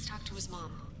 let Jonas talk to his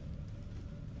mom.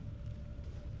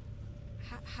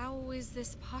 How is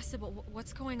this possible?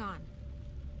 What's going on?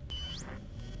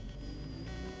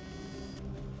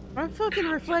 My fucking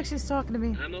reflection's talking to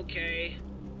me. I'm okay.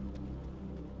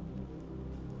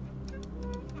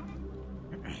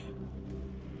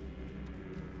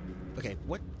 Okay,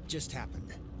 what just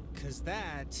happened? Cause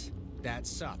that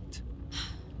sucked.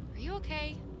 Are you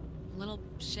okay? A little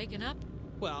shaken up?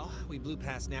 Well, we blew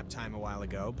past nap time a while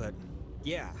ago, but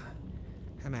yeah,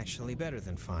 I'm actually better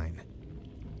than fine.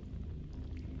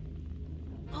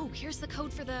 Oh, here's the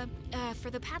code for the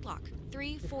padlock.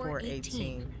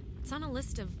 3418. It's on a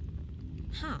list of...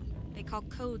 Huh. They call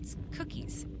codes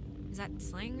cookies. Is that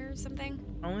slang or something?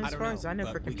 Only as far as I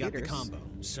know for computers. We got the combo,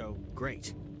 so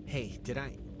great. Hey,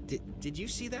 did you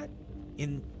see that?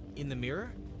 In the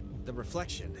mirror? The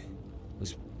reflection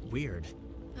was weird.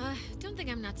 Don't think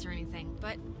I'm nuts or anything,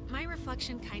 but my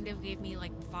reflection kind of gave me,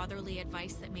 like, fatherly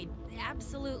advice that made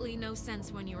absolutely no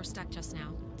sense when you were stuck just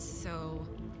now. So...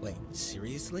 Wait,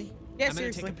 seriously? Yeah, I'm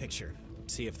seriously. gonna take a picture.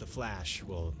 See if the flash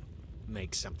will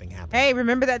make something happen. Hey,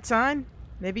 remember that sign?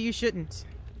 Maybe you shouldn't.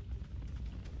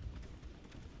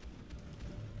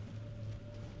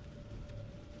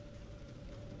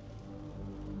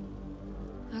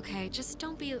 Okay, just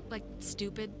don't be, like,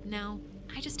 stupid now.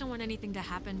 I just don't want anything to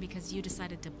happen because you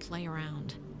decided to play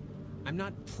around. I'm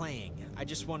not playing. I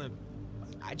just wanna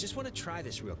try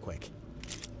this real quick.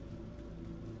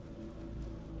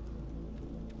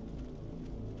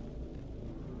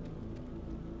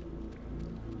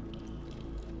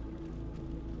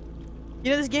 You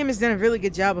know, this game has done a really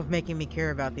good job of making me care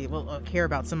about care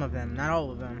about some of them, not all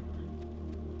of them.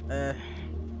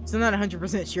 Still not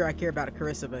 100% sure I care about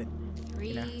Carissa, but 3,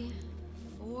 you know.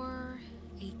 4,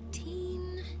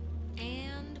 18,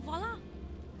 and voila.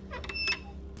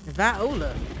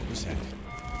 Viola. Who's that?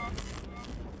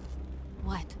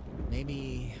 What?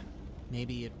 Maybe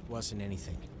it wasn't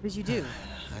anything. What did you do?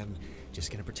 I'm just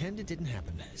gonna pretend it didn't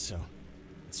happen, so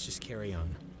let's just carry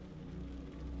on.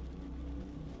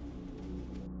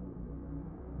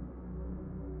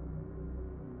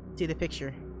 See the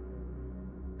picture.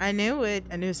 I knew it.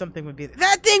 I knew something would be there.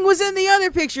 That thing was in the other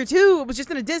picture too. It was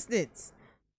just in a distance.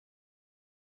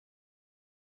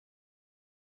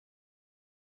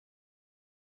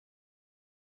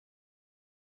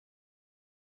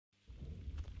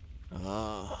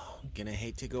 Oh, gonna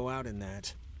hate to go out in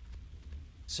that.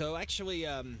 So actually,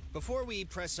 before we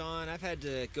press on, I've had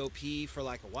to go pee for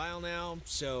like a while now,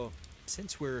 so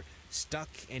since we're stuck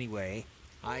anyway,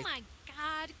 Oh my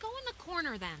god, go in the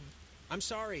corner then. I'm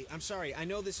sorry. I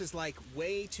know this is like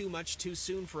way too much too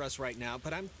soon for us right now,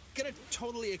 but I'm gonna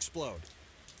totally explode.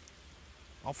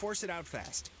 I'll force it out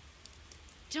fast.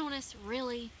 Jonas,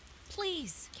 really?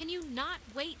 Please, can you not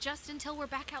wait just until we're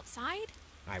back outside?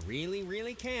 I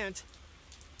really can't.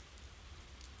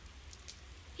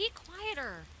 Be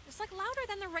quieter. It's like louder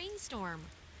than the rainstorm.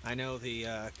 I know the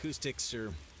acoustics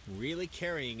are really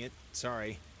carrying it.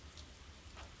 Sorry.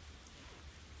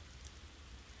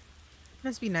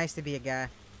 Must be nice to be a guy.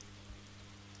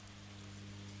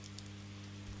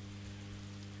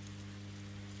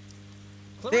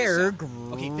 Clarissa. They're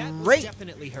Okay, that was great.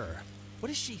 definitely her. What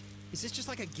is she? Is this just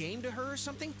like a game to her or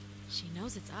something? She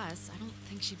knows it's us. I don't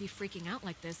think she'd be freaking out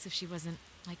like this if she wasn't,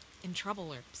 like, in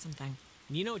trouble or something.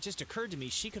 You know, it just occurred to me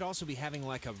she could also be having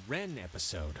like a Ren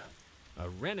episode. A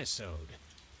Renisode.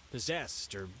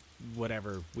 Possessed, or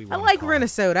whatever we I want like to call it.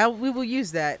 Renisode. We will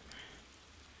use that.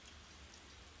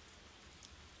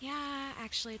 Yeah,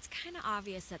 actually, it's kind of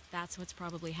obvious that that's what's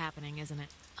probably happening, isn't it?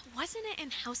 Wasn't it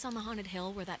in House on the Haunted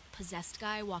Hill where that possessed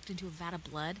guy walked into a vat of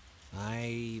blood?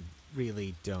 I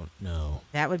really don't know.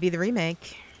 That would be the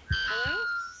remake. Hello?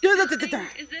 Da- da- da- da- da.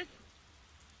 Is this...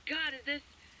 God, is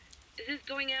this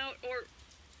going out, or...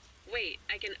 Wait,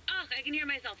 I can hear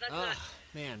myself, that's not...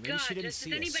 Man, maybe God, she didn't does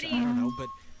see us. anybody... I don't know, but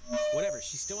whatever.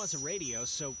 She still has a radio,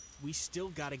 so we still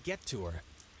gotta get to her.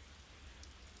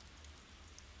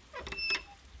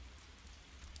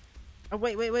 Oh,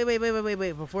 wait.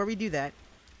 Before we do that.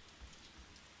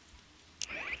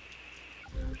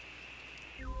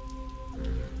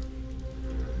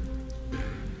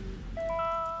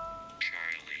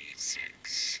 Charlie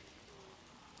 6.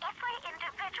 Every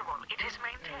individual it is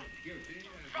maintained,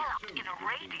 enveloped in a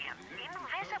radiance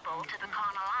invisible to the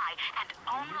carnal eye and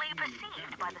only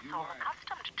perceived by the soul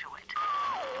accustomed to it.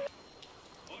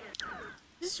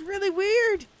 This is really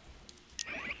weird.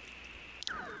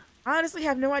 I honestly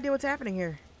have no idea what's happening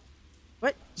here.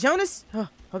 What? Jonas? Oh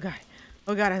god.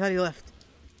 Oh god, I thought he left.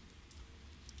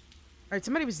 Alright,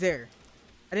 somebody was there.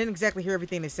 I didn't exactly hear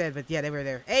everything they said, but yeah, they were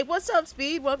there. Hey, what's up,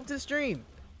 Speed? Welcome to the stream.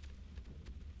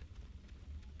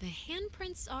 The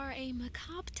handprints are a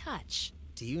macabre touch.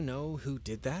 Do you know who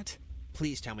did that?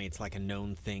 Please tell me it's like a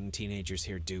known thing teenagers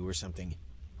here do or something.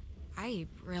 I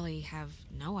really have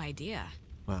no idea.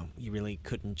 Well, you really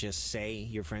couldn't just say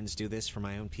your friends do this for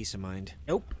my own peace of mind?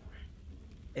 Nope.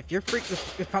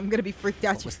 If I'm gonna be freaked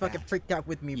out, you fucking freaked out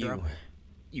with me, bro.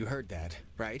 You heard that,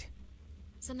 right?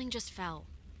 Something just fell.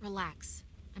 Relax.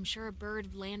 I'm sure a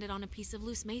bird landed on a piece of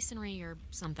loose masonry or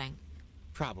something.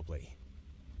 Probably.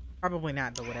 Probably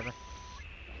not, but whatever.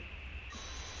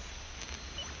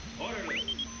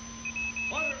 Orderly!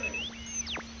 Orderly!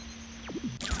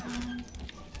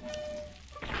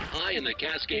 High in the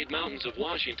Cascade Mountains of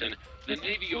Washington, the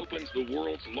Navy opens the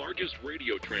world's largest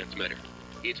radio transmitter.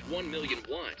 Its 1 million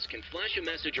watts can flash a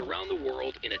message around the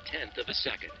world in 1/10 of a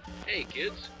second. Hey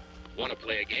kids, wanna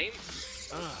play a game?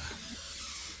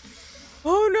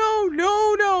 Oh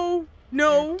no.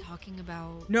 They're talking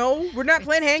about... No, we're not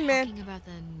playing Hangman. Talking about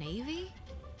the Navy?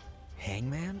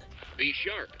 Hangman? Be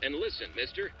sharp and listen,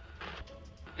 mister.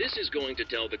 This is going to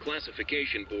tell the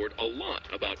classification board a lot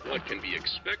about what can be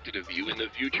expected of you in the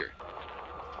future.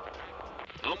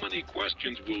 How many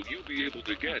questions will you be able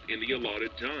to get in the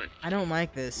allotted time? I don't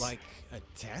like this. Like a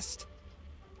test?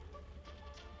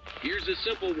 Here's a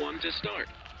simple one to start,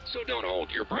 so don't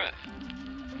hold your breath.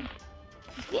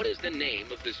 What is the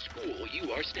name of the school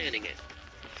you are standing in?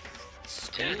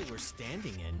 School 10. we're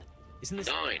standing in? Isn't this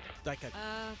 9. like a...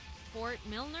 Fort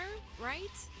Milner, right?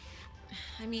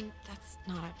 I mean, that's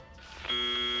not a...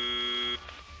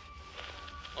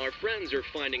 Our friends are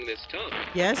finding this tough.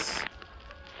 Yes.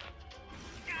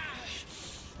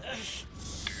 Do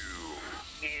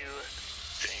you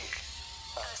think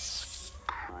us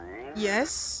cruel?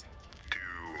 Yes. Do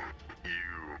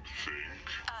you think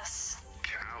Us.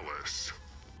 callous?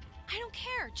 I don't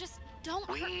care. Just don't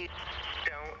hurt... We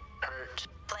don't hurt.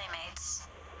 Playmates.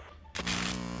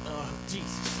 Oh,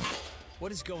 Jesus.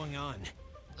 What is going on?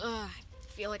 I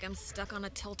feel like I'm stuck on a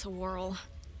tilt-a-whirl.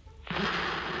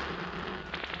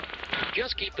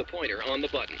 Just keep the pointer on the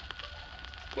button.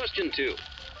 Question 2.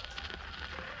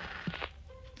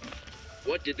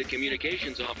 What did the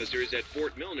communications officers at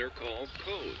Fort Milner call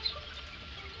codes?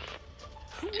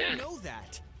 Who would 10. know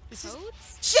that? This is...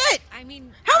 Codes? Shit! I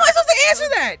mean... How am I supposed to answer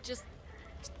codes? that? Just...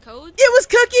 codes? It was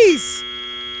cookies!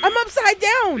 I'm upside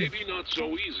down! Maybe not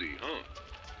so easy, huh?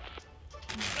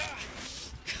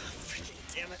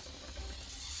 Damn it.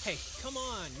 Hey, come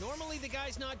on. Normally the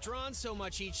guy's not drawn so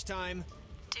much each time.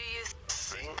 Do you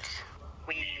Think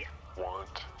we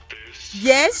want this?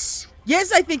 Yes?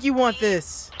 Yes, I think you want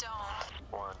this. don't?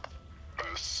 Want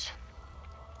this?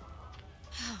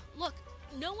 Look,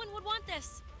 no one would want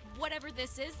this. Whatever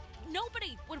this is,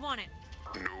 nobody would want it.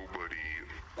 Nobody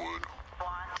would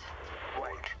Want?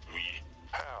 what we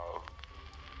have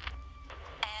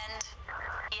And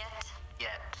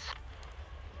yet.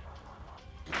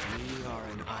 We are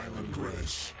an island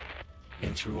race.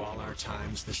 And through all our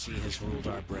times, the sea has ruled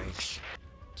our breaks.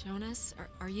 Jonas,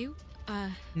 are you,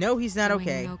 No, he's not doing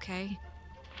okay. okay?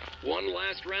 One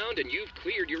last round and you've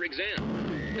cleared your exam.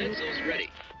 Pencils ready.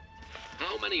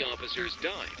 How many officers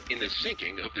died in the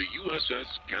sinking of the USS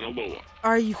Kanaloa?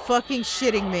 Are you fucking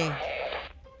shitting me?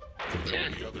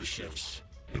 10. other ships.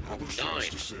 9.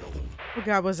 Oh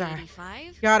God, was I?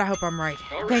 85? God, I hope I'm right.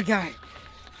 All Thank right. God.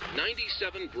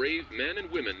 97 brave men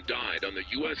and women died on the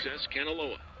USS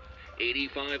Kanaloa.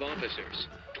 85 officers,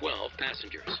 12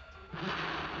 passengers.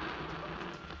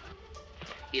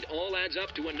 It all adds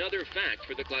up to another fact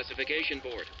for the classification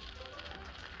board.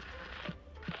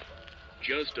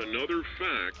 Just another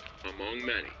fact among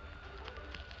many.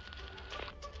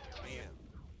 Man,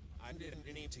 I didn't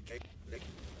need to get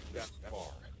that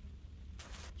far.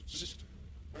 Just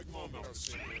make mom out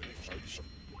just a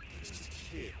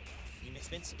kid. You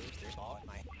expensive. There's all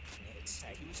my it's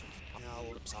now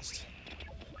obsessed.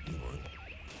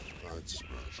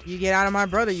 You get out of my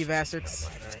brother, you bastards.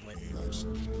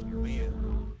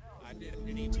 Man, I didn't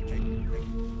need to get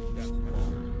that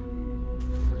far.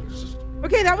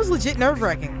 Okay, that was legit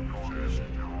nerve-wracking.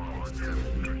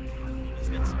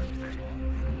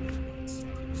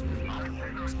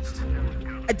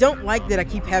 I don't like that I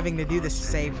keep having to do this to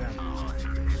save them.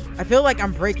 I feel like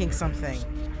I'm breaking something.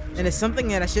 And it's something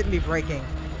that I shouldn't be breaking.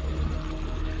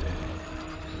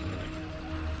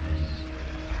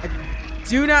 I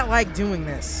do not like doing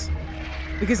this.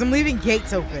 Because I'm leaving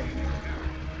gates open.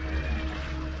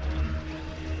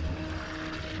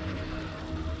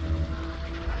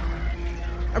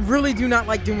 I really do not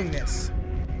like doing this.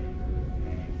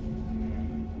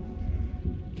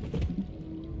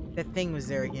 That thing was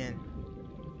there again.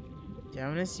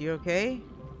 Jonas, you okay?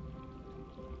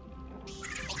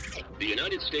 The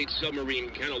United States submarine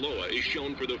Kanaloa is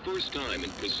shown for the first time in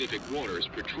Pacific waters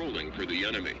patrolling for the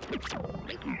enemy.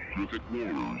 Pacific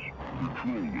waters,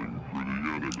 patrolling for the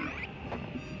enemy.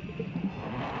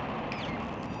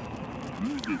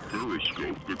 Through the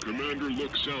periscope, the commander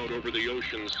looks out over the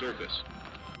ocean's surface.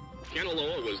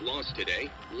 Kanaloa was lost today,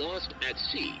 lost at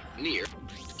sea, near...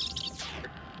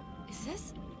 Is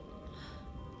this...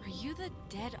 Are you the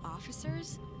dead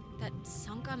officers that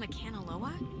sunk on the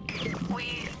Kanaloa?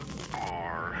 We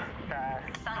are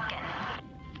sunken.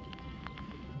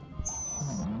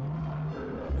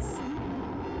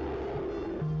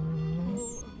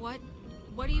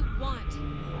 What do you want?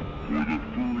 For the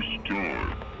first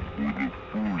time, for the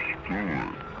first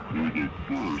time, for the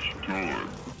first time.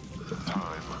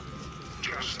 Time.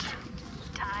 Just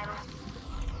time.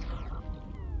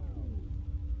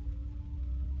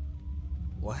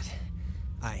 What?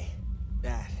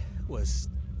 That was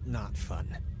not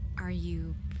fun. Are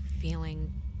you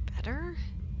feeling better?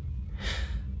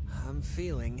 I'm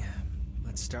feeling.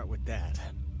 Let's start with that.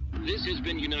 This has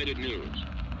been United News,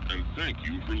 and thank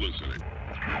you for listening.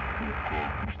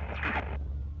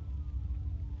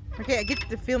 Okay, I get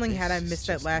the feeling had I missed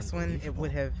that last one, it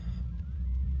would have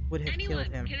killed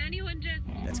him. Can anyone just...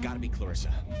 That's gotta be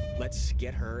Clarissa. Let's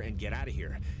get her and get out of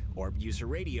here. Or use her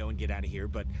radio and get out of here,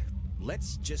 but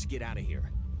let's just get out of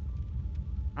here.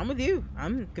 I'm with you.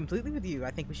 I'm completely with you.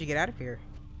 I think we should get out of here.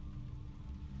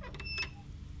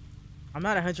 I'm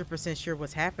not 100% sure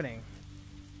what's happening.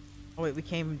 Oh wait, we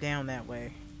came down that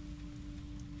way.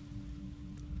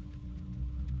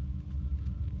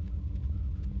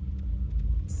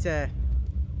 It's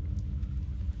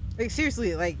like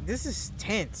seriously, like this is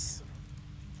tense.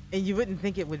 And you wouldn't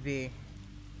think it would be.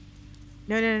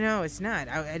 No, it's not.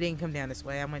 I didn't come down this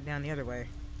way. I went down the other way.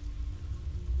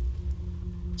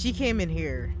 She came in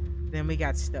here, then we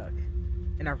got stuck.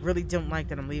 And I really don't like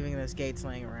that I'm leaving those gates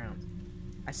laying around.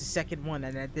 That's the second one,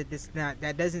 and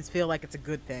that doesn't feel like it's a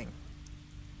good thing.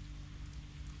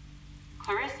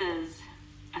 Clarissa's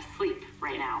asleep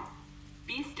right now.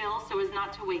 Be still so as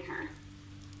not to wake her.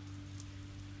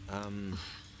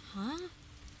 Huh?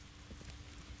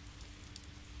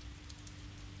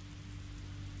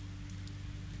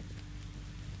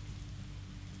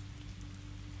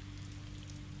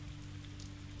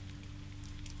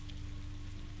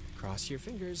 Cross your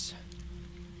fingers.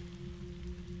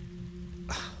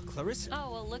 Clarissa.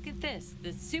 Oh, well, look at this.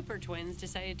 The super twins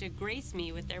decided to grace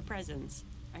me with their presence.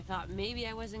 I thought maybe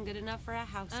I wasn't good enough for a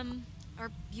house.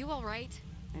 Are you all right?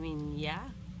 I mean, yeah.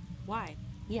 Why?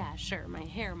 Yeah, sure, my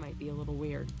hair might be a little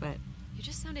weird, but... You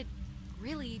just sounded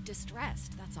really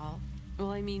distressed, that's all.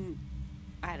 Well, I mean,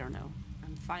 I don't know.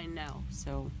 I'm fine now,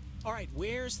 so... Alright,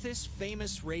 where's this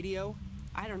famous radio?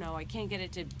 I don't know, I can't get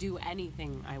it to do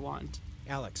anything I want.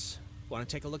 Alex, want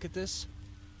to take a look at this?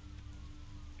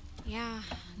 Yeah,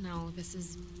 no, this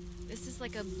is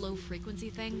like a low frequency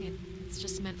thing. It's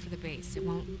just meant for the base. It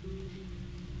won't...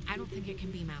 I don't think it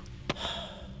can beam out.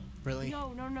 Really?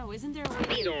 No, isn't there a way...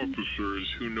 These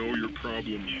officers who know your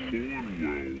problems full and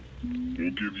well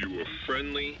will give you a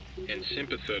friendly and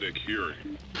sympathetic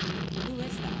hearing. Who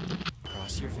is that?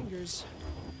 Cross your fingers.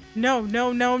 No.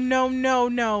 Not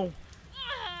now!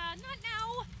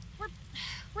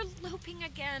 We're looping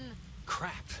again.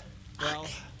 Crap. Well,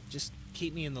 just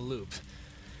keep me in the loop.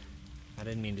 I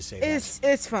didn't mean to say that.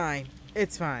 It's fine.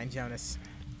 It's fine, Jonas.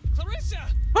 Clarissa!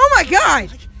 Oh my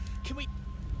god! Can we...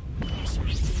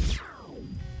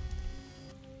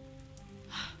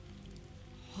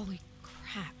 Holy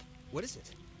crap. What is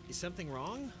it? Is something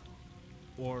wrong?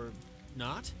 Or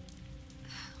not?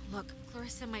 Look,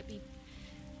 Clarissa might be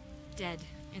dead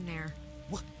in there.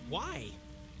 What? Why?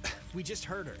 We just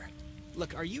heard her.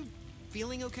 Look, are you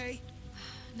feeling okay?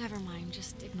 Never mind,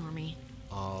 just ignore me.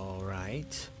 All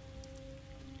right.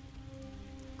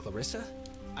 Clarissa?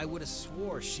 I would have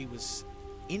swore she was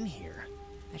in here.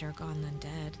 Better gone than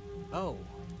dead. Oh,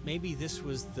 maybe this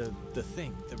was the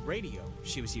thing, the radio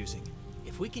she was using.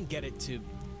 If we can get it to...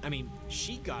 I mean,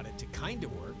 she got it to kind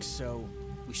of work, so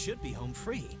we should be home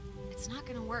free. It's not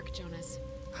gonna work, Jonas.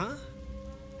 Huh?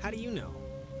 How do you know?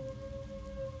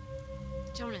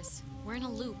 Jonas, we're in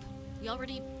a loop. We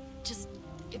already... just...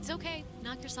 It's okay.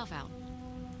 Knock yourself out.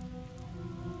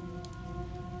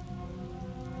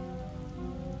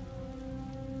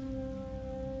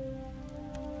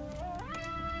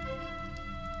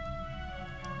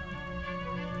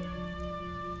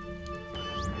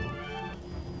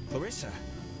 Clarissa.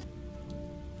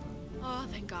 Oh,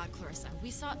 thank God, Clarissa.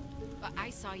 I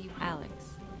saw you. Alex,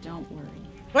 don't worry.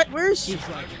 What? Where is she?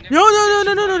 Like... No.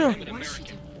 What is she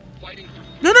doing?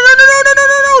 No.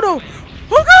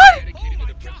 Oh God! Oh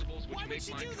my God! Why would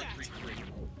she do that?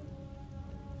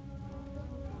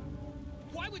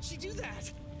 Why would she do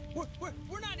that?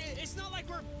 We're not... It's not like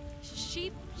we're...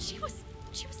 She was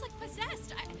like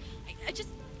possessed. I just,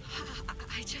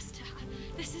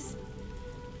 this is,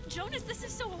 Jonas, this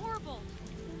is so horrible.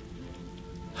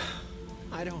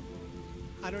 I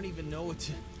don't even know what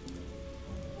to...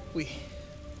 We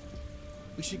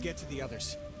should get to the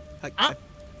others. I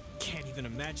can't even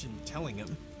imagine telling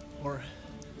them, or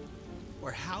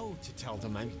how to tell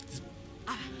them.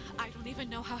 I don't even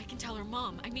know how I can tell her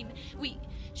mom. I mean,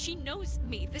 she knows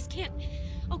me. This can't,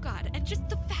 oh God, and just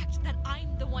the fact that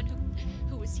I'm the one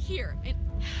who was here, and,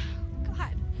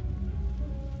 God.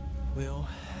 Well,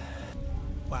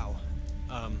 wow.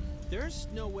 There's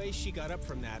no way she got up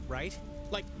from that, right?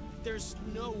 Like, there's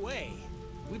no way.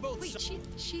 We both... Wait,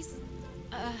 she's,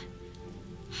 I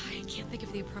can't think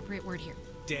of the appropriate word here.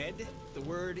 Dead? The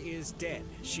word is dead.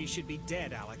 She should be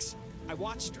dead, Alex. I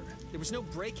watched her. There was no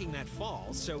breaking that fall,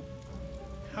 so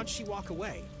how'd she walk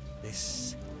away?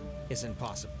 This isn't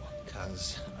possible,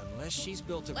 because unless she's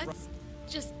built a... Let's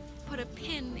just put a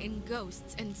pin in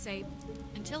ghosts and say,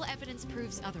 until evidence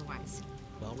proves otherwise.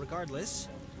 Well, regardless,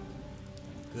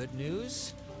 good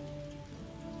news?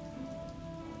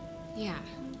 Yeah,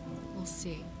 we'll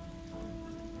see.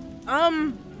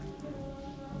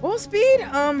 Full speed?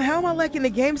 How am I liking the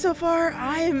game so far?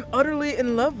 I am utterly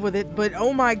in love with it, but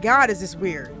oh my God, is this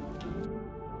weird.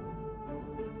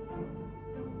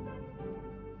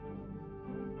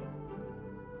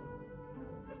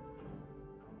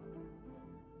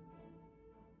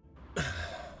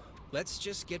 Let's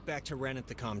just get back to Ren at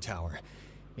the comm tower.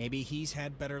 Maybe he's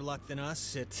had better luck than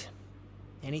us at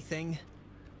anything.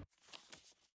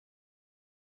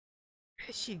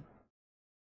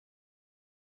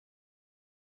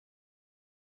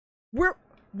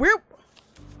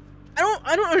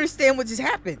 I don't understand what just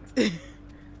happened.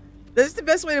 That's the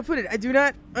best way to put it. I do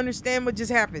not understand what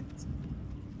just happened.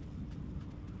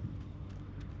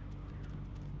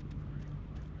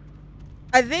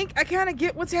 I think I kind of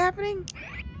get what's happening.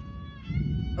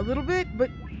 A little bit, but...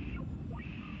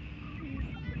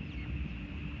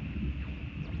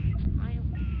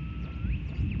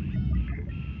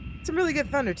 Some really good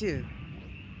thunder, too.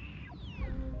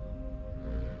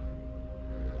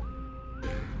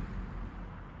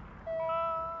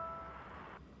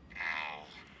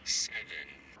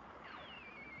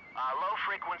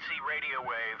 Low-frequency radio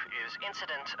wave is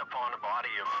incident upon a body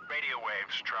of radio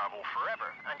waves travel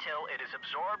forever until it is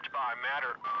absorbed by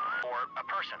matter or a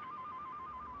person.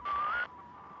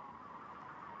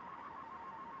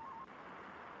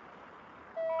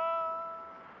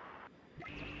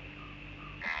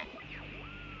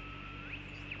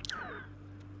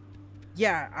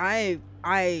 Yeah, I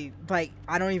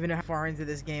don't even know how far into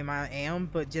this game I am,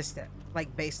 but just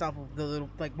like based off of the little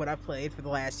like what I played for the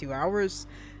last 2 hours,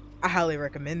 I highly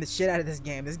recommend the shit out of this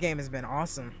game. This game has been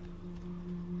awesome.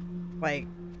 Like,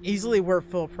 easily worth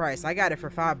full price. I got it for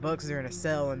 $5 during a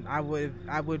sale, and I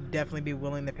would definitely be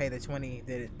willing to pay the $20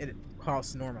 that it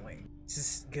costs normally. This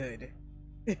is good.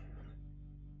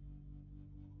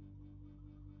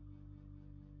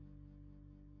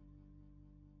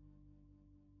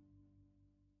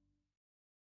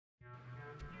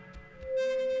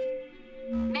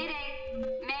 Mayday!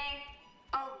 May!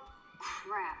 Oh,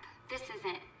 crap. This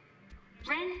isn't...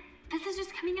 Ren, this is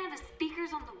just coming out of the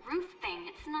speakers on the roof thing.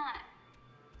 It's not...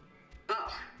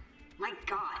 Ugh. My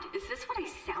God, is this what I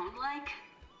sound like?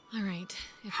 All right,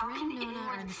 if Ren and Nona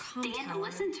are in the comm stand tower... and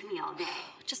listen to me all day?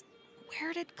 Just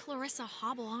where did Clarissa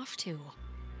hobble off to?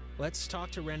 Let's talk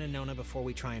to Ren and Nona before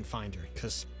we try and find her,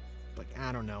 because, like,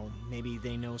 I don't know, maybe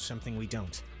they know something we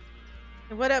don't.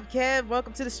 What up, Kev?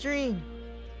 Welcome to the stream.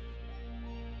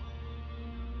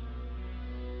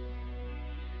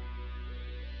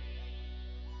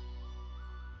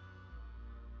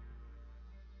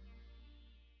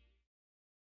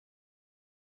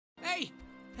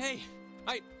 Hey,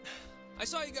 I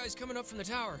saw you guys coming up from the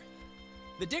tower.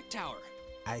 The Dick Tower.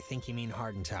 I think you mean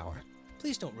Harden Tower.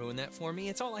 Please don't ruin that for me.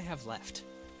 It's all I have left.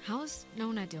 How's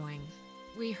Nona doing?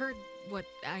 We heard what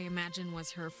I imagine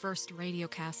was her first radio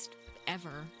cast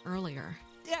ever earlier.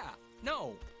 Yeah,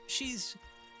 no, she's...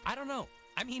 I don't know.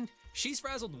 I mean, she's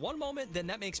frazzled one moment, then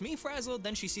that makes me frazzled,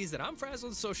 then she sees that I'm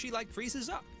frazzled, so she, like, freezes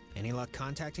up. Any luck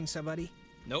contacting somebody?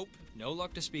 Nope, no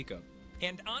luck to speak of.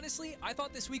 And honestly, I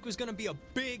thought this week was gonna be a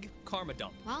big karma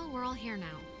dump. Well, we're all here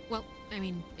now. Well, I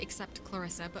mean, except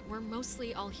Clarissa, but we're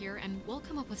mostly all here, and we'll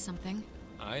come up with something.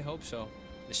 I hope so.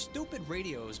 The stupid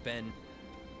radio's been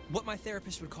what my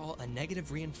therapist would call a negative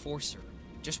reinforcer.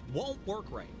 Just won't work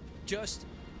right.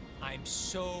 I'm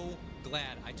so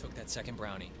glad I took that second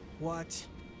brownie. What?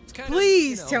 It's kind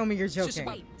Please of, tell me you're joking.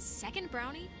 Wait, second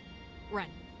brownie? Ren,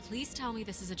 please tell me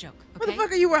this is a joke, okay? What the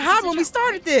fuck are you were hot when we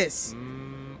started this?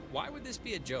 why would this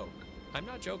be a joke? I'm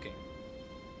not joking.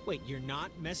 Wait, you're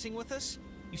not messing with us?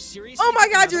 You seriously? Oh my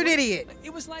took God, you're an another one? idiot.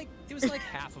 It was like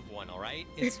half of one, all right?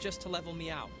 It's just to level me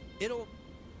out. It'll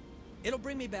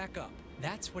bring me back up.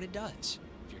 That's what it does.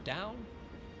 If you're down,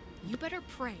 You better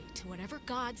pray to whatever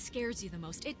god scares you the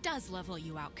most. It does level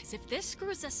you out, because if this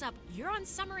screws us up, you're on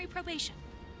summary probation.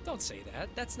 don't say that.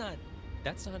 That's not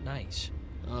nice.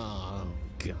 Oh,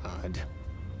 God.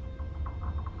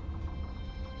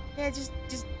 Yeah, just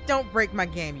don't break my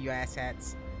game, you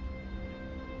asshats.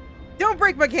 Don't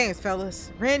break my games,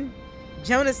 fellas. Ren,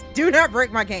 Jonas, do not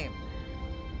break my game.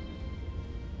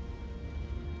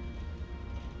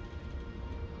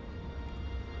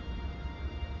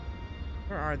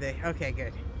 Where are they? Okay,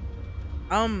 good.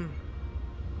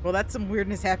 Well, that's some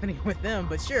weirdness happening with them,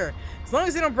 but sure. As long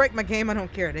as they don't break my game, I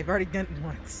don't care. They've already done it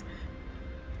once.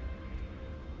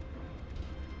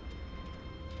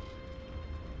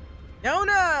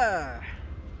 Nona!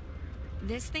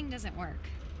 This thing doesn't work.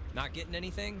 Not getting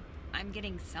anything? I'm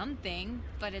getting something,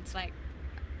 but it's like,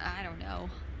 I don't know.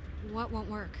 What won't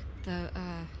work? The,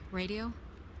 radio?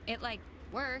 It, like,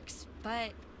 works,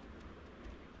 but...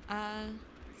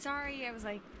 Sorry, I was,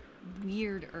 like,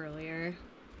 weird earlier.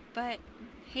 But,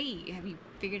 hey, have you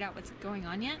figured out what's going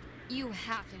on yet? You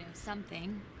have to know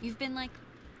something. You've been, like,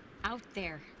 out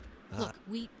there. Look,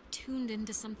 we tuned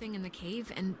into something in the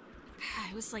cave, and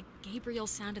it was like Gabriel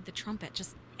sounded the trumpet.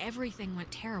 Just everything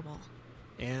went terrible.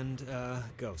 And,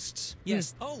 ghosts.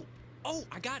 Yes. Oh,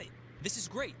 I got it. This is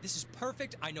great. This is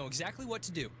perfect. I know exactly what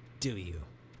to do. Do you?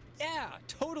 Yeah,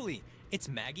 totally. It's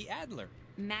Maggie Adler.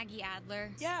 Maggie Adler?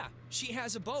 Yeah, she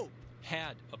has a boat.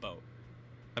 Had a boat.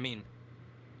 I mean,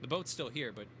 the boat's still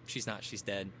here, but she's not. She's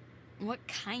dead. What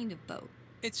kind of boat?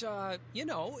 It's,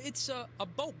 it's a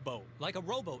boat, like a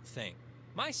rowboat thing.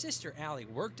 My sister, Allie,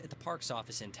 worked at the parks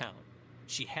office in town.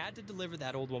 She had to deliver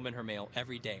that old woman her mail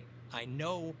every day. I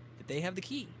know that they have the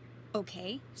key.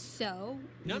 Okay, so...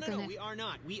 No, we are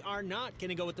not. We are not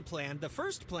gonna go with the plan. The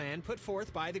first plan put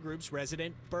forth by the group's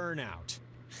resident Burnout.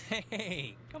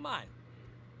 Hey, come on.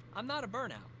 I'm not a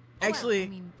burnout. Actually, well, I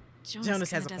mean,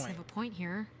 Jonas has a does point. have a point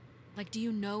here. Like, do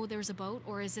you know there's a boat,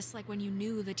 or is this like when you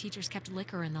knew the teachers kept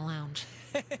liquor in the lounge?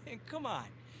 Come on.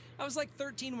 I was like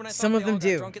 13 when I Some thought of they them all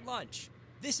do. got drunk at lunch.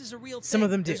 This is a real thing. Some of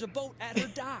them do. There's a boat at her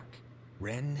dock.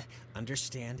 Ren,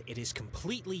 understand it is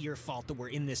completely your fault that we're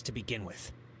in this to begin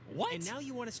with. What? And now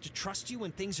you want us to trust you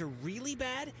when things are really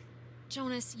bad?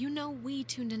 Jonas, you know we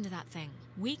tuned into that thing.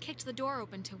 We kicked the door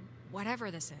open to whatever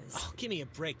this is. Oh, give me a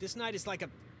break. This night is like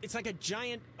it's like a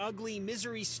giant, ugly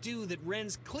misery stew that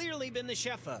Ren's clearly been the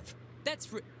chef of.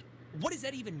 What does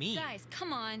that even mean? Guys,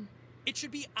 come on. It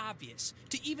should be obvious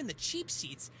to even the cheap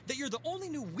seats that you're the only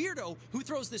new weirdo who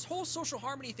throws this whole social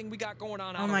harmony thing we got going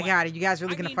on out Oh of my whack. God, are you guys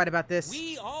really I gonna mean, fight about this?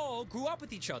 We all grew up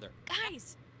with each other.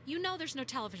 Guys, you know there's no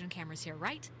television cameras here,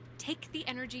 right? Take the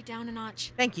energy down a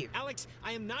notch. Thank you. Alex,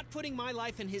 I am not putting my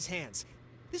life in his hands.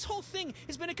 This whole thing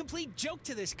has been a complete joke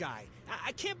to this guy.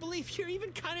 I can't believe you're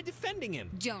even kind of defending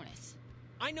him. Jonas.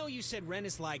 I know you said Ren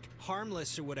is like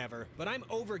harmless or whatever, but I'm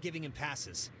over giving him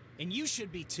passes. And you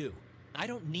should be too. I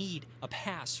don't need a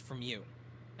pass from you.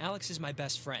 Alex is my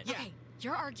best friend. Okay,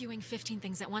 you're arguing 15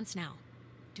 things at once now.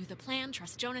 Do the plan,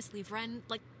 trust Jonas, leave Ren,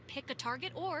 like, pick a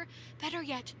target, or, better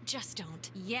yet, just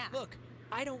don't. Yeah. Look,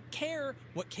 I don't care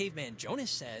what Caveman Jonas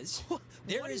says.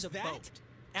 There is a boat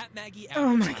at Maggie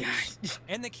Oh my Adler's house,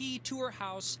 and the key to her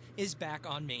house is back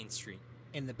on Main Street.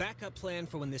 And the backup plan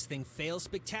for when this thing fails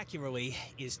spectacularly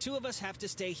is two of us have to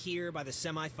stay here by the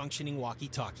semi-functioning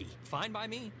walkie-talkie. Fine by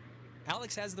me.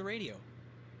 Alex has the radio.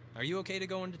 Are you okay to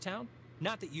go into town?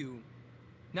 Not that you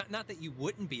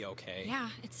wouldn't be okay. Yeah,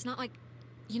 it's not like,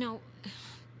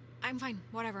 I'm fine,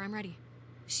 whatever, I'm ready.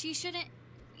 You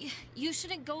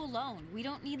shouldn't go alone. We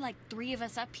don't need, like, 3 of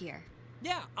us up here.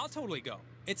 Yeah, I'll totally go.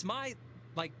 It's my,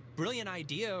 brilliant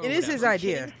idea or It is his whatever.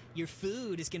 idea. Your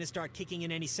food is gonna start kicking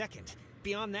in any second.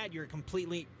 Beyond that, you're a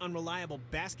completely unreliable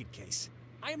basket case.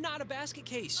 I am not a basket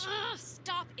case. Ugh,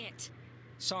 stop it.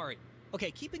 Sorry. Okay,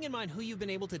 keeping in mind who you've been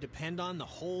able to depend on the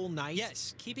whole night.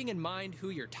 Yes, keeping in mind who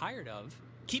you're tired of.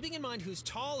 Keeping in mind who's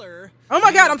taller. Oh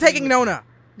my God, I'm taking Nona.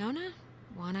 Nona,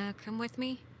 wanna come with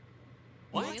me?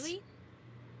 What? Really?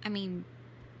 I mean,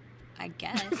 I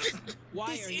guess.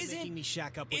 Why This are you isn't- making me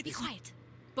shack up with Be you? quiet,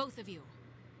 both of you.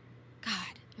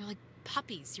 God, you're like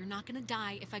puppies. You're not gonna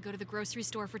die if I go to the grocery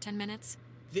store for 10 minutes.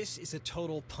 This is a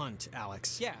total punt,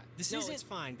 Alex. Yeah, this No, isn't... it's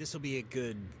fine. This will be a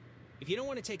good... If you don't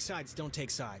want to take sides, don't take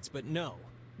sides. But no,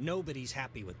 nobody's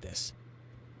happy with this.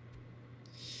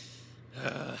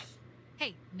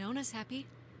 Hey, Nona's happy.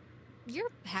 You're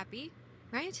happy,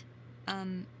 right?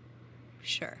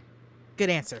 Sure. Good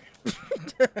answer.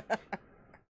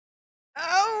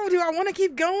 know. Do I want to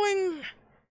keep going?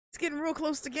 It's getting real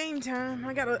close to game time.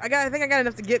 I think I got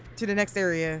enough to get to the next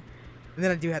area, and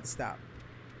then I do have to stop.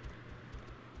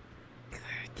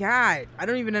 God, I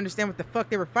don't even understand what the fuck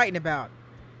they were fighting about.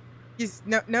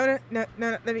 No.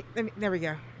 Let me. There we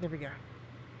go.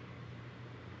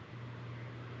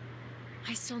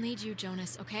 I still need you,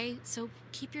 Jonas, okay? So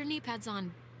keep your knee pads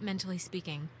on, mentally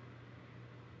speaking.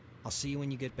 I'll see you when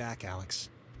you get back, Alex.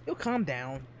 You'll calm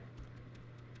down.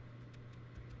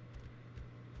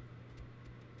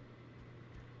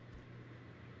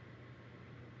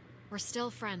 We're still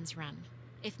friends, Ren.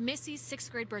 If Missy's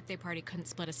 6th grade birthday party couldn't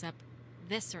split us up,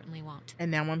 this certainly won't.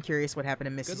 And now I'm curious what happened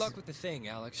to Missy's Good luck with the thing,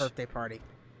 Alex. birthday party.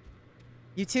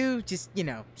 You two, just,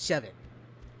 shove it.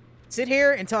 Sit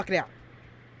here and talk it out.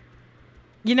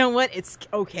 You know what? It's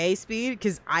okay, Speed,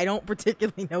 because I don't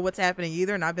particularly know what's happening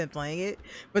either, and I've been playing it.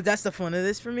 But that's the fun of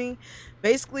this for me.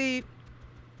 Basically,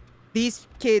 these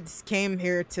kids came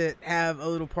here to have a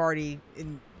little party,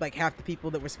 and like half the people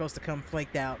that were supposed to come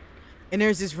flaked out. And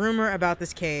there's this rumor about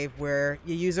this cave where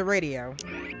you use a radio,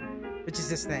 which is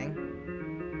this thing.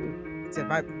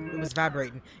 It was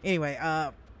vibrating. Anyway,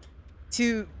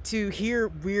 to hear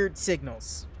weird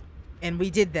signals, and we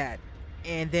did that.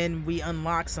 And then we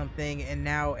unlocked something, and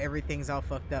now everything's all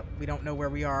fucked up. We don't know where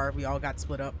we are. We all got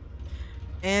split up.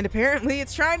 And apparently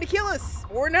it's trying to kill us.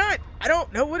 Or not. I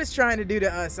don't know what it's trying to do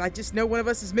to us. I just know one of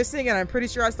us is missing, and I'm pretty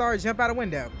sure I saw her jump out a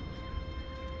window.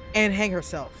 And hang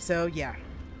herself. So, yeah.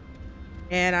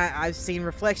 And I've seen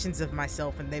reflections of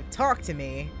myself, and they've talked to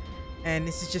me. And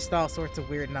this is just all sorts of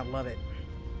weird, and I love it.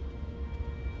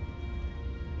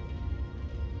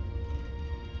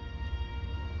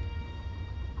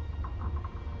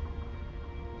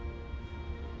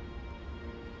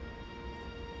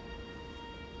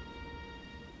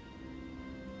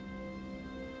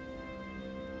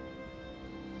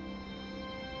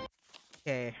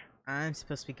 Okay, I'm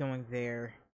supposed to be going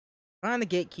there. Find the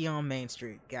gate key on Main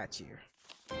Street. Got you.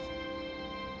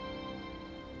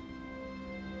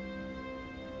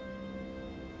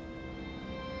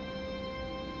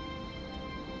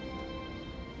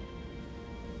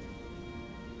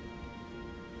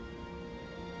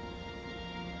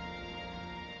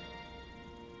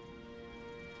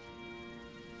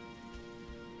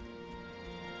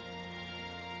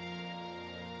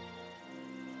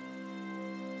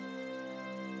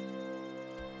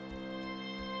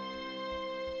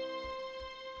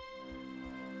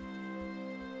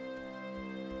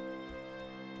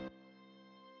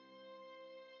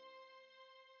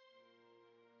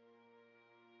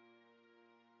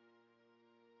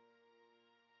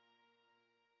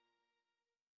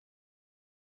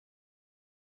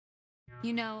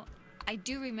 You know, I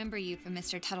do remember you from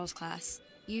Mr. Tuttle's class.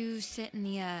 You sit in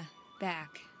the,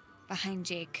 back, behind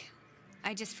Jake.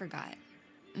 I just forgot.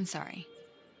 I'm sorry.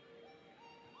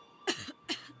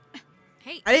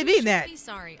 Hey, I didn't mean that. Be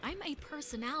sorry. I'm a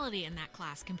personality in that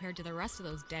class compared to the rest of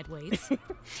those deadweights.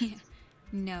 Yeah.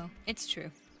 No, it's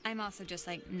true. I'm also just,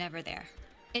 like, never there.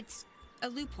 It's a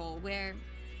loophole where,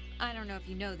 I don't know if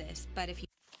you know this, but if you...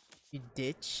 You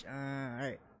ditch?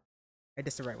 Alright. I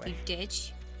did the right way. You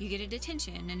ditch, you get a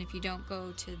detention, and if you don't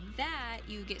go to that,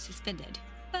 you get suspended.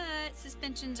 But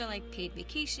suspensions are like paid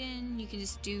vacation, you can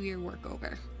just do your work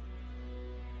over.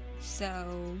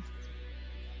 So...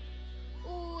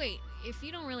 Oh, wait, if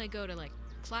you don't really go to, like,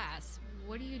 class,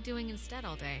 what are you doing instead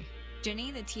all day?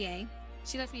 Jenny, the TA,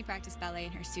 she lets me practice ballet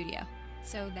in her studio.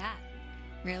 So that.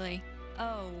 Really.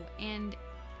 Oh, and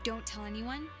don't tell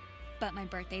anyone, but my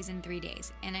birthday's in 3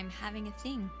 days, and I'm having a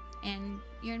thing, and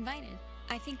you're invited.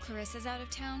 I think Clarissa's out of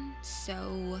town,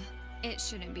 so it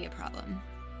shouldn't be a problem.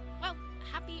 Well,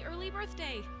 happy early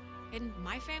birthday! In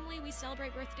my family, we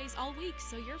celebrate birthdays all week,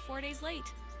 so you're 4 days late.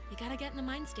 You gotta get in the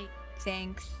mind state.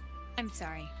 Thanks. I'm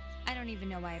sorry. I don't even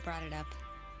know why I brought it up.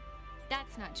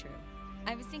 That's not true.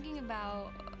 I was thinking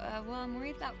about, well, I'm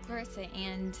worried about Clarissa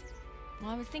and,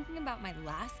 well, I was thinking about my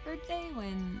last birthday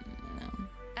when,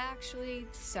 actually,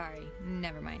 sorry,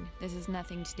 never mind. This has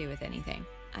nothing to do with anything.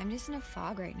 I'm just in a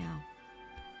fog right now.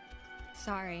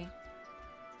 Sorry.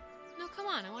 No, come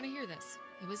on, I want to hear this.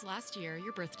 It was last year,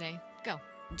 your birthday. Go.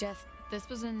 Just, this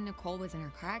was when Nicole was in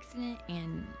her car accident,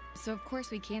 and so of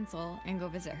course we cancel and go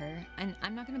visit her, and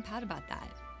I'm not gonna pout about that.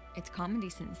 It's common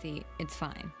decency, it's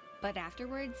fine. But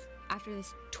afterwards, after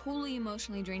this totally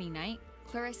emotionally draining night,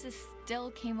 Clarissa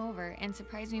still came over and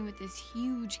surprised me with this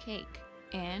huge cake.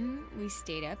 And we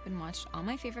stayed up and watched all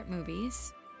my favorite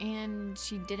movies, and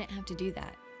she didn't have to do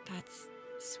that. That's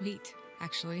sweet,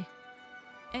 actually.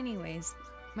 Anyways,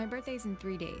 my birthday's in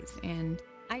 3 days, and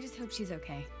I just hope she's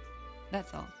okay.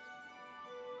 That's all.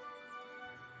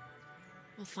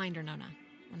 We'll find her, Nona.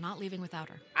 We're not leaving without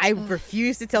her. I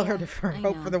refuse to tell her to I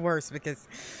hope know. for the worst because,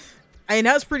 I mean,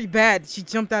 that was pretty bad. She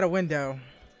jumped out a window.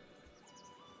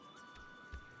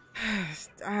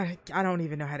 I don't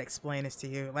even know how to explain this to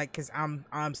you, like, cause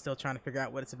I'm still trying to figure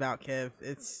out what it's about, Kev.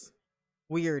 It's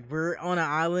weird. We're on an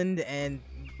island and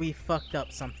we fucked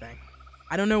up something.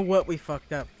 I don't know what we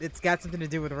fucked up. It's got something to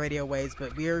do with radio waves,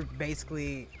 but we're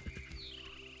basically,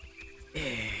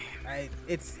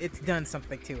 it's done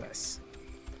something to us.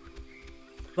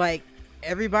 Like,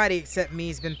 everybody except me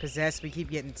has been possessed. We keep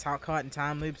getting caught in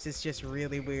time loops. It's just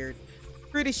really weird.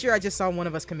 Pretty sure I just saw one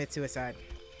of us commit suicide.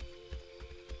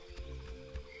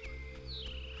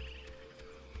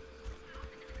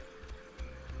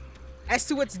 As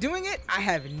to what's doing it, I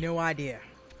have no idea.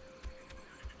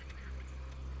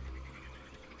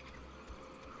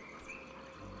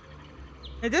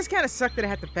 It does kind of suck that I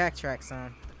have to backtrack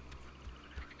some.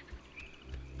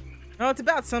 No, it's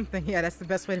about something. Yeah, that's the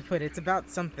best way to put it. It's about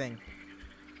something.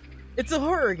 It's a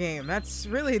horror game. That's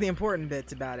really the important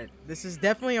bits about it. This is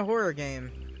definitely a horror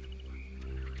game.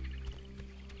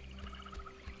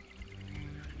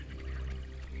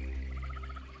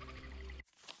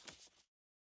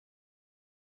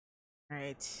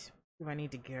 Alright. Where do I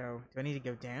need to go? Do I need to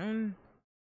go down?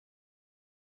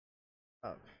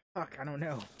 Oh, fuck. I don't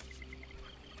know.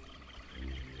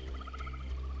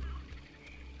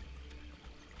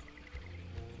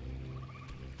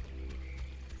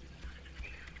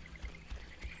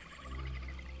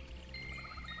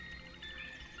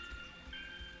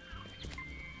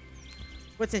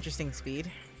 What's interesting, Speed?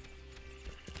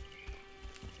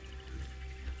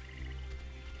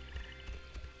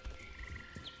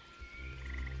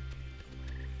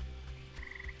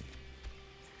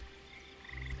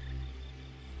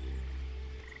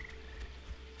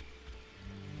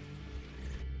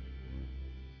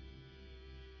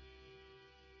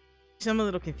 So I'm a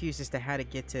little confused as to how to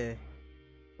get to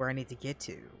where I need to get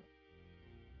to.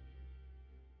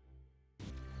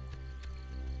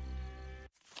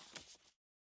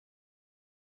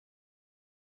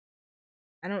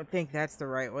 I don't think that's the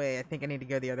right way. I think I need to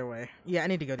go the other way. Yeah, I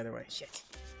need to go the other way. Shit.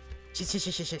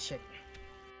 Shit.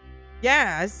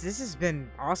 Yeah, this has been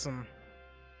awesome.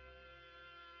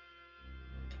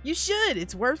 You should.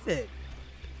 It's worth it.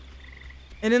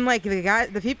 And then, like,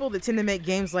 the people that tend to make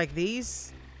games like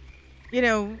these, you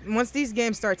know, once these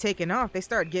games start taking off, they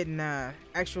start getting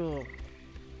actual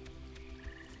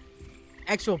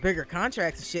bigger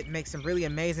contracts and shit and make some really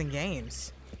amazing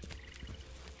games.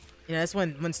 You know, that's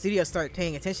when studios start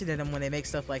paying attention to them when they make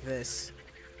stuff like this.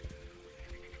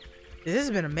 This has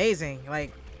been amazing.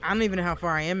 Like, I don't even know how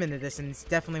far I am into this, and it's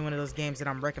definitely one of those games that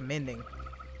I'm recommending.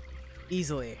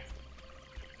 Easily.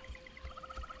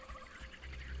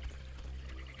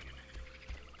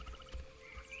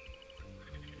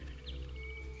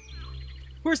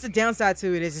 Of course, the downside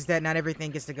to it is that not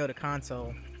everything gets to go to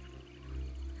console.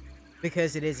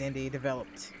 Because it is indie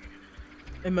developed.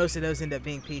 And most of those end up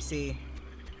being PC.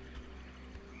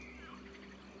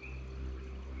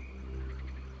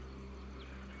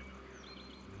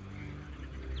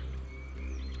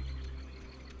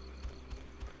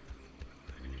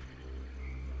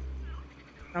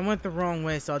 I went the wrong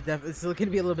way, so it's going to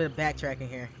be a little bit of backtracking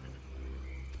here.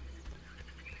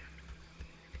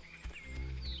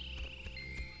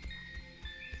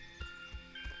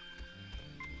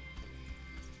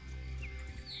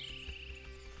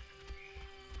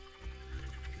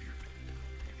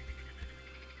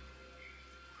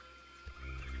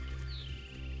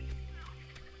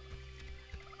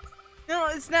 No,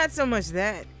 it's not so much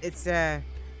that.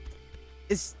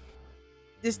 It's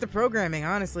just the programming,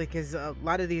 honestly, because a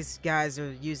lot of these guys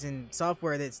are using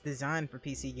software that's designed for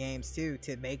PC games, too,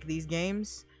 to make these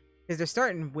games. Because they're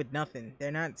starting with nothing.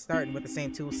 They're not starting with the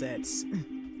same tool sets.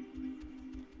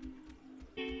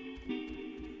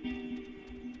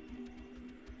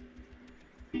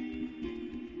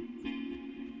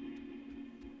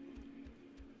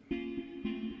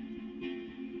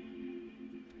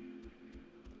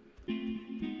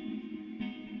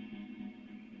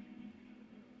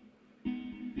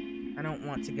 I don't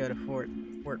want to go to Fort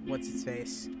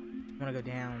what's-its-face. I want to go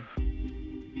down.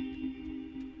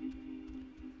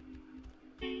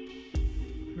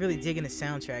 Really digging the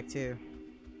soundtrack, too.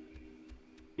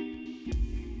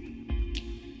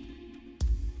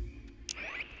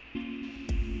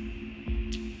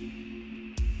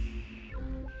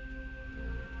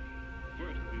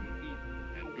 First we will eat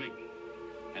and drink,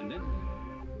 and then...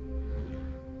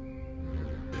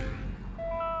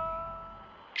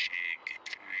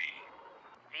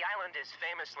 The island is is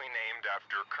famously named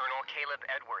after Colonel Caleb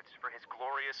Edwards for his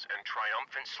glorious and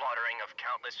triumphant slaughtering of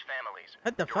countless families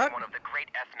What the during fuck? one of the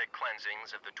great ethnic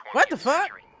cleansings of the 20th What the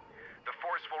fuck? century. The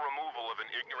forceful removal of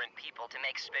an ignorant people to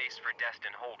make space for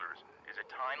destined holders is a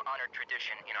time-honored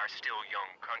tradition in our still young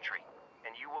country.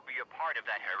 And you will be a part of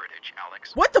that heritage,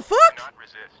 Alex. What the fuck? Do not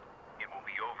resist. It will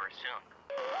be over soon.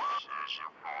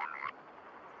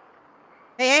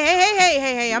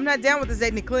 Hey, I'm not down with this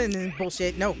ethnic cleansing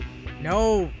bullshit. No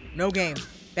game.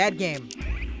 Bad game.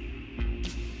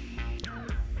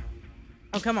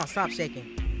 Oh, come on, stop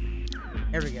shaking.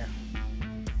 There we go.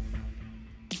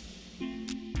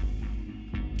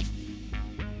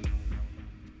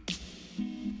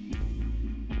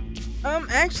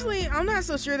 Actually, I'm not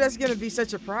so sure that's gonna be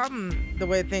such a problem the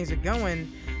way things are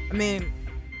going. I mean,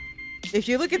 if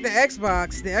you look at the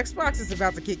Xbox is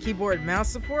about to get keyboard and mouse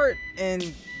support,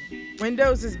 and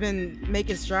Windows has been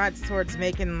making strides towards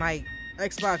making like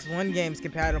Xbox One games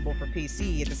compatible for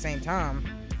PC at the same time.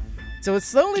 So it's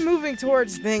slowly moving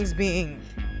towards things being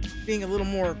a little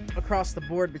more across the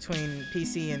board between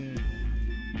PC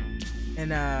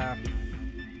and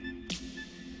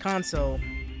console.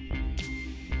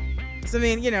 So I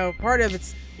mean, you know, part of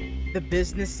it's the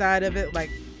business side of it, like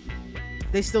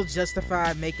they still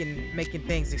justify making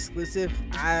things exclusive.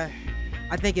 I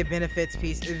think it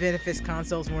benefits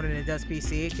consoles more than it does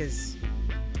PC, because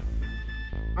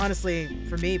honestly,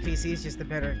 for me, PC is just a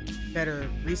better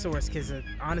resource, because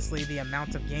honestly, the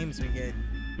amount of games we get,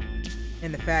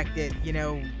 and the fact that, you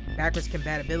know, backwards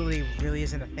compatibility really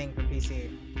isn't a thing for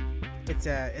PC.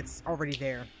 It's already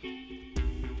there.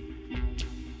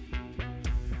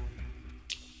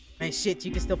 And shit,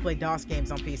 you can still play DOS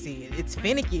games on PC. It's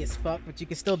finicky as fuck, but you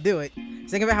can still do it. Just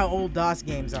think about how old DOS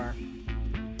games are.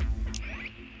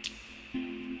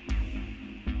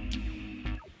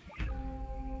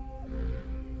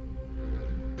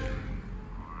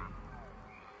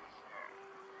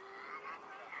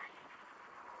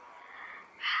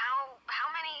 How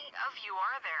many of you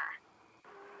are there?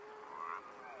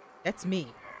 That's me.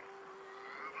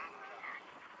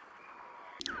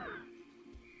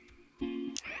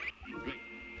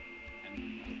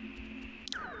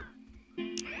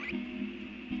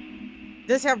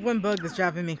 Does have one bug that's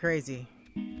driving me crazy.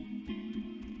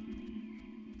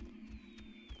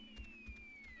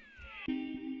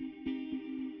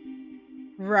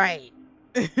 Right.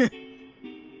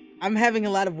 I'm having a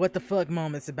lot of what the fuck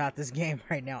moments about this game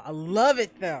right now. I love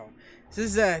it though.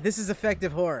 This is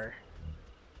effective horror.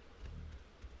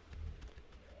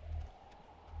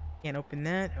 Can't open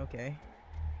that. Okay.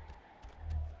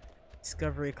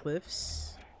 Discovery Cliffs.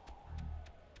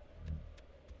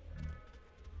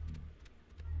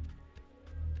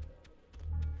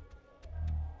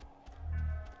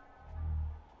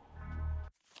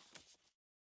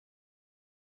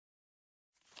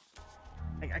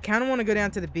 I kind of want to go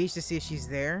down to the beach to see if she's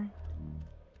there.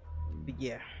 But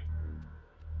yeah.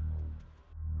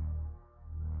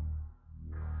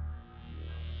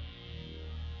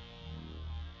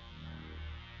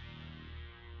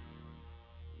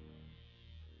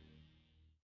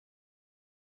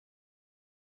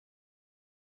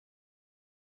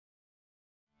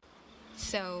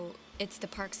 So, it's the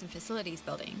Parks and Facilities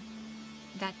building.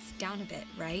 That's down a bit,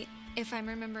 right? If I'm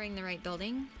remembering the right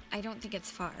building, I don't think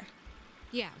it's far.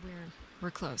 Yeah, we're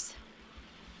close.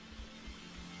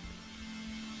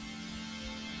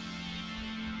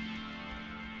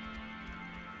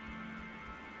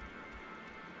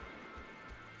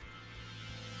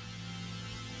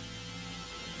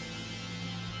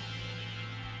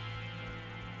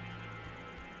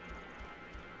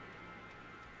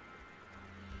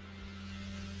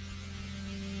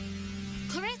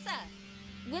 Clarissa!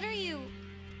 What are you...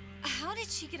 How did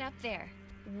she get up there?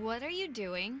 What are you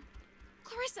doing?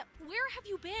 Clarissa, where have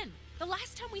you been? The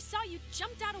last time we saw you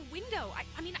jumped out a window.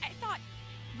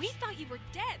 We thought you were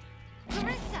dead.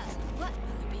 Clarissa! What?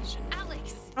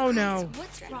 Alex! Oh no.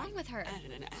 What's wrong with her?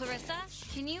 Clarissa,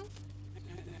 can you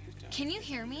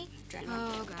hear me?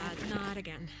 Oh god, not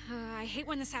again. I hate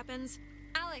when this happens.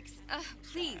 Alex,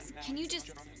 please, can you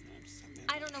just...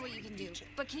 I don't know what you can do,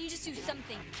 but can you just do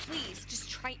something? Please, just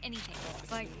try anything.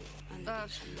 Like,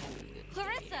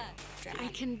 Clarissa! I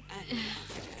can...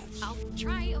 I'll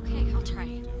try, okay, I'll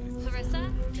try. Clarissa,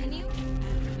 can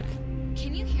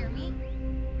you hear me?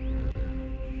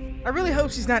 I really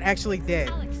hope she's not actually dead.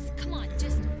 Alex, come on,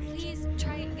 just please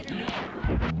try and get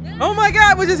her. Oh my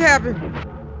god, what just happened?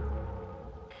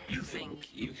 You think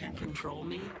you can control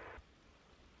me?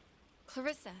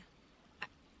 Clarissa.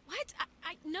 What?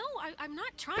 No, I'm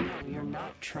not trying. You're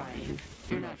not trying.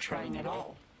 You're not trying at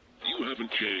all. You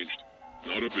haven't changed.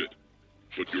 Not a bit.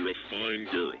 But you're a fine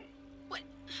girl.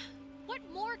 What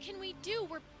more can we do?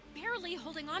 We're barely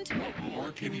holding on to it. What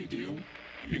more can you do?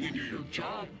 You can do your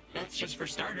job. That's just for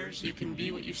starters. You can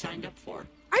be what you signed up for.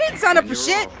 I didn't sign up for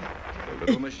shit. The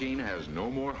little machine has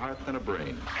no more heart than a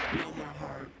brain. No more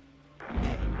heart.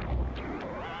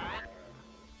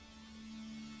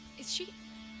 Is she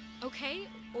okay?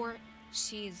 Or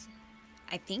she's...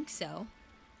 I think so.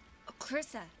 Oh,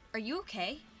 Clarissa, are you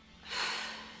okay?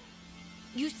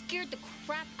 You scared the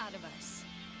crap out of us.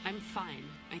 I'm fine.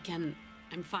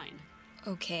 I'm fine.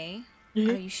 Okay. Mm-hmm.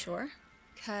 Are you sure?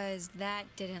 Because that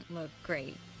didn't look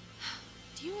great.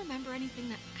 do you remember anything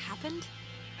that happened?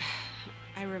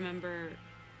 I remember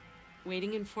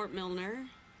waiting in Fort Milner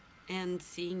and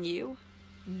seeing you.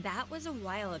 That was a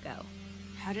while ago.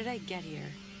 How did I get here?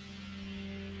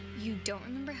 You don't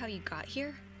remember how you got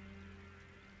here?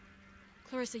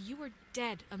 Clarissa, you were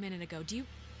dead a minute ago. Do you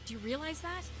realize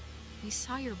that? We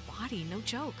saw your body, no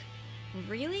joke.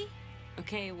 Really?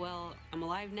 Okay, well, I'm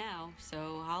alive now,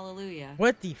 so hallelujah.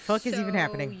 What the fuck is even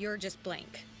happening? You're just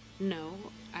blank. No,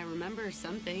 I remember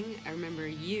something. I remember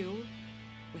you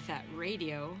with that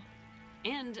radio.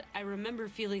 And I remember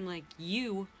feeling like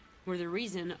you were the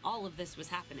reason all of this was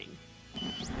happening.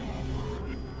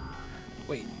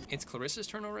 Wait, it's Clarissa's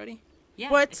turn already? Yeah,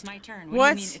 What? it's my turn. What?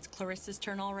 What do you mean it's Clarissa's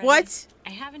turn already? What?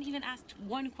 I haven't even asked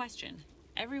one question.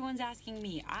 Everyone's asking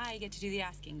me. I get to do the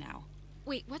asking now.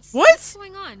 Wait, what's What?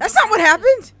 going on? That's not what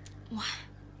happened.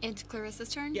 It's Clarissa's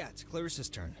turn? Yeah, it's Clarissa's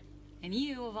turn. And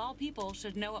you, of all people,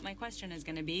 should know what my question is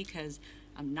going to be, because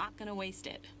I'm not going to waste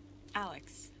it.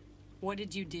 Alex, what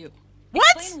did you do? What?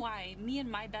 Explain why me and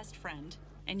my best friend,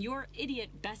 and your idiot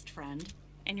best friend,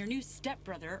 and your new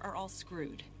stepbrother are all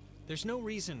screwed. There's no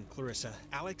reason, Clarissa.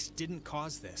 Alex didn't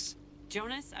cause this.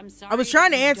 Jonas, I'm sorry. I was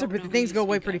trying to you answer, don't but know the who things you go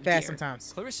away speak pretty of, fast dear.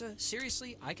 sometimes. Clarissa,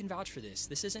 seriously, I can vouch for this.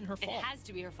 This isn't her It fault. has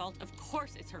to be her fault. Of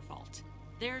course it's her fault.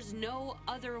 There's no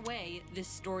other way this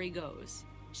story goes.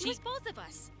 It was both of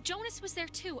us. Jonas was there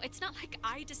too. It's not like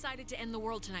I decided to end the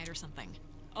world tonight or something.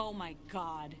 Oh my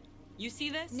god. You see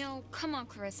this? No, come on,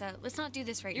 Clarissa. Let's not do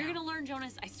this right You're now. gonna learn,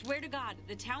 Jonas. I swear to God.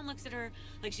 The town looks at her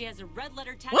like she has a red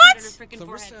letter tattooed What? on her freaking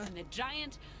Clarissa? forehead. And the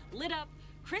giant, lit up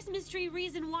Christmas tree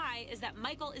reason why is that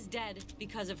Michael is dead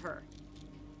because of her.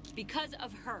 Because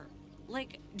of her.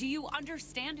 Like, do you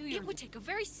understand who you're... It would take a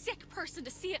very sick person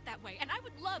to see it that way, and I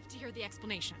would love to hear the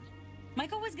explanation.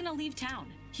 Michael was gonna leave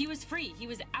town. He was free. He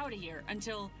was out of here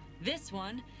until this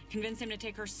one convinced him to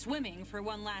take her swimming for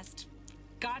one last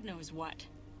God knows what.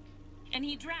 And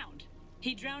he drowned.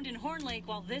 He drowned in Horn Lake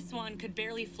while this one could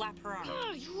barely flap her arm.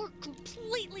 Oh, you're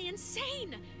completely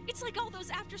insane. It's like all those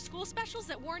after-school specials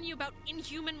that warn you about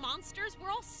inhuman monsters.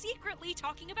 We're all secretly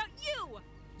talking about you.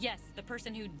 Yes, the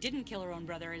person who didn't kill her own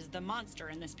brother is the monster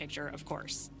in this picture, of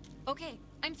course. Okay,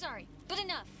 I'm sorry, but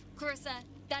enough. Clarissa,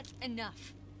 that's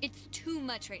enough. It's too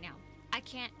much right now. I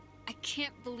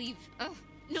can't believe... Ugh.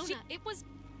 Nona, it was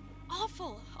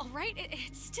awful, all right?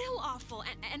 It's still awful,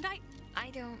 and I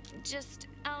don't... Just...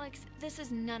 Alex, this is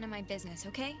none of my business,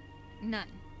 okay? None.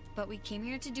 But we came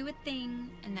here to do a thing,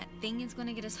 and that thing is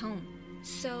gonna get us home.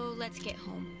 So, let's get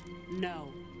home. No.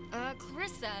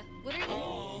 Clarissa, what are you...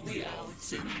 All the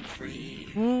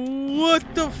Oxenfree.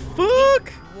 What the fuck?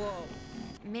 Whoa.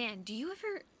 Man, do you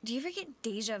ever get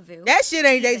deja vu? That shit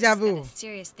ain't I deja just got vu. a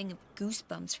serious thing of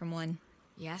goosebumps from one.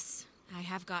 yes, I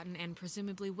have gotten and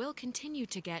presumably will continue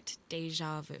to get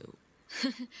deja vu.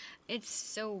 It's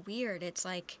so weird. It's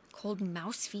like cold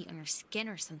mouse feet on your skin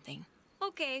or something.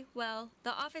 Okay, well,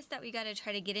 the office that we gotta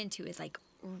try to get into is like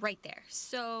right there.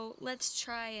 So let's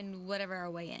try and whatever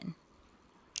our way in.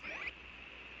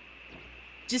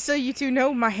 Just so you two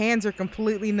know, my hands are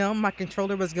completely numb. My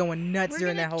controller was going nuts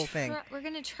during that whole thing. We're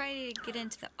gonna try to get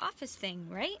into the office thing,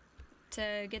 right?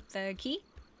 To get the key?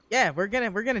 Yeah, we're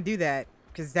gonna do that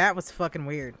because that was fucking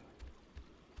weird.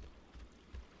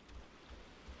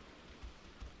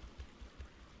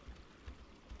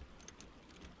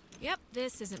 Yep,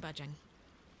 this isn't budging.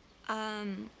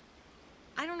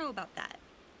 I don't know about that.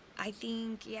 I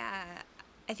think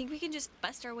we can just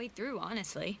bust our way through,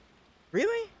 honestly.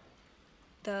 Really?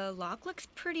 The lock looks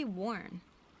pretty worn.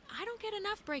 I don't get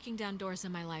enough breaking down doors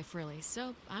in my life, really,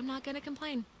 so I'm not gonna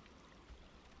complain.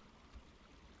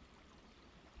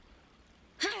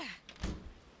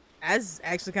 That's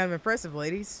actually kind of impressive,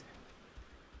 ladies.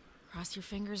 Cross your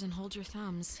fingers and hold your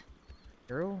thumbs.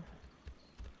 Girl.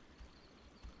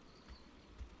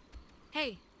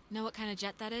 Hey, know what kind of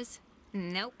jet that is?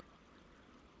 Nope.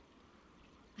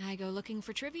 I go looking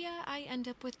for trivia, I end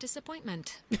up with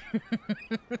disappointment.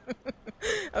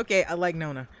 Okay, I like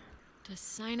Nona. To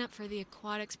sign up for the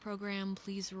aquatics program,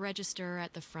 please register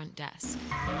at the front desk.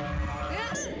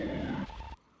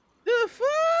 The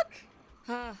fuck?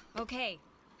 Okay.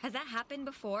 Has that happened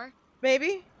before?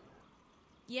 Maybe.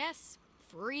 Yes,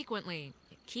 frequently.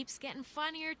 It keeps getting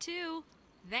funnier, too.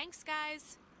 Thanks,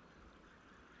 guys.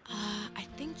 I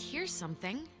think here's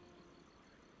something.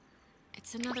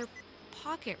 It's another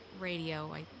pocket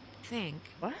radio, I think.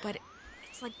 What? But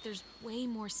it's like there's way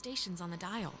more stations on the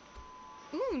dial.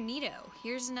 Ooh, neato.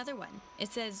 Here's another one.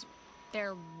 It says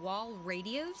they're wall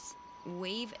radios,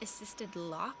 wave-assisted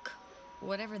lock,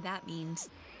 whatever that means.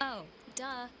 Oh,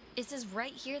 duh. It says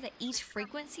right here that each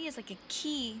frequency is like a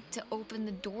key to open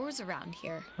the doors around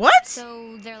here. What?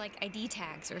 So they're like ID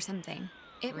tags or something.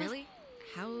 Really?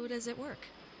 How does it work?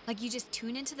 Like you just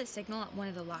tune into the signal at one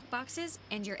of the lock boxes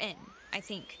and you're in, I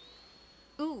think.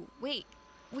 Ooh, wait,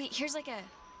 here's like a,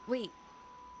 wait,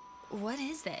 what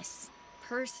is this?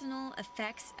 Personal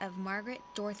effects of Margaret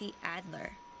Dorothy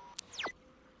Adler.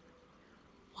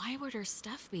 Why would her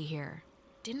stuff be here?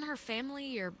 Didn't her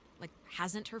family, or like,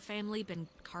 hasn't her family been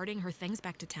carting her things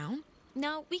back to town?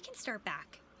 No, we can start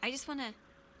back. I just wanna,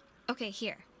 okay,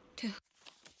 here.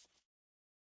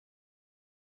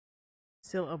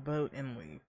 Sail a boat and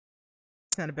leave.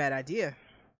 It's not a bad idea.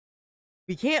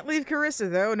 We can't leave Carissa,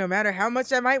 though, no matter how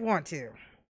much I might want to.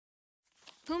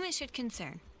 Whom it should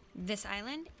concern, this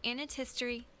island and its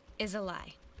history is a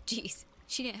lie. Jeez,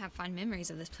 she didn't have fond memories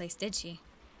of this place, did she?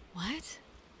 What?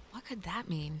 What could that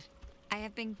mean? I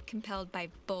have been compelled by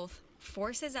both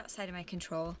forces outside of my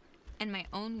control and my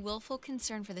own willful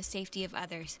concern for the safety of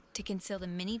others to conceal the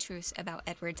many truths about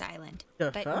Edwards Island.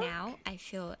 The but fuck? now I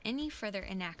feel any further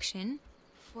inaction.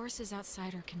 Forces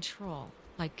outside her control.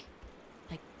 Like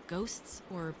ghosts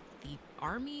or the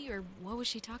army, or what was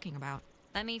she talking about?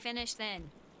 Let me finish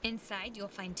then. Inside, you'll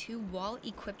find 2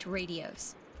 wall-equipped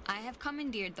radios. I have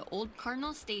commandeered the old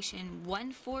Cardinal Station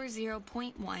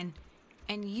 140.1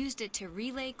 and used it to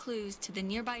relay clues to the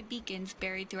nearby beacons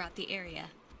buried throughout the area.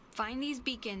 Find these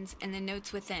beacons and the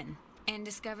notes within, and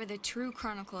discover the true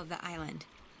chronicle of the island.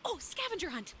 Oh,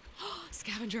 scavenger hunt!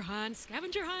 Scavenger hunt,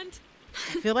 scavenger hunt!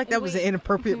 I feel like that was an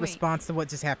inappropriate wait. response to what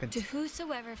just happened. To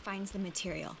whosoever finds the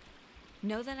material,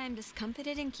 know that I'm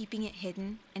discomfited in keeping it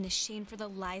hidden and ashamed for the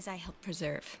lies I helped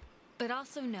preserve. But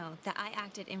also know that I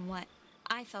acted in what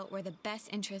I felt were the best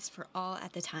interests for all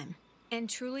at the time. And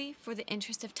truly for the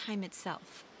interest of time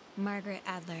itself. Margaret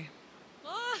Adler.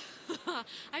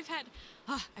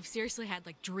 I've seriously had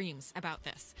like dreams about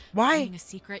this. Why? Finding a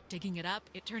secret, digging it up,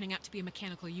 it turning out to be a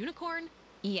mechanical unicorn.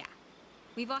 Yeah.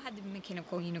 We've all had the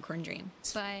mechanical unicorn dream,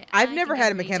 but I've never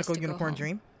had a mechanical unicorn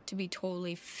dream. To be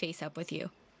totally face up with you.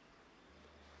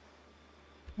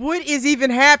 What is even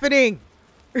happening?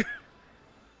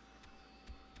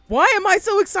 Why am I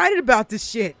so excited about this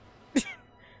shit?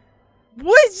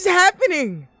 What is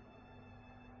happening?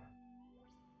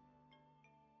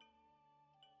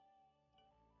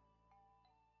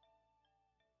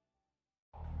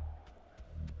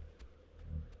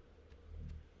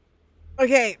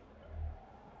 Okay.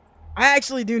 I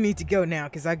actually do need to go now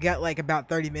because I've got like about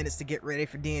 30 minutes to get ready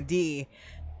for D&D.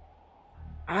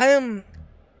 I am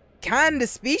kind of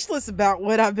speechless about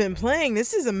what I've been playing.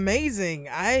 This is amazing.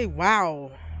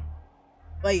 Wow.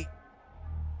 Like,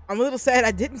 I'm a little sad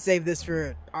I didn't save this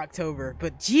for October,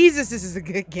 but Jesus, this is a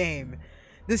good game.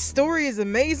 The story is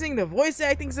amazing. The voice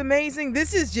acting's amazing.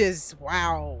 This is just,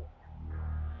 wow.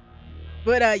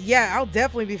 But yeah, I'll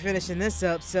definitely be finishing this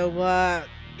up. So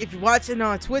if you're watching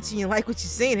on Twitch and you like what you're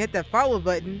seeing, hit that follow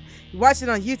button. If you're watching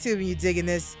on YouTube and you're digging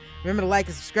this, remember to like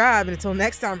and subscribe. And until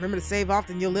next time, remember to save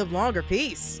often, you'll live longer.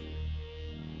 Peace.